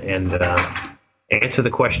call in and answer the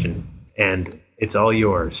question, and it's all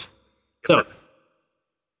yours. So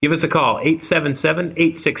give us a call,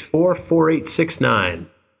 877-864-4869.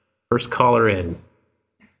 First caller in.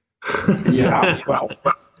 Yeah, well.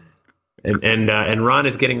 And Ron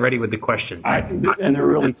is getting ready with the questions. And they're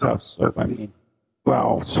really tough, so I mean,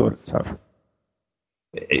 well, sort of tough.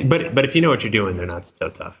 But if you know what you're doing, they're not so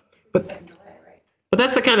tough. But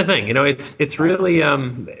that's the kind of thing, it's really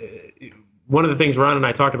one of the things Ron and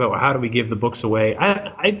I talked about. How do we give the books away?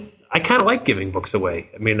 I kind of like giving books away.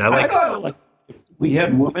 I mean, I like if we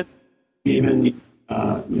had women even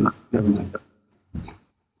never mind.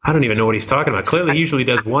 I don't even know what he's talking about. Clearly, he usually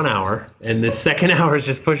does 1 hour, and the second hour is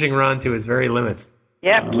just pushing Ron to his very limits.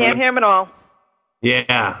 Yep, can't hear him at all.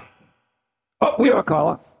 Yeah. Oh, we have a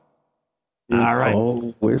caller. All right.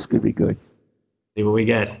 Oh, this could be good. See what we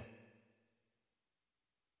get.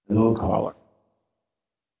 No caller.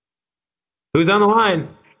 Who's on the line?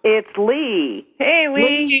 It's Lee. Hey,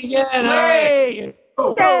 Lee. Hey! Hey,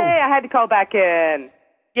 I had to call back in.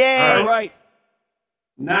 Yay. All right.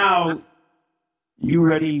 Now, you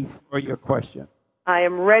ready for your question? I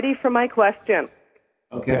am ready for my question.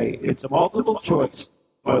 Okay, it's a multiple choice.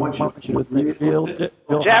 I want you to reveal it.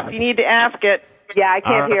 Jeff, you need to ask it. Yeah, I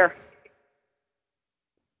can't hear.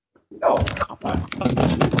 No.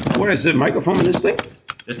 What is it, microphone in this thing?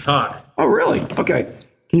 Just talk. Oh, really? Okay.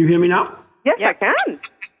 Can you hear me now? Yes, I can.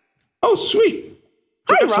 Oh, sweet.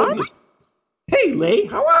 Hi, Ron. Hey, Lee.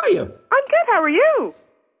 How are you? I'm good. How are you?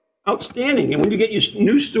 Outstanding. And when you get your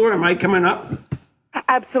new store, am I coming up?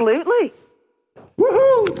 Absolutely.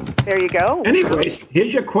 Woohoo! There you go. Anyways,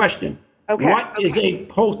 here's your question. Okay. What is a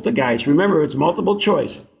poltergeist? Remember, it's multiple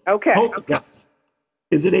choice. Okay. Poltergeist.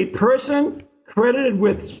 Is it a person credited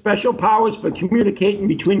with special powers for communicating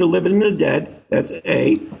between the living and the dead? That's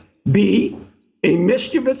A. B. A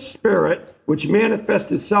mischievous spirit which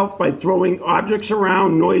manifests itself by throwing objects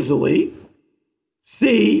around noisily.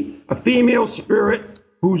 C. A female spirit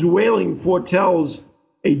whose wailing foretells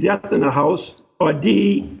a death in the house. Or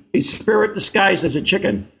D. A spirit disguised as a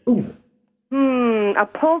chicken. Ooh. A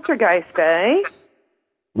poltergeist, eh?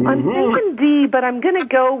 I'm thinking D, but I'm going to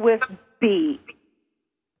go with B.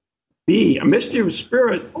 B, a mischievous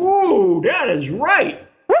spirit. Ooh, that is right.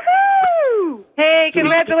 Woohoo! Hey,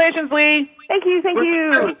 congratulations, Lee. Thank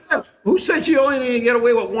you. Who said you only need to get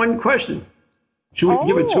away with one question? Should we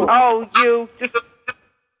give it to her? Oh, you just.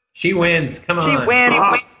 She wins. Come on. She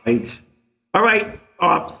wins. All right.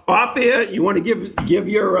 Off here, you want to give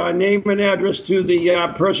your name and address to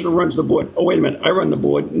the person who runs the board. Oh, wait a minute. I run the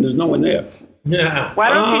board, and there's no one there. Yeah. Why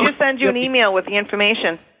don't we just send you an email with the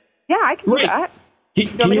information? Yeah, I can do that.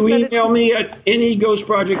 Can you email me at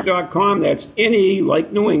neghostproject.com? That's NE,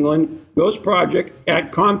 like New England, ghostproject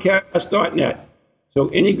at Comcast.net. So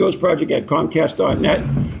neghostproject at Comcast.net.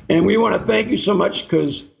 And we want to thank you so much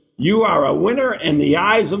because you are a winner in the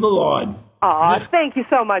eyes of the Lord. Aw, thank you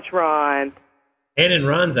so much, Ron. And in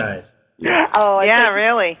Ron's eyes. Oh, yeah,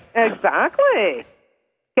 really. Exactly.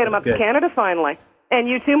 Get him up to Canada finally. And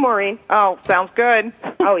you too, Maureen. Oh, sounds good.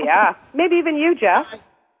 Oh, yeah. Maybe even you, Jeff.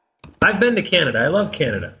 I've been to Canada. I love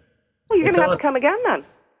Canada. Well, you're going It's to have awesome. to come again then.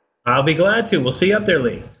 I'll be glad to. We'll see you up there,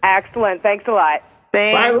 Lee. Excellent. Thanks a lot.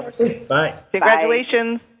 Thanks. Bye.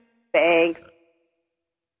 Congratulations. Thanks.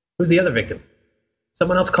 Who's the other victim?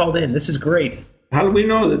 Someone else called in. This is great. How do we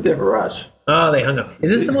know that they're for us? Oh, they hung up. Is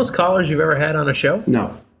this the most callers you've ever had on a show?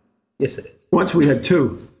 No. Yes, it is. Once we had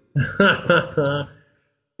 2.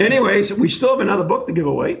 Anyways, we still have another book to give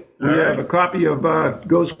away. We have a copy of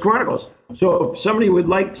Ghost Chronicles. So if somebody would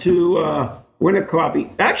like to win a copy,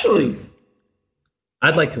 actually,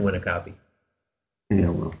 I'd like to win a copy. Yeah,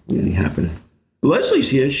 well, it ain't happening. Leslie's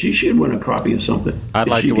here. She should win a copy of something. I'd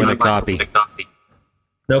like to win a copy.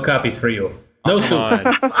 No copies for you. No soup. I have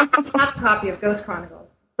a copy of Ghost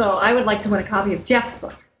Chronicles, so I would like to win a copy of Jeff's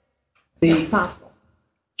book. See, If possible.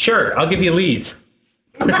 Sure, I'll give you Lee's.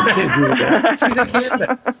 She's in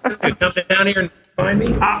Canada. You come down here and find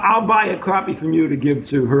me? I'll buy a copy from you to give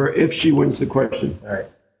to her if she wins the question. All right.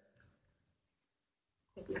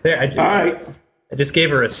 There, I just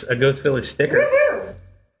gave her a Ghost Village sticker.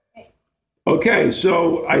 Okay,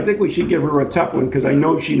 so I think we should give her a tough one because I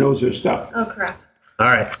know she knows her stuff. Oh, crap. All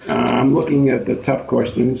right. I'm looking at the tough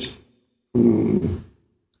questions.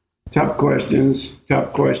 Tough questions.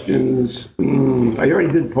 I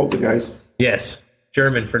already did Poltergeist. Yes,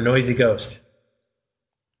 German for noisy ghost.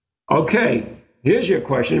 Okay, here's your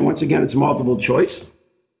question. Once again, it's multiple choice.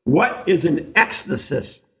 What is an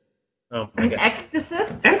exorcist? Oh my An God.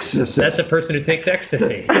 exorcist? Exorcist. That's a person who takes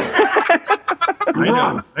ecstasy.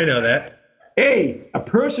 Wrong. I know that. A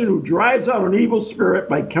person who drives out an evil spirit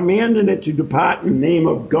by commanding it to depart in the name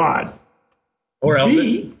of God. Or Elvis.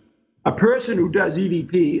 B, a person who does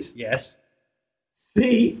EVPs. Yes.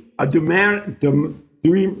 C, a demonic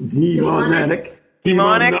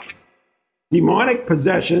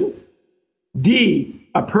possession. D,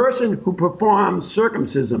 a person who performs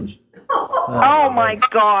circumcisions. Oh my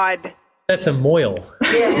God. That's a moil.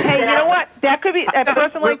 Hey, you know what? That could be a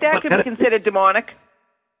person like that could be considered demonic.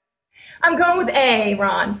 I'm going with A,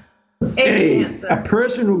 Ron. A, a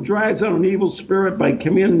person who drives out an evil spirit by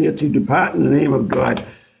commanding it to depart in the name of God.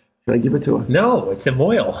 Should I give it to her? No, it's a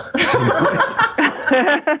moil.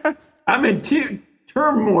 I'm in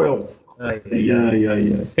turmoil.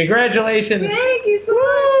 Yeah. Congratulations. Thank you so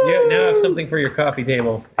much. You now have something for your coffee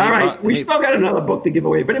table. All right, we still got another book to give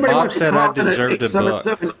away. If anybody Bob wants to said call I deserved a book.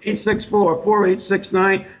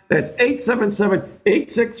 877-864-4869. That's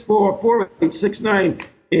 877-864-4869.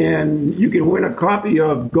 And you can win a copy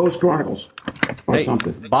of Ghost Chronicles or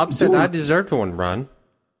something. Bob said I deserved one, Ron.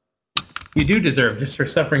 You do deserve just for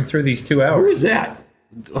suffering through these 2 hours. Who is that?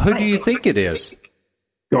 Who do you think it is?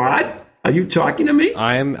 God? Are you talking to me?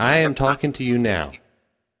 I am talking to you now.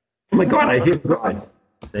 Oh my God, I hear God.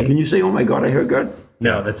 Can you say, oh my God, I hear God?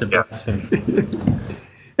 No, that's a blasphemy.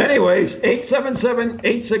 Anyways,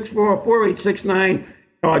 877-864-4869.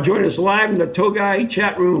 Join us live in the Togai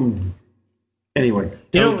chat room. Anyway.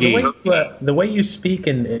 You know, the way you speak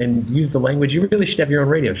and use the language, you really should have your own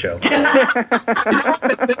radio show.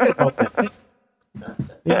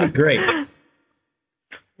 That'd be great.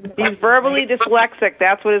 He's verbally dyslexic.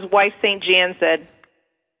 That's what his wife, St. Jan, said.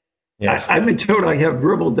 Yes. I've been told I have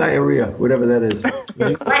verbal diarrhea, whatever that is.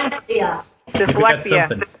 Dyslexia. We got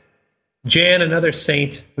something. Jan, another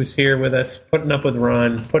saint who's here with us, putting up with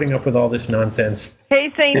Ron, putting up with all this nonsense.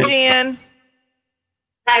 Hey, St. Jan.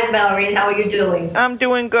 Hi, Valerie. How are you doing? I'm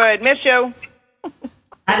doing good. Miss you.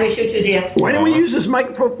 I miss you too, dear. Why didn't we use this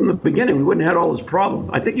microphone from the beginning? We wouldn't have had all this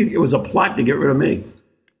problem. I think it was a plot to get rid of me.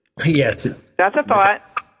 Yes. That's a thought.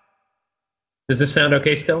 Does this sound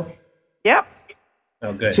okay still? Yep.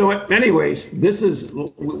 Oh, good. So anyways,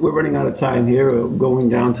 we're running out of time here, going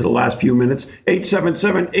down to the last few minutes.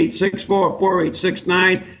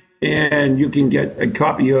 877-864-4869, and you can get a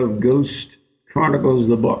copy of Ghost Chronicles,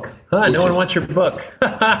 the book. No one wants your book.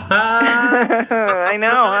 I know,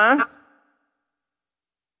 huh?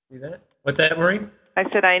 See that? What's that, Marie? I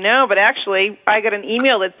said, I know, but actually, I got an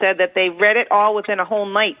email that said that they read it all within a whole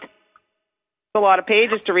night. It's a lot of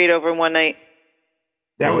pages to read over in one night.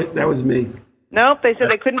 That was me. Nope, they said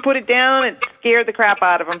they couldn't put it down. It scared the crap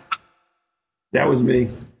out of them. That was me.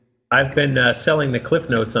 I've been selling the Cliff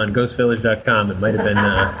Notes on GhostVillage.com. It might have been.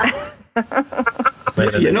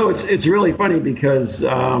 You know, it's really funny because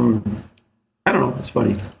I don't know. It's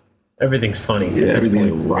funny. Everything's funny. Yeah,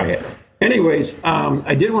 everything's a riot. Anyways,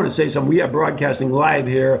 I did want to say something. We are broadcasting live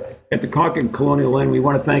here at the Concord Colonial Inn. We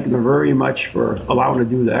want to thank them very much for allowing to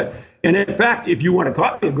do that. And in fact, if you want a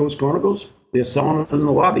copy of Ghost Chronicles, they're selling it in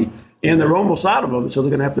the lobby. And they're almost out of them, so they're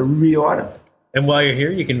going to have to reorder. And while you're here,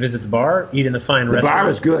 you can visit the bar, eat in the fine restaurant. The bar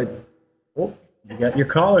is good. Oh, you got your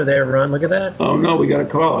caller there, Ron. Look at that. Oh, no, we got a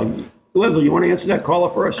caller. Leslie, you want to answer that caller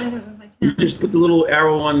first? I don't know. You just put the little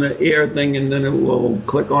arrow on the air thing, and then it will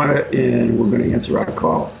click on it, and we're going to answer our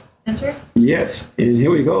call. Enter? Yes, and here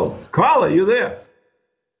we go. Caller, you there?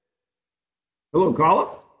 Hello, caller?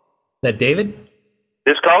 Is that David?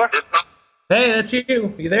 This caller? Hey, that's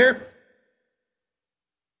you. You there?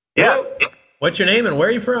 Yeah. Hello? What's your name and where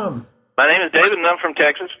are you from? My name is David, and I'm from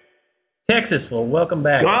Texas. Texas. Well, welcome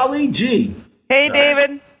back. Golly gee. Hey,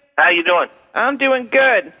 David. How you doing? I'm doing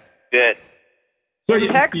good. Good. So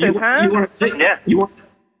Texas, huh? You want to take? Yeah. You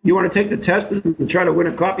want to take the test and try to win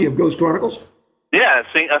a copy of Ghost Chronicles? Yeah,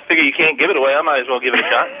 I figure you can't give it away. I might as well give it a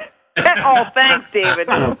shot. Oh, thanks, David.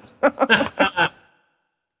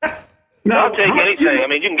 No, I'll take anything. I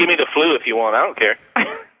mean, you can give me the flu if you want. I don't care.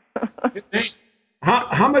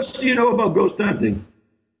 How much do you know about ghost hunting?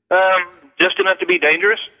 Just enough to be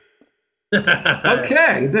dangerous.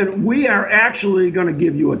 Okay, then we are actually going to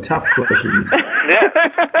give you a tough question. Yeah.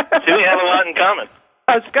 See, we have a lot in common.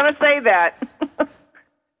 I was going to say that.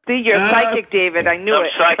 See, you're psychic, David. I knew I'm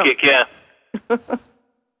it. psychic, yeah.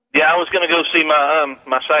 Yeah, I was going to go see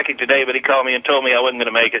my psychic today, but he called me and told me I wasn't going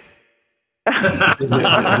to make it.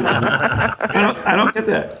 I don't get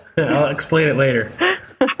that. I'll explain it later.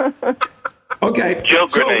 Okay.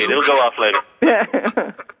 Joke grenade. It'll go off later.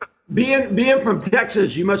 Being from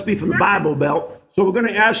Texas, you must be from the Bible Belt. So we're going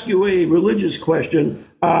to ask you a religious question.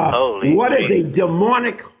 What is a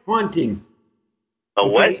demonic haunting? A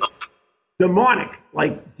what? Demonic,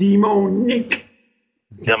 like demonic.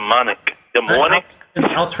 Demonic. Demonic?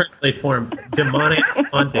 I'll translate for him. Demonic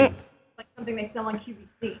haunting. Like something they sell on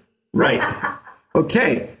QVC. Right.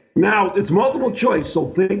 Okay. Now, it's multiple choice, so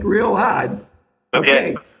think real hard.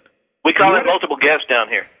 Okay. We call it multiple guests down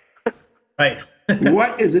here. Right.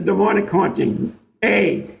 What is a demonic haunting?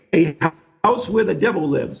 A house where the devil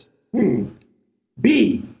lives.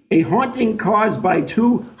 B, a haunting caused by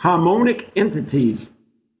two harmonic entities.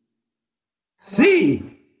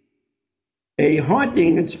 C, a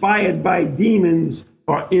haunting inspired by demons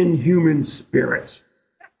or inhuman spirits.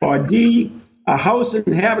 Or D, a house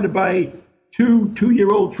inhabited by two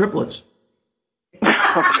 2-year-old triplets.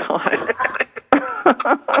 Oh, God.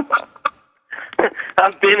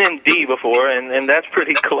 I've been in D before, and that's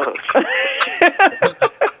pretty close.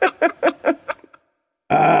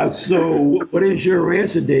 So what is your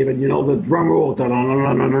answer, David? You know, the drum roll.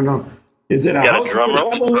 No. Is it a house? Drum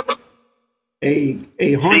roll? A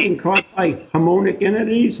haunting caused by harmonic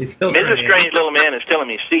entities? Mrs. Strange Little Man is telling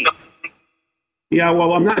me C. Yeah,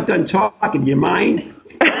 well, I'm not done talking. Do you mind?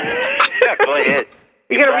 Yeah, go ahead.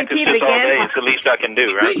 You got to practice repeat it this all again? day. It's the least I can do,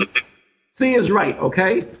 right? C is right,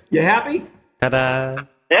 okay? You happy? Ta-da.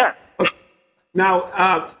 Yeah. Okay.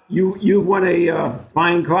 Now, you want a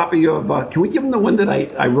fine copy of... can we give them the one that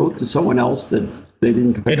I wrote to someone else that they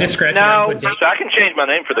didn't pick up? No, so I can change my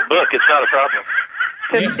name for the book. It's not a problem.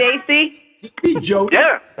 To Stacy? Hey, Joe.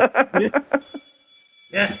 Yeah.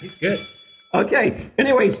 Yeah, he's good. Okay.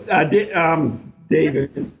 Anyways,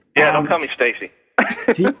 David. Yeah, don't call me Stacy.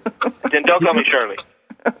 Then don't call me Shirley.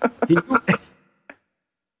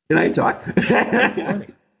 Can I talk?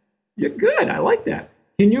 You're good. I like that.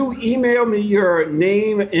 Can you email me your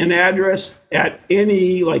name and address at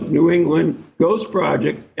any, like New England Ghost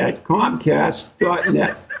Project at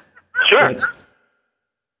Comcast.net? Sure.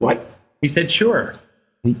 What? He said sure.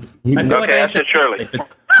 I feel like I said Shirley.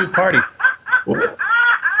 Two parties. What?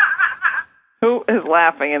 Who is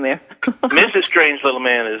laughing in there? Mrs. Strange Little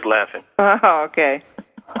Man is laughing. Oh, okay.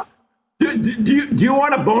 Do you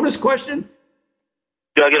want a bonus question?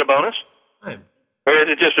 Do I get a bonus? Or is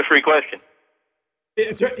it just a free question?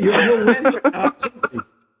 You'll win something.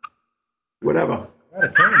 Whatever. I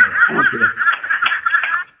don't care.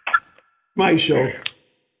 My show.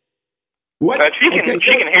 What? She can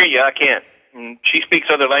hear you. I can't. She speaks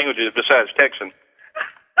other languages besides Texan.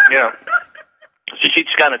 Yeah. So she's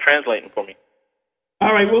kind of translating for me.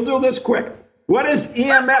 All right, we'll do this quick. What does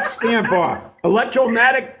EMF stand for?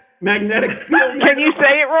 Electromagnetic field. Can you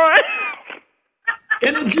say it, Ron?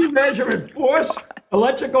 Energy measurement force,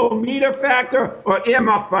 electrical meter factor, or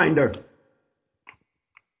EMF finder?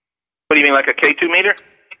 What do you mean, like a K2 meter?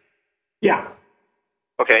 Yeah.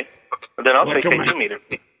 Okay. Then I'll say K2 meter.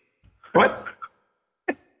 What?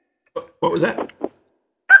 What was that?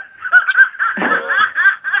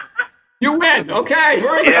 You win. Okay.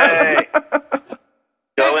 Very Yay.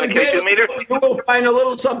 Do I win a K2 meter? You will find a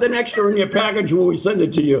little something extra in your package when we send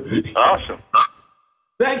it to you. Awesome.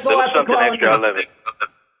 Thanks a lot for something calling. extra. I love it.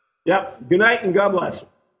 Yep. Good night and God bless.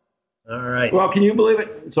 All right. Well, can you believe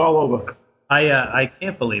it? It's all over. I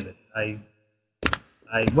can't believe it.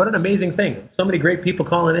 What an amazing thing. So many great people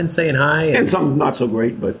calling in saying hi. And some not so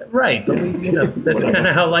great, but... Right. But that's kind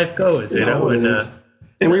of how life goes, you know.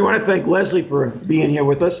 And we want to thank Leslie for being here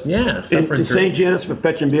with us. Yeah. And St. Janice for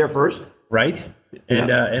fetching beer first. Right.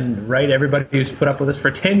 And everybody who's put up with us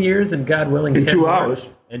for 10 years and God willing... In 10 2 more. hours.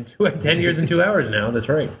 And 10 years and 2 hours now. That's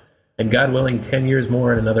right. And God willing, 10 years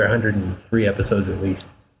more and another 103 episodes at least.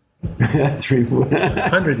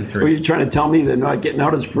 103. Were you trying to tell me they're not getting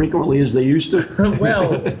out as frequently as they used to?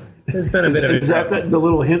 Well, there's been a bit of... Is that the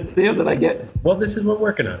little hint there that I get? Well, this is what we're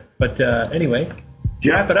working on. But anyway,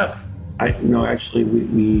 wrap it up. No, actually,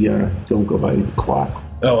 we don't go by the clock.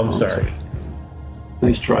 Oh, I'm sorry.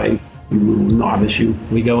 Nice try, you little novice you.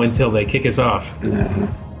 We go until they kick us off.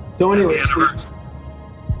 So anyway,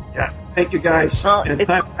 yeah, thank you guys. And it's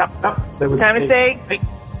time to wrap up. Time to say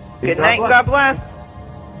good night. God bless.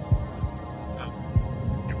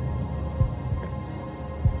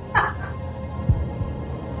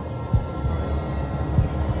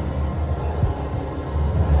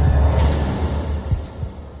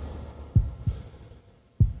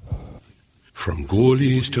 From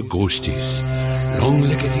goalies to ghosties,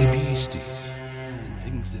 long-leggedy beasties, and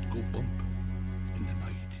things that go bump in the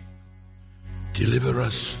night. Deliver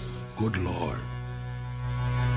us, good Lord.